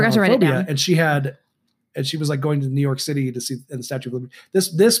had a I forgot to write it Thanatomophobia, down. and she was like going to New York City to see the Statue of Liberty.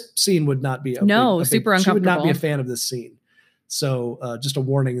 This scene would not be super uncomfortable. She would not be a fan of this scene. So just a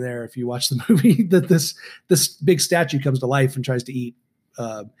warning there if you watch the movie that this big statue comes to life and tries to eat.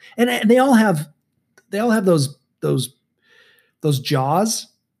 And they all have those jaws,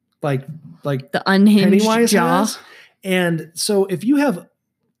 like the unhinged Pennywise jaw. has. And so if you have,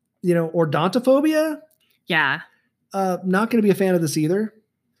 odontophobia, yeah, not going to be a fan of this either,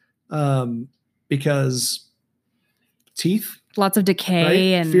 because teeth, lots of decay,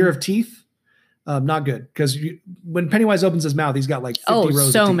 right? and fear of teeth. Not good, because when Pennywise opens his mouth, he's got like 50 rows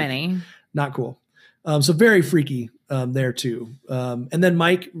of so teeth. many. Not cool. So very freaky there too. And then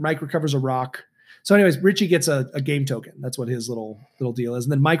Mike recovers a rock. So anyways, Richie gets a game token. That's what his little deal is.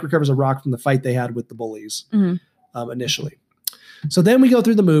 And then Mike recovers a rock from the fight they had with the bullies initially. So then we go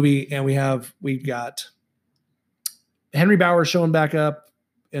through the movie and we've got Henry Bauer showing back up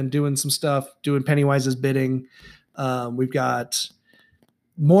and doing some stuff, doing Pennywise's bidding. We've got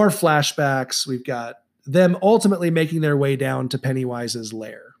more flashbacks. We've got them ultimately making their way down to Pennywise's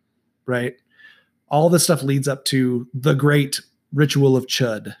lair, right? All this stuff leads up to the great ritual of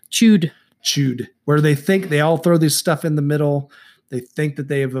Chud, where they all throw this stuff in the middle. They think that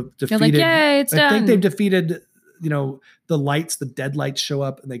they have defeated. You're like, yay, it's done. I think they've defeated, the lights, the dead lights show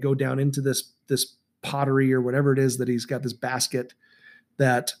up and they go down into this pottery or whatever it is that he's got this basket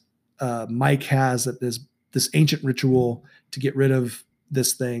that Mike has, that is this ancient ritual to get rid of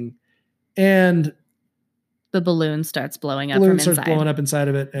this thing. And the balloon starts blowing up from inside. Starts blowing up inside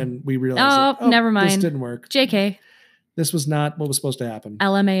of it, and we realize never mind. This didn't work. JK. This was not what was supposed to happen.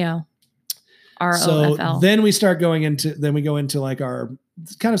 LMAO. ROFL. So then we go into like our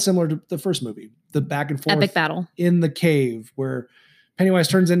kind of similar to the first movie, the back and forth epic battle in the cave where Pennywise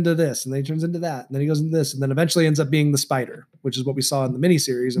turns into this and then he turns into that and then he goes into this and then eventually ends up being the spider, which is what we saw in the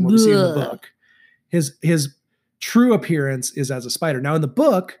miniseries and what we see in the book. His true appearance is as a spider. Now in the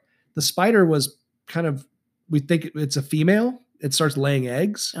book, the spider was kind of, we think it's a female. It starts laying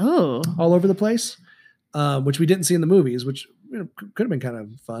eggs all over the place, which we didn't see in the movies, which could have been kind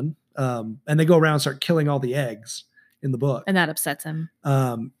of fun. And they go around and start killing all the eggs in the book. And that upsets him.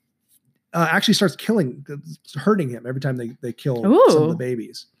 Actually starts hurting him every time they kill some of the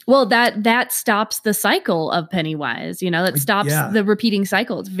babies. Well, that stops the cycle of Pennywise, that stops the repeating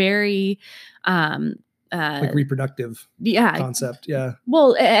cycle. It's very, like reproductive concept. Yeah.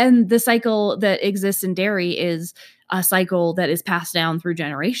 Well, and the cycle that exists in Derry is a cycle that is passed down through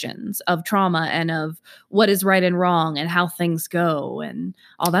generations of trauma and of what is right and wrong and how things go and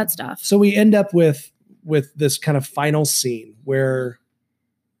all that stuff. So we end up with this kind of final scene where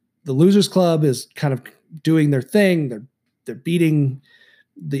the Losers Club is kind of doing their thing. They're beating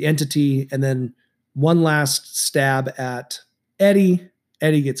the entity, and then one last stab at Eddie.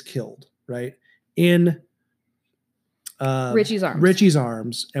 Eddie gets killed, right? In Richie's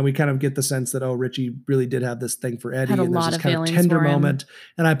arms. And we kind of get the sense that, Richie really did have this thing for Eddie. Had a and lot there's this of kind of feelings tender for him. moment.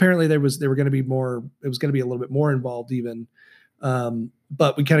 And apparently it was going to be a little bit more involved even.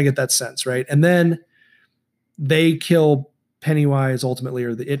 But we kind of get that sense, right? And then they kill Pennywise ultimately,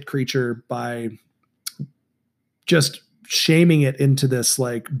 or the it creature, by just shaming it into this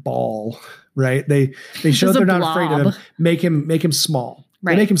like ball, right? They show they're not afraid of him, make him small.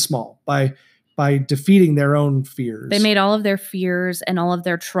 Right. They make him small by defeating their own fears. They made all of their fears and all of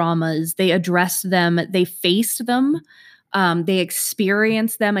their traumas. They addressed them. They faced them. They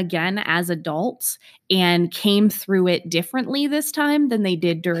experienced them again as adults and came through it differently this time than they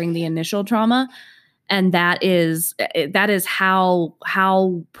did during the initial trauma. And that is how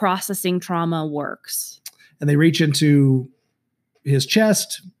processing trauma works. And they reach into his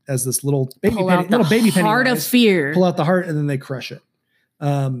chest as this little baby baby Pennywise, heart of fear. Pull out the heart and then they crush it.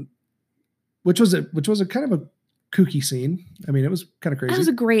 Which was a kind of kooky scene. I mean, it was kind of crazy. That was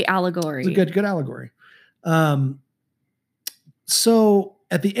a great allegory. It was a good allegory. So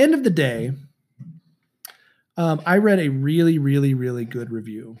at the end of the day, I read a really, really, really good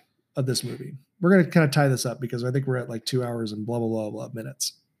review of this movie. We're going to kind of tie this up because I think we're at like 2 hours and blah, blah, blah, blah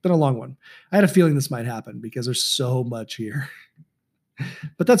minutes. Been a long one. I had a feeling this might happen because there's so much here,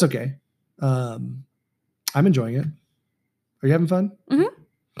 but that's okay. I'm enjoying it. Are you having fun?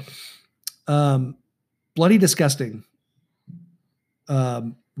 Mm-hmm. Bloody Disgusting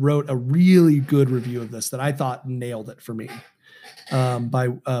wrote a really good review of this that I thought nailed it for me.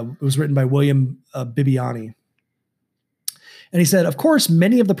 It was written by William Bibbiani. And he said, of course,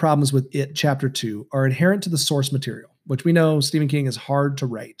 many of the problems with It Chapter 2 are inherent to the source material, which we know Stephen King is hard to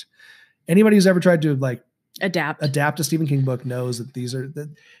write. Anybody who's ever tried to like adapt a Stephen King book knows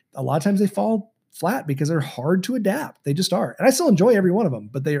that a lot of times they fall flat because they're hard to adapt. They just are. And I still enjoy every one of them,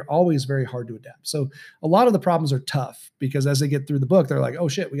 but they are always very hard to adapt. So a lot of the problems are tough because as they get through the book, they're like, oh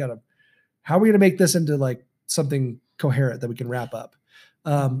shit, how are we going to make this into like something coherent that we can wrap up?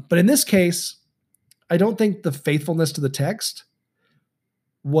 But in this case, I don't think the faithfulness to the text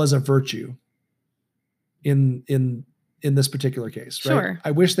was a virtue in this particular case, right? Sure.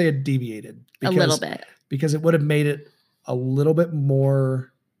 I wish they had deviated a little bit because it would have made it a little bit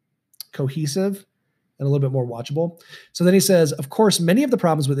more cohesive and a little bit more watchable. So then he says, of course, many of the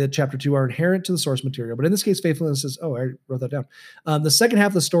problems with It Chapter 2 are inherent to the source material, but in this case, faithfulness is, I wrote that down. The second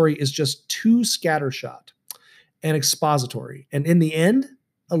half of the story is just too scattershot and expository. And in the end,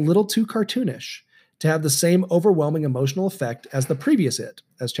 a little too cartoonish to have the same overwhelming emotional effect as the previous It,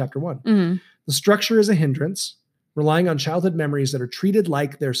 as Chapter 1. Mm-hmm. The structure is a hindrance, relying on childhood memories that are treated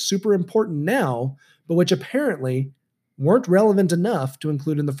like they're super important now, but which apparently weren't relevant enough to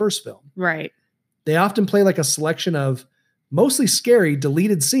include in the first film. Right. They often play like a selection of mostly scary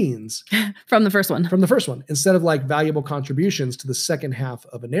deleted scenes from the first one, instead of like valuable contributions to the second half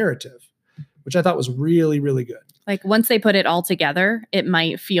of a narrative, which I thought was really, really good. Like once they put it all together, it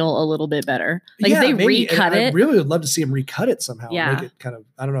might feel a little bit better. Like if they recut it. I really would love to see them recut it somehow. Yeah. Make it kind of,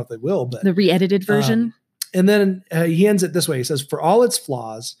 I don't know if they will, but the re-edited version. And then he ends it this way. He says, for all its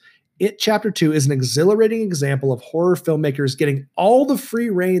flaws, It Chapter 2 is an exhilarating example of horror filmmakers getting all the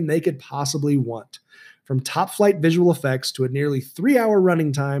free reign they could possibly want. From top flight visual effects to a nearly 3-hour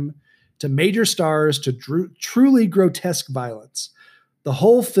running time, to major stars, to truly grotesque violence. The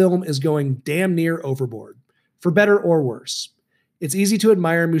whole film is going damn near overboard, for better or worse. It's easy to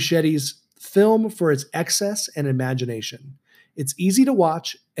admire Muschietti's film for its excess and imagination. It's easy to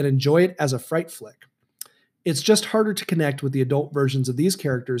watch and enjoy it as a fright flick. It's just harder to connect with the adult versions of these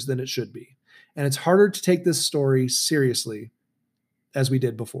characters than it should be. And it's harder to take this story seriously as we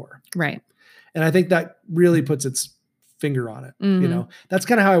did before. Right. And I think that really puts its finger on it. Mm-hmm. You know, that's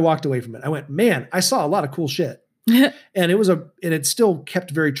kind of how I walked away from it. I went, man, I saw a lot of cool shit. And it still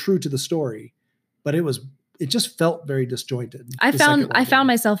kept very true to the story, but it just felt very disjointed. I found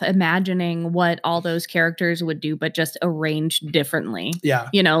myself imagining what all those characters would do, but just arranged differently. Yeah.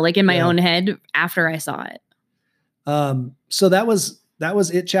 You know, like in my own head after I saw it. So that was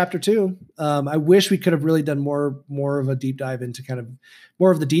It Chapter 2. I wish we could have really done more of a deep dive into kind of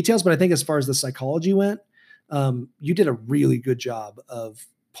more of the details, but I think as far as the psychology went, you did a really good job of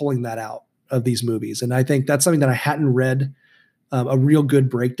pulling that out of these movies. And I think that's something that I hadn't read a real good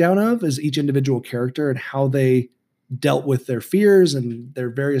breakdown of, is each individual character and how they dealt with their fears and their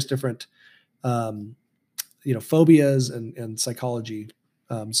various different, phobias and psychology.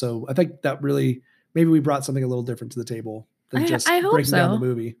 So I think that really, maybe we brought something a little different to the table than just breaking down the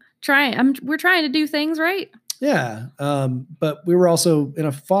movie. We're trying to do things right. Yeah. But we were also in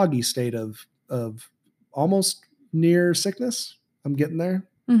a foggy state of almost near sickness. I'm getting there.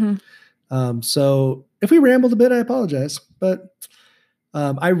 Mm-hmm. So if we rambled a bit, I apologize, but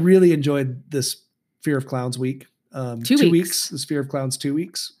I really enjoyed this Fear of Clowns week. 2 weeks. This Fear of Clowns 2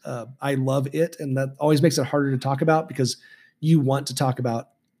 weeks. I love it. And that always makes it harder to talk about because you want to talk about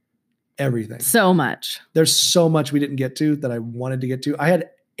everything. So much. There's so much we didn't get to that I wanted to get to. I had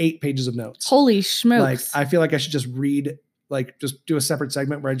 8 pages of notes. Holy smokes. Like, I feel like I should just read, just do a separate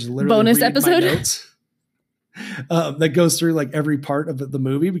segment where I just literally bonus read episode my notes. That goes through like every part of the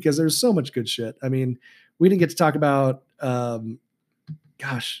movie because there's so much good shit. I mean, we didn't get to talk about, a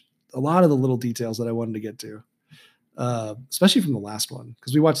lot of the little details that I wanted to get to, especially from the last one,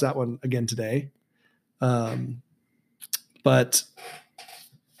 because we watched that one again today.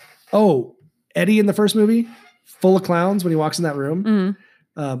 Eddie in the first movie, full of clowns when he walks in that room.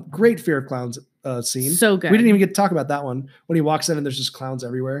 Mm-hmm. Great Fear of Clowns scene. So good. We didn't even get to talk about that one when he walks in and there's just clowns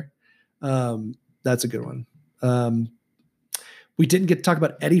everywhere. That's a good one. We didn't get to talk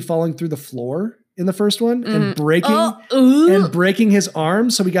about Eddie falling through the floor in the first one and Oh, breaking his arm.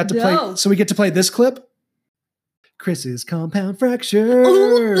 So we got to play. So we get to play this clip. Chris's compound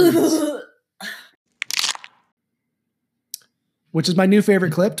fractures. Which is my new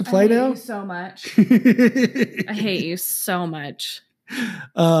favorite clip to play now. I hate you so much. I hate you so much.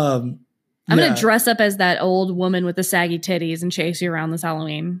 I'm going to dress up as that old woman with the saggy titties and chase you around this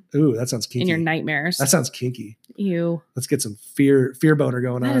Halloween. Ooh, that sounds kinky. In your nightmares. That sounds kinky. Ew. Let's get some fear boner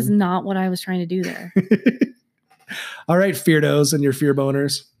going on. That is not what I was trying to do there. All right, feardos and your fear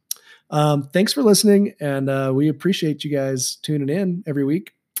boners. Thanks for listening. And we appreciate you guys tuning in every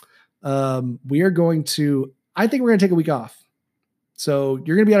week. We are going to, I think we're going to take a week off. So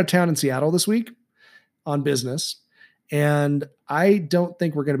you're going to be out of town in Seattle this week on business. And I don't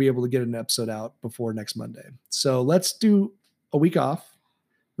think we're going to be able to get an episode out before next Monday. So let's do a week off,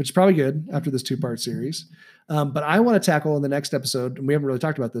 which is probably good after this 2-part series. But I want to tackle in the next episode, and we haven't really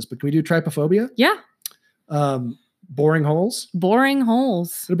talked about this, but can we do trypophobia? Yeah. Boring holes. Boring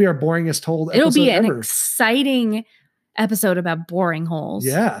holes. It'll be our boringest hole episode It'll be an ever. Exciting episode about boring holes.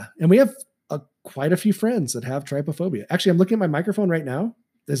 Yeah. And we have quite a few friends that have trypophobia. Actually, I'm looking at my microphone right now.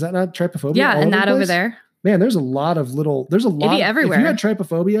 Is that not trypophobia? Yeah, all and over that the over place? there. Man, there's a lot. It'd be everywhere. If you had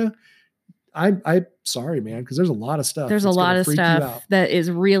trypophobia, I'm sorry, man, because there's a lot of stuff. There's a lot of stuff that is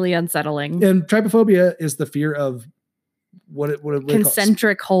really unsettling. And trypophobia is the fear of what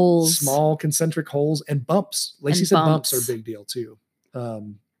concentric holes, small concentric holes, and bumps. Lacey said bumps are a big deal too.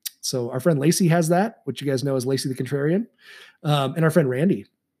 So our friend Lacey has that, which you guys know as Lacey the Contrarian, and our friend Randy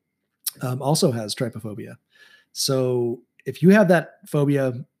also has trypophobia. So if you have that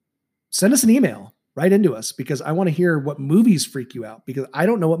phobia, send us an email. Right into us, because I want to hear what movies freak you out, because I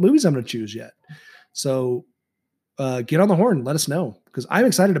don't know what movies I'm going to choose yet. So get on the horn. Let us know, because I'm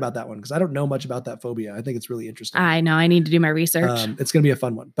excited about that one, because I don't know much about that phobia. I think it's really interesting. I know. I need to do my research. It's going to be a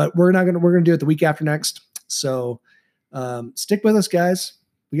fun one, but we're going to do it the week after next. So stick with us, guys.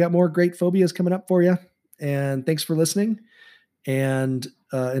 We got more great phobias coming up for you. And thanks for listening. And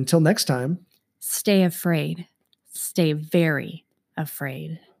until next time, stay afraid. Stay very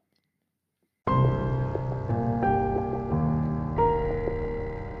afraid.